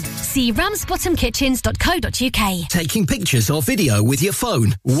on. See ramsbottomkitchens.co.uk. Taking pictures or video with your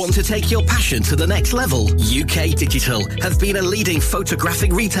phone? Want to take your passion to the next level? UK Digital have been a leading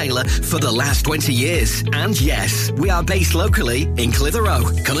photographic retailer for the last 20 years. And yes, we are based locally in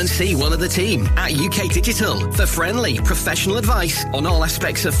Clitheroe. Come and see one of the team at UK Digital for friendly, professional advice on all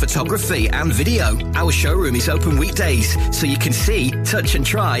aspects of photography and video. Our showroom is open weekdays, so you can see, touch and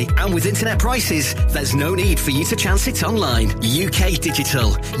try. And with internet prices, there's no need for you to chance it online. UK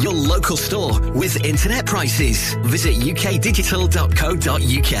Digital, your local store with internet prices. Visit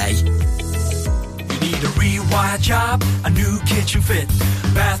ukdigital.co.uk. Need a rewire job, a new kitchen fit,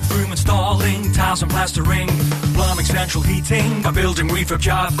 bathroom installing, tiles and plastering, plumbing, central heating, a building refurb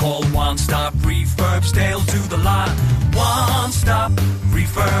job. Call One Stop Refurbs, Dale to the lot. One Stop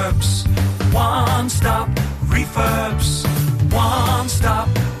Refurbs, One Stop Refurbs, One Stop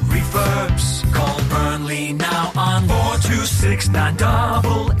Refurbs. Call Burnley now on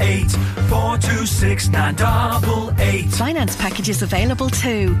 426-988, 426-988. Finance packages available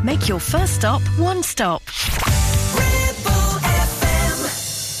too. Make your first stop One Stop. Ribble FM.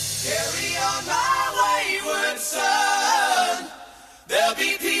 Carry on my wayward son. There'll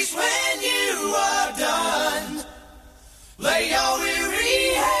be peace when you are done. Lay your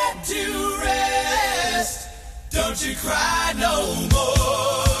weary head to rest. Don't you cry no more.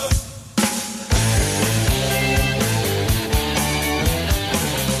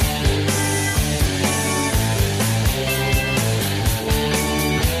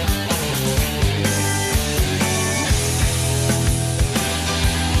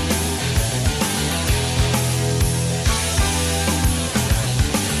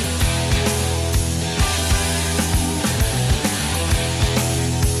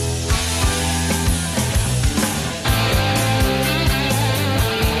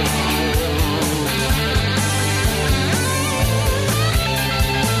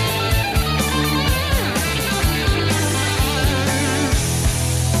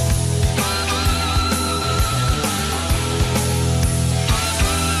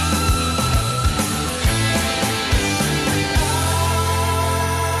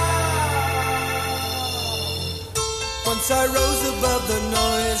 I rose above the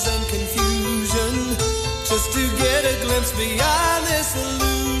noise and confusion, just to get a glimpse beyond this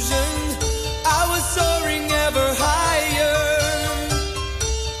illusion. I was soaring ever higher,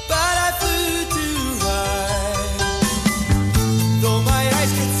 but I flew too high. Though my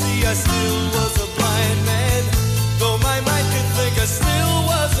eyes could see, I still was a blind man. Though my mind could think, I still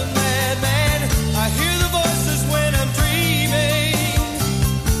was a madman. I hear the voices when I'm dreaming.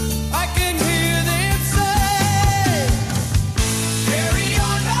 I can hear them say, carry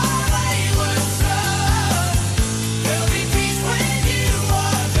on my wayward son. There'll be peace when you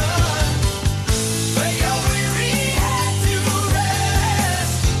are done. Lay your weary head to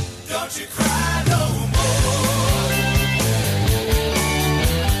rest. Don't you cry no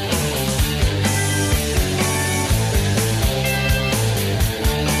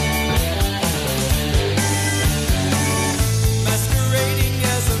masquerading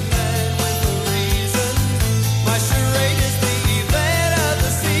as a man with a reason. My charade is the event of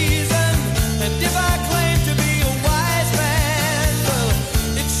the season. And if I claim to be a wise man, well,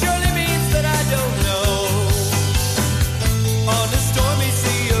 it surely means that I don't know. On a stormy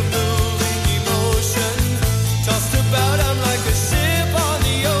sea of moving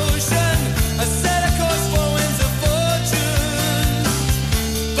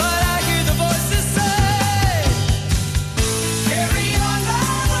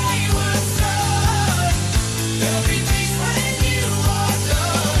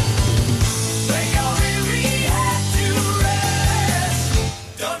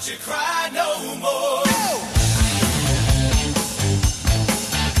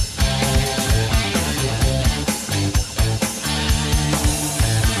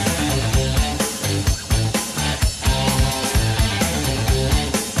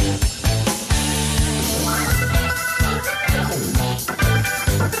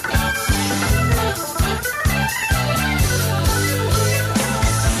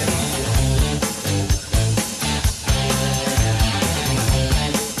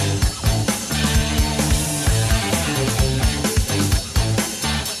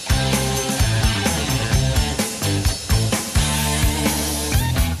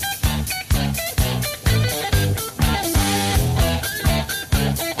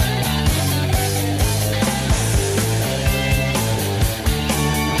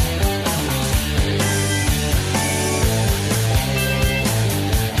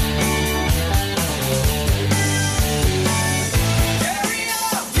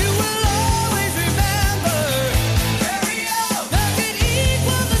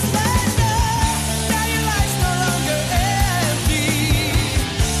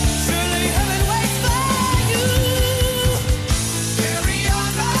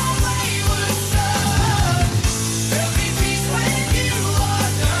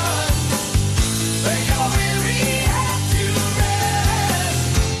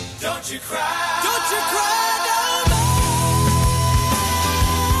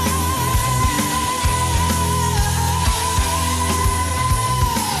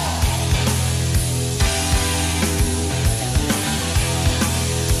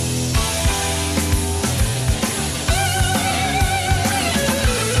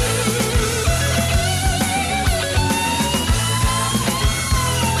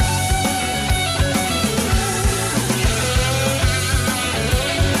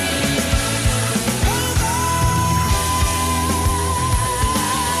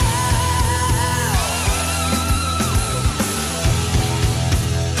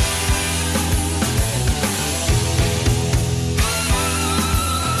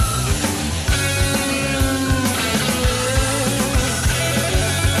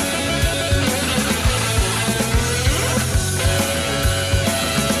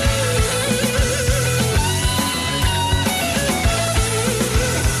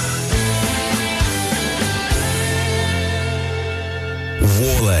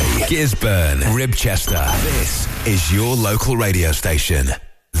Gisburn, Ribchester. This is your local radio station.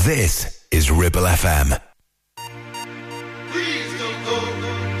 This is Ribble FM. Please don't go.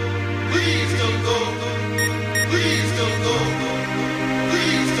 Please don't go. Please don't go.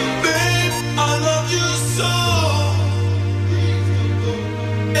 Please don't go. Babe, I love you so. Please don't go.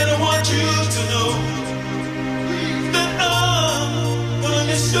 And I want you to know that I'm gonna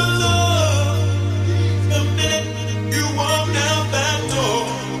miss your love. The minute you walk out that door.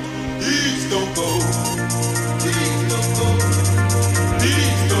 Please don't go. Please don't go.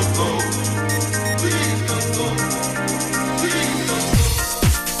 Please don't go. Please don't go. Please don't go.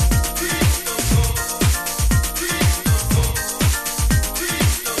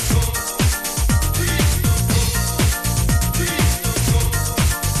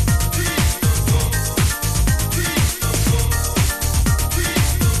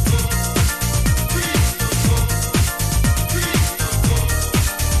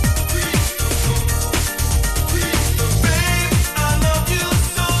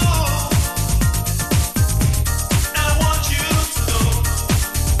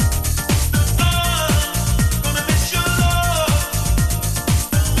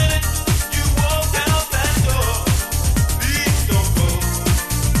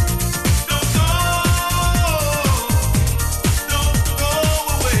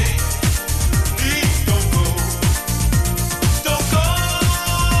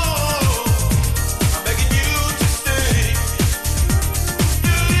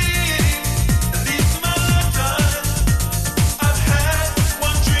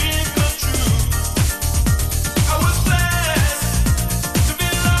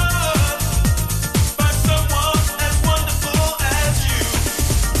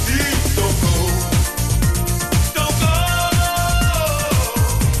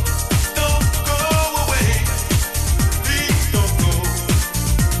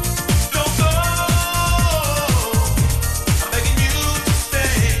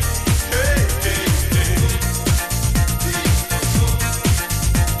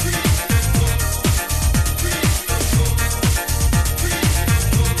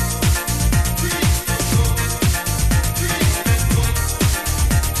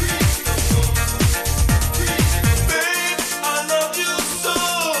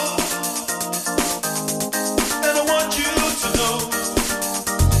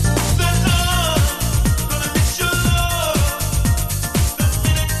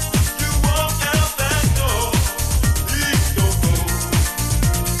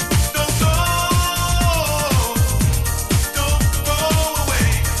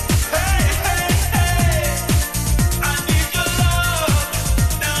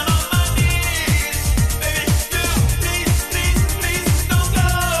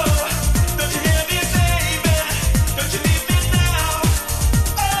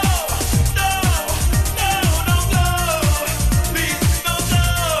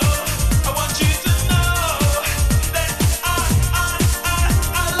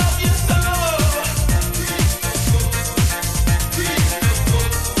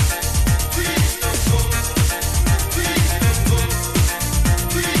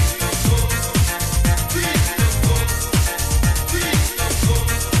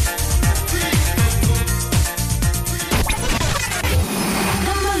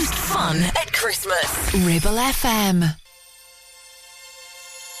 Ribble FM.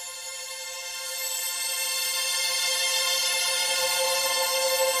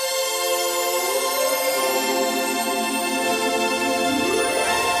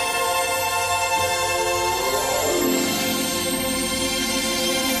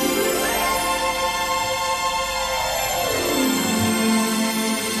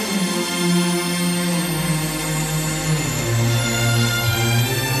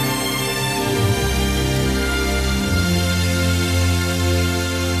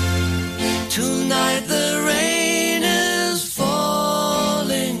 Tonight the rain is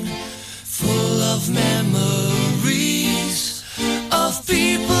falling, full of memories of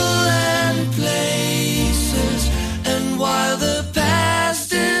people and places. And while the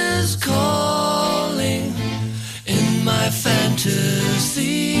past is calling in my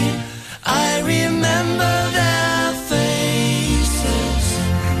fantasy, I remember their faces.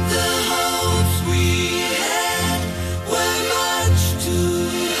 The hopes we had were much too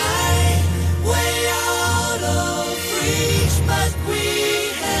high, way out of reach, but we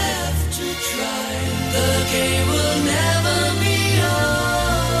have to try. The game will never be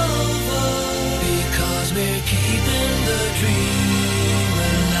over because we're keeping the dream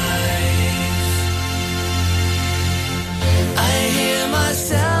alive. I hear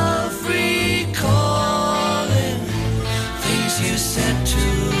myself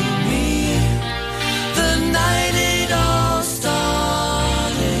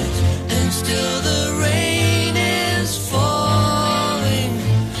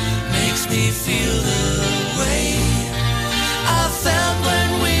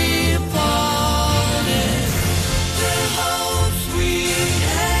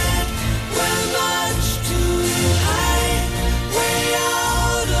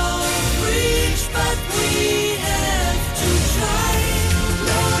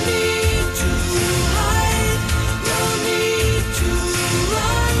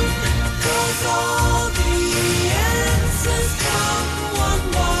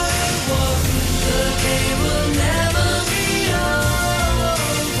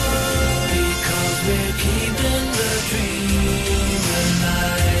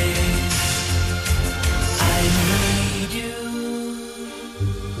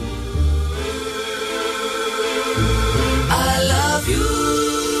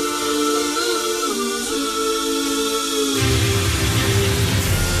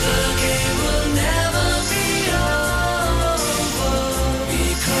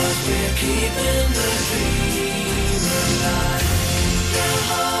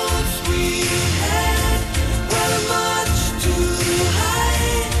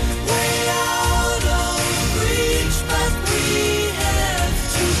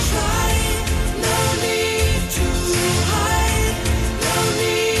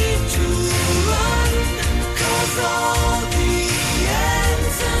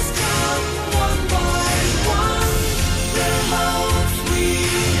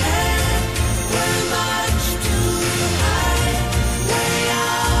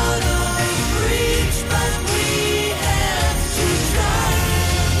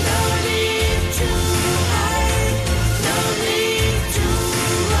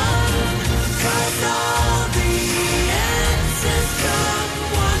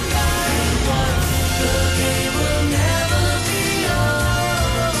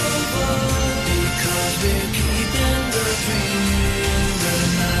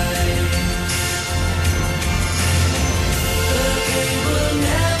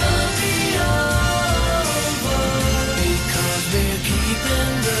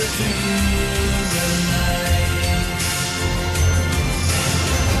through the night.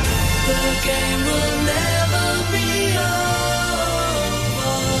 The game will never be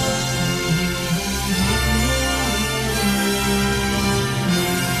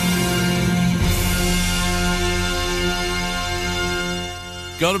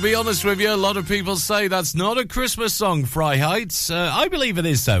Got to be honest with you, a lot of people say that's not a Christmas song, Freiheit. I believe it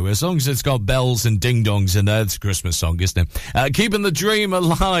is, though. As long as it's got bells and ding-dongs in there, it's a Christmas song, isn't it? Keeping the Dream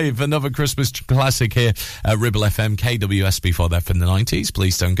Alive, another Christmas classic here at Ribble FM, KWS before that from the 90s.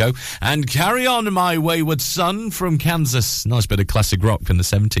 Please don't go. And Carry On, My Wayward Son from Kansas. Nice bit of classic rock from the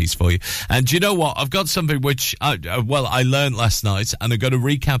 70s for you. And do you know what? I've got something which, I learned last night, and I'm going to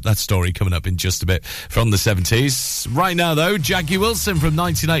recap that story coming up in just a bit from the 70s. Right now, though, Jackie Wilson from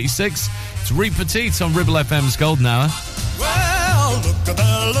 1986. It's Reed Petite on Ribble FM's Golden Hour. Well, look at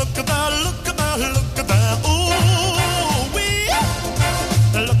that, look at that, look at that, look at that. Ooh, wee.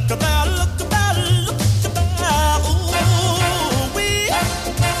 Look at that, look at that, look at that. Ooh, wee.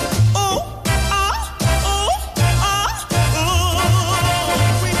 Oh,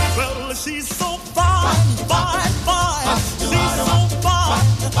 wee. Well, she's so fine, fine, fine. She's so fine,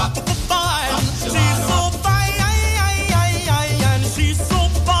 fine. She's so fine, and she's so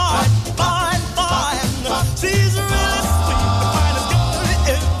fine, fine, fine. She's really sweet, the finest girl you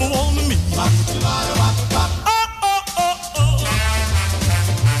ever want to meet. Oh, oh, oh, oh.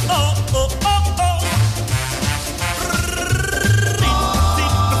 Oh, oh, oh, oh.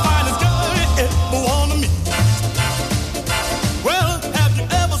 The finest girl you ever want to meet. Well, have you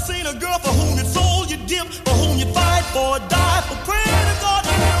ever seen a girl for whom you sold your dip, for whom you fight for a die, for praying to God?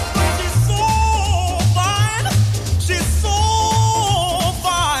 She's so fine. She's so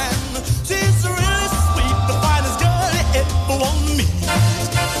fine. She's really sweet, the finest girl you ever want to meet.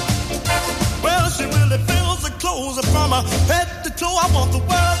 Well, she really fills the clothes from her head to toe. I want the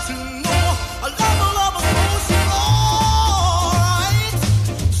world to know I love her so. She's alright.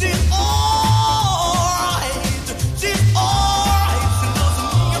 She's alright. She's alright. She loves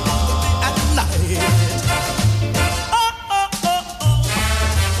me both the day and night. Oh, oh, oh, oh.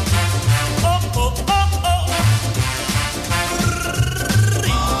 Oh, oh, oh, oh.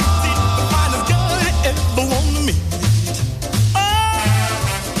 The finest girl you ever want to meet.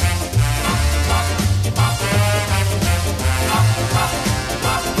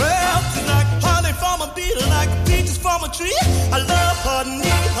 Well, she's like honey from a bee, like peaches from a tree. I love her,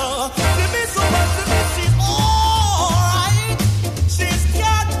 need her. Give me so much to me. She's alright. She's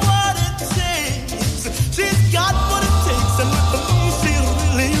got what it takes. She's got what it takes, and with me she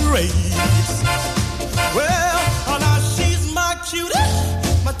really raised. Well, now she's my cutie,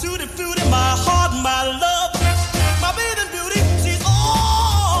 my tutti frutti, my heart, my love, my bathing beauty. She's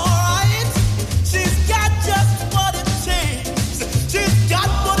alright. She's got just what it takes. She's got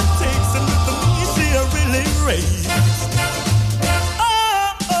what it takes, and with me she really raised.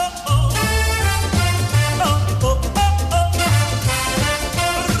 Oh, oh, oh. Oh, oh, oh, oh.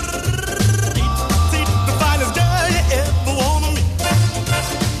 The finest girl you ever want to meet.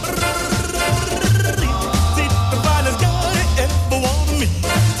 The finest girl you ever want to meet.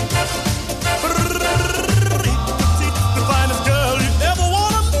 The finest girl you ever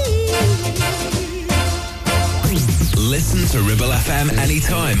want to meet. Listen to Ribble FM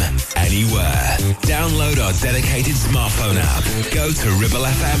anytime, anywhere. Download our dedicated smartphone app. Go to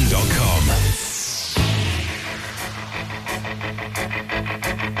ribblefm.com.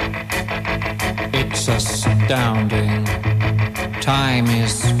 It's astounding. Time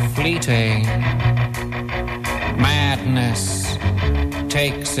is fleeting. Madness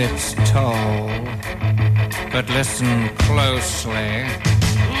takes its toll. But listen closely.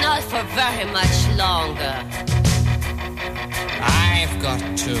 Not for very much longer. I've got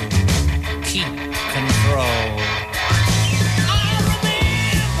to keep control.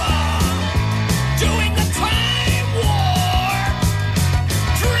 Doing the time war,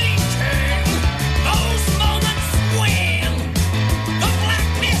 drinking those moments when the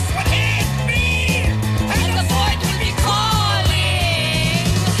blackness would hit me and the void would be calling.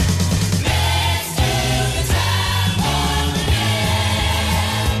 Let's do the time war again.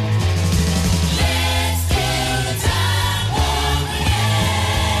 Let's do the time war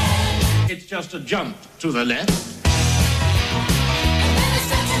again. It's just a jump to the left.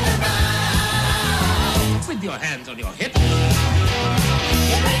 With your hands on your hips.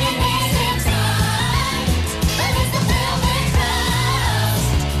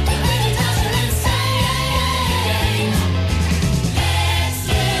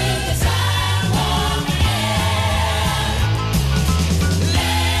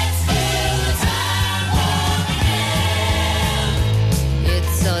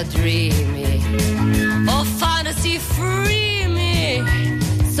 It's dreamy. Oh, fantasy, free me,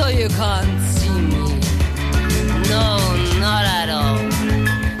 so you can't see me. No, not at all.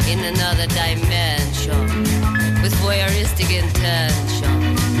 In another dimension, with voyeuristic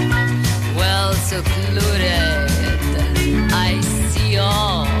intention. Well secluded, I see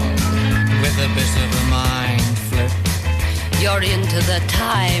all. With a bit of a mind flip. You're into the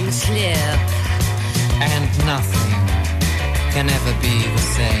time slip. And nothing can ever be the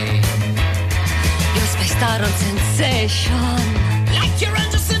same. You're spaced out on sensation. Like you're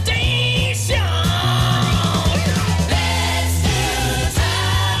under sedation. Let's do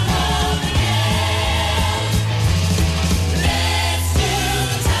time warp again. Let's do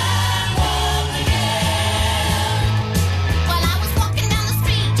time warp again. Well, I was walking down the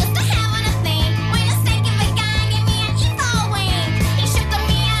street just a having a thing when a snake in the guy gave me an evil wing. He shook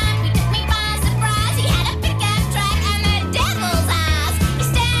me up, he took me by surprise. He had a pickup truck and the devil's eyes. He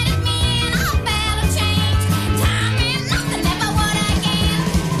stared at me and I felt a change. Time and nothing ever would again.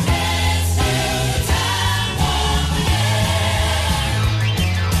 Let's do time warp again.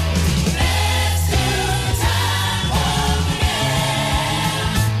 Let's do time warp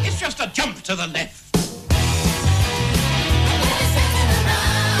again. It's just a jump to the left.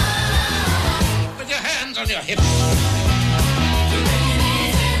 With your hands on your hips.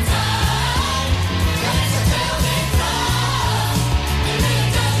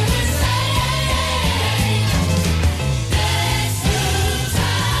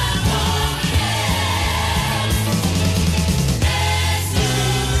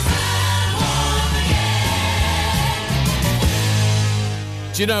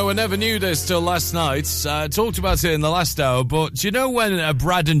 Do you know, I never knew this till last night. Talked about it in the last hour, but do you know when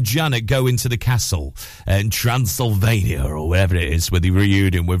Brad and Janet go into the castle in Transylvania or wherever it is, with the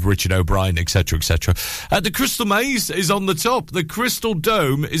reunion with Richard O'Brien, etc., etc.? The Crystal Maze is on the top. The Crystal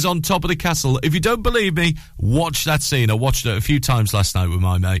Dome is on top of the castle. If you don't believe me, watch that scene. I watched it a few times last night with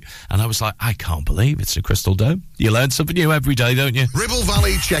my mate, and I was like, I can't believe it's the Crystal Dome. You learn something new every day, don't you? Ribble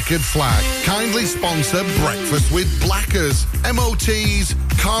Valley Checkered Flag kindly sponsor Breakfast with Blackers. MOTs,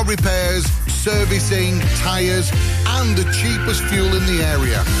 car repairs, servicing, tyres, and the cheapest fuel in the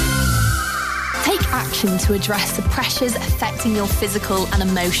area. Take action to address the pressures affecting your physical and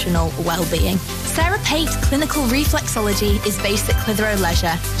emotional well-being. Sarah Pate Clinical Reflexology is based at Clitheroe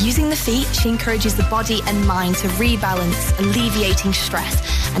Leisure. Using the feet, she encourages the body and mind to rebalance, alleviating stress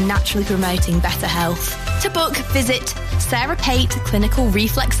and naturally promoting better health. To book, visit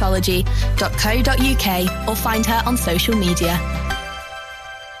sarahpateclinicalreflexology.co.uk or find her on social media.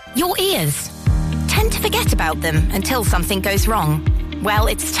 Your ears. Tend to forget about them until something goes wrong. Well,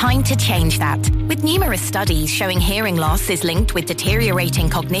 it's time to change that. With numerous studies showing hearing loss is linked with deteriorating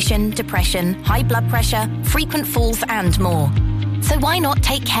cognition, depression, high blood pressure, frequent falls, and more. So why not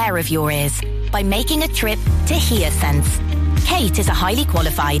take care of your ears by making a trip to HearSense? Kate is a highly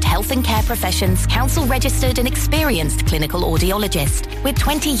qualified health and care professions, council registered and experienced clinical audiologist with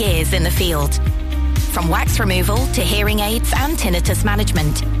 20 years in the field. From wax removal to hearing aids and tinnitus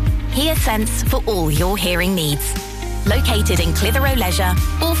management, HearSense for all your hearing needs. Located in Clitheroe Leisure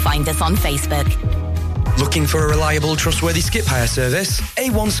or find us on Facebook. Looking for a reliable, trustworthy skip hire service?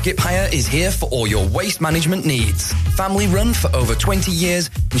 A1 Skip Hire is here for all your waste management needs. Family run for over 20 years,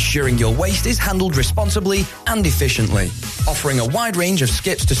 ensuring your waste is handled responsibly and efficiently. Offering a wide range of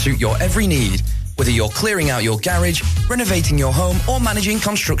skips to suit your every need, whether you're clearing out your garage, renovating your home, or managing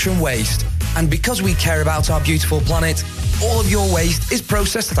construction waste. And because we care about our beautiful planet, all of your waste is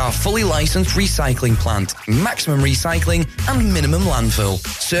processed at our fully licensed recycling plant, maximum recycling and minimum landfill,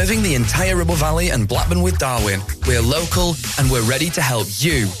 serving the entire Ribble Valley and Blackburn with Darwen. We're local and we're ready to help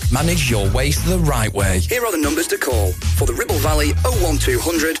you manage your waste the right way. Here are the numbers to call. For the Ribble Valley,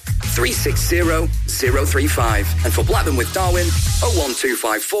 01200 360 035. And for Blackburn with Darwen,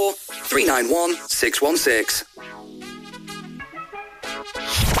 01254 391 616.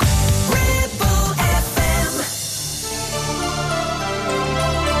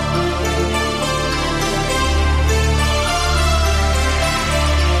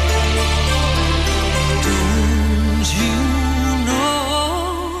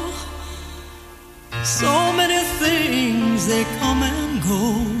 So many things, they come and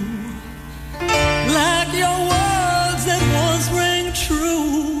go, like your words that once rang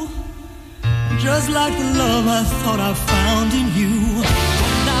true, just like the love I thought I found in you.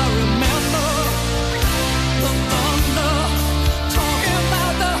 And I remember the thunder, talking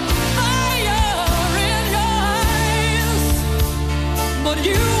about the fire in your eyes, but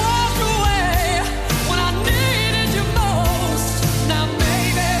you walked away when I needed you most. Now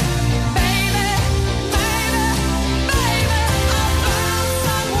baby, baby, baby, baby, I found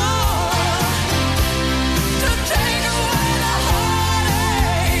someone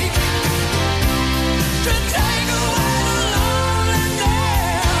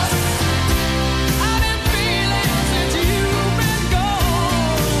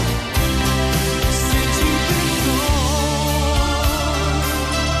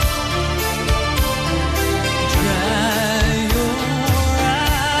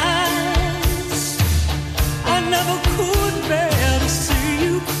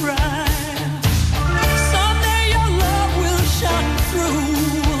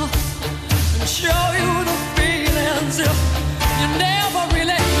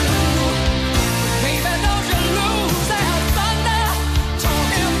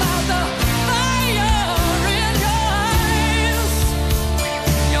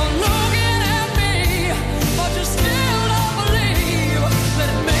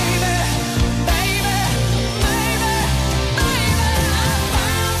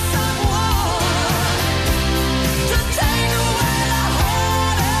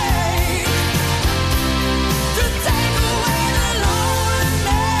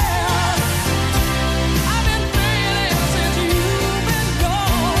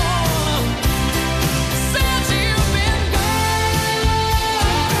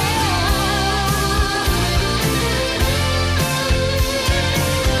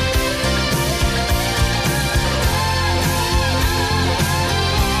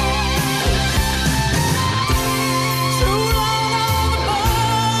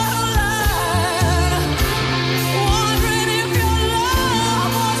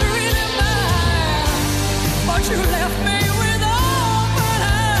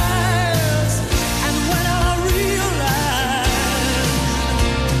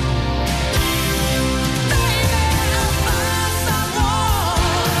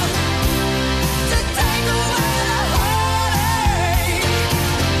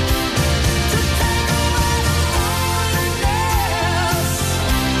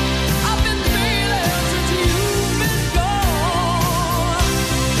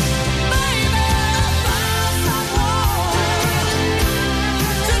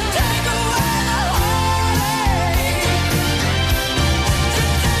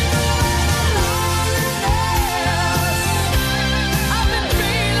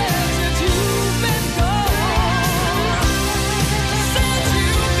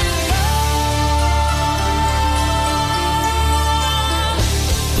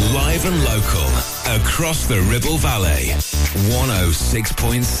Live and local, across the Ribble Valley.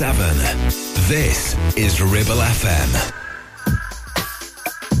 106.7. This is Ribble FM.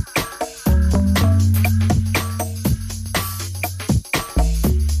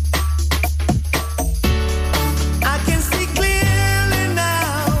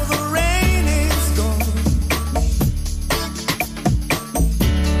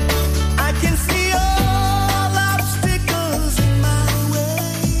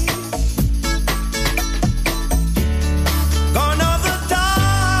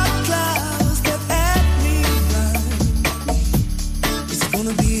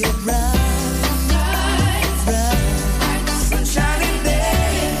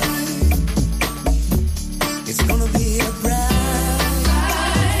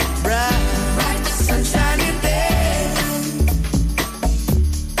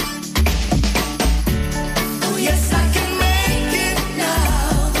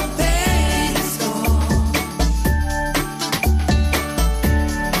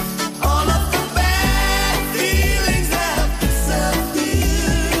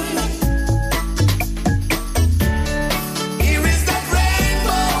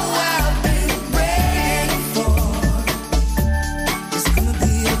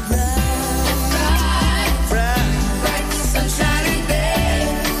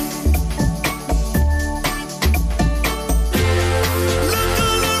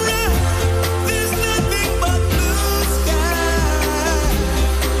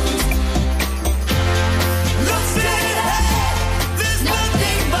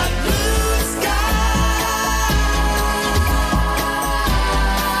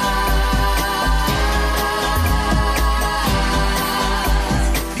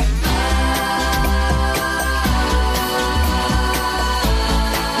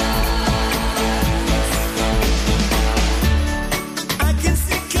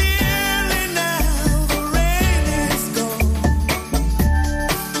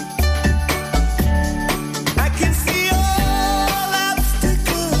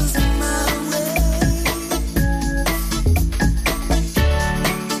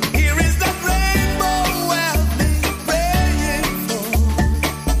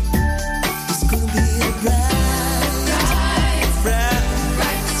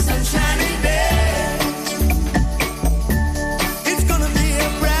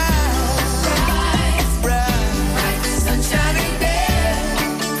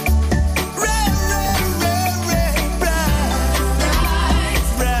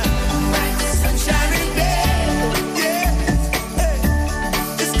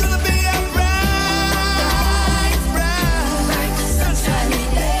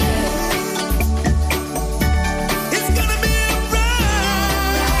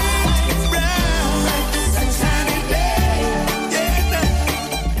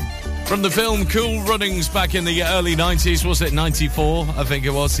 From the film Cool Runnings back in the early 90s, was it 94? I think it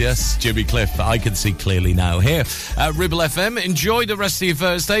was, yes. Jimmy Cliff, I can see clearly now. Here at Ribble FM, enjoy the rest of your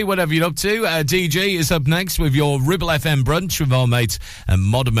Thursday, whatever you're up to. DJ is up next with your Ribble FM brunch with our mates and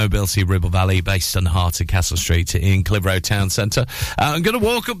Modern Mobility Ribble Valley, based on Heart of Castle Street in Clitheroe Town Centre. I'm going to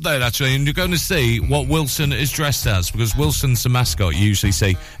walk up there, actually, and you're going to see what Wilson is dressed as, because Wilson's the mascot you usually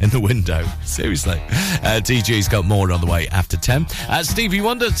see in the window. Seriously. DJ's got more on the way after 10. Stevie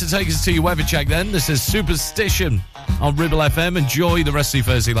Wonder to take us to your weather check then. This is Superstition on Ribble FM. Enjoy the rest of your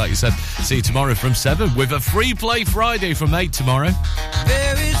Thursday, like you said. See you tomorrow from 7 with a free play Friday from 8 tomorrow.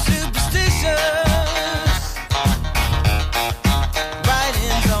 Very superstitious.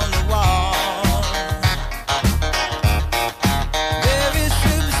 Writings on the wall. Very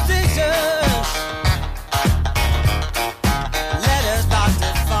superstitious. Letters about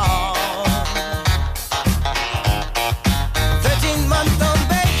to fall. 13-month-old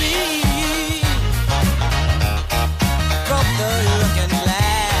baby broke the looking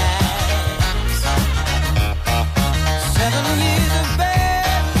glass. 7 years of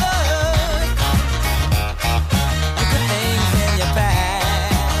bad luck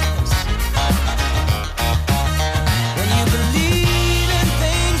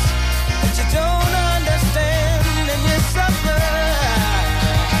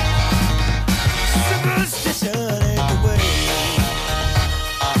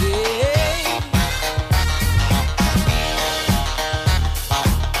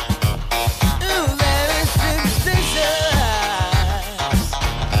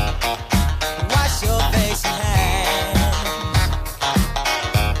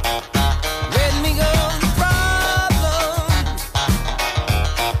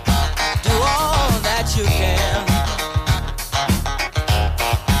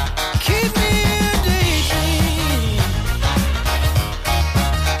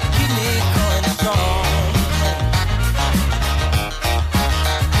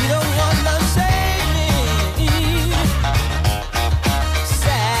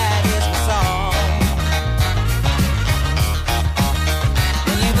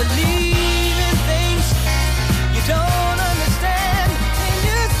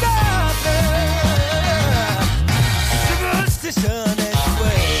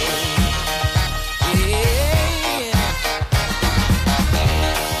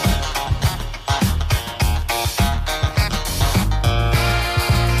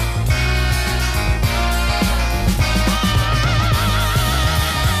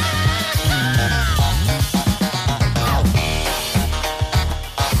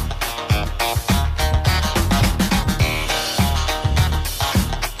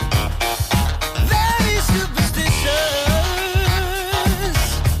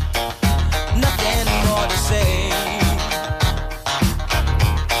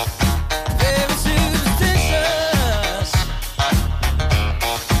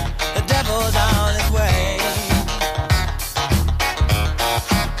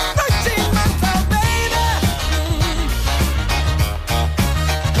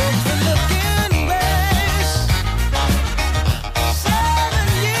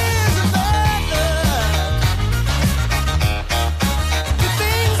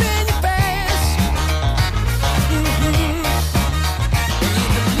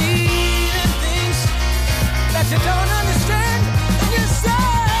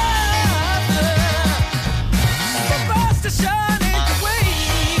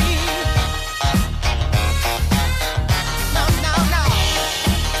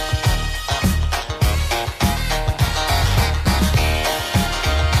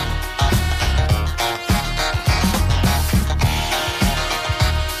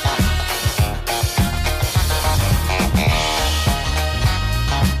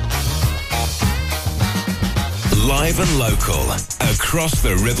Live and local, across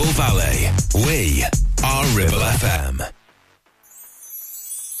the Ribble Valley. We are Ribble FM.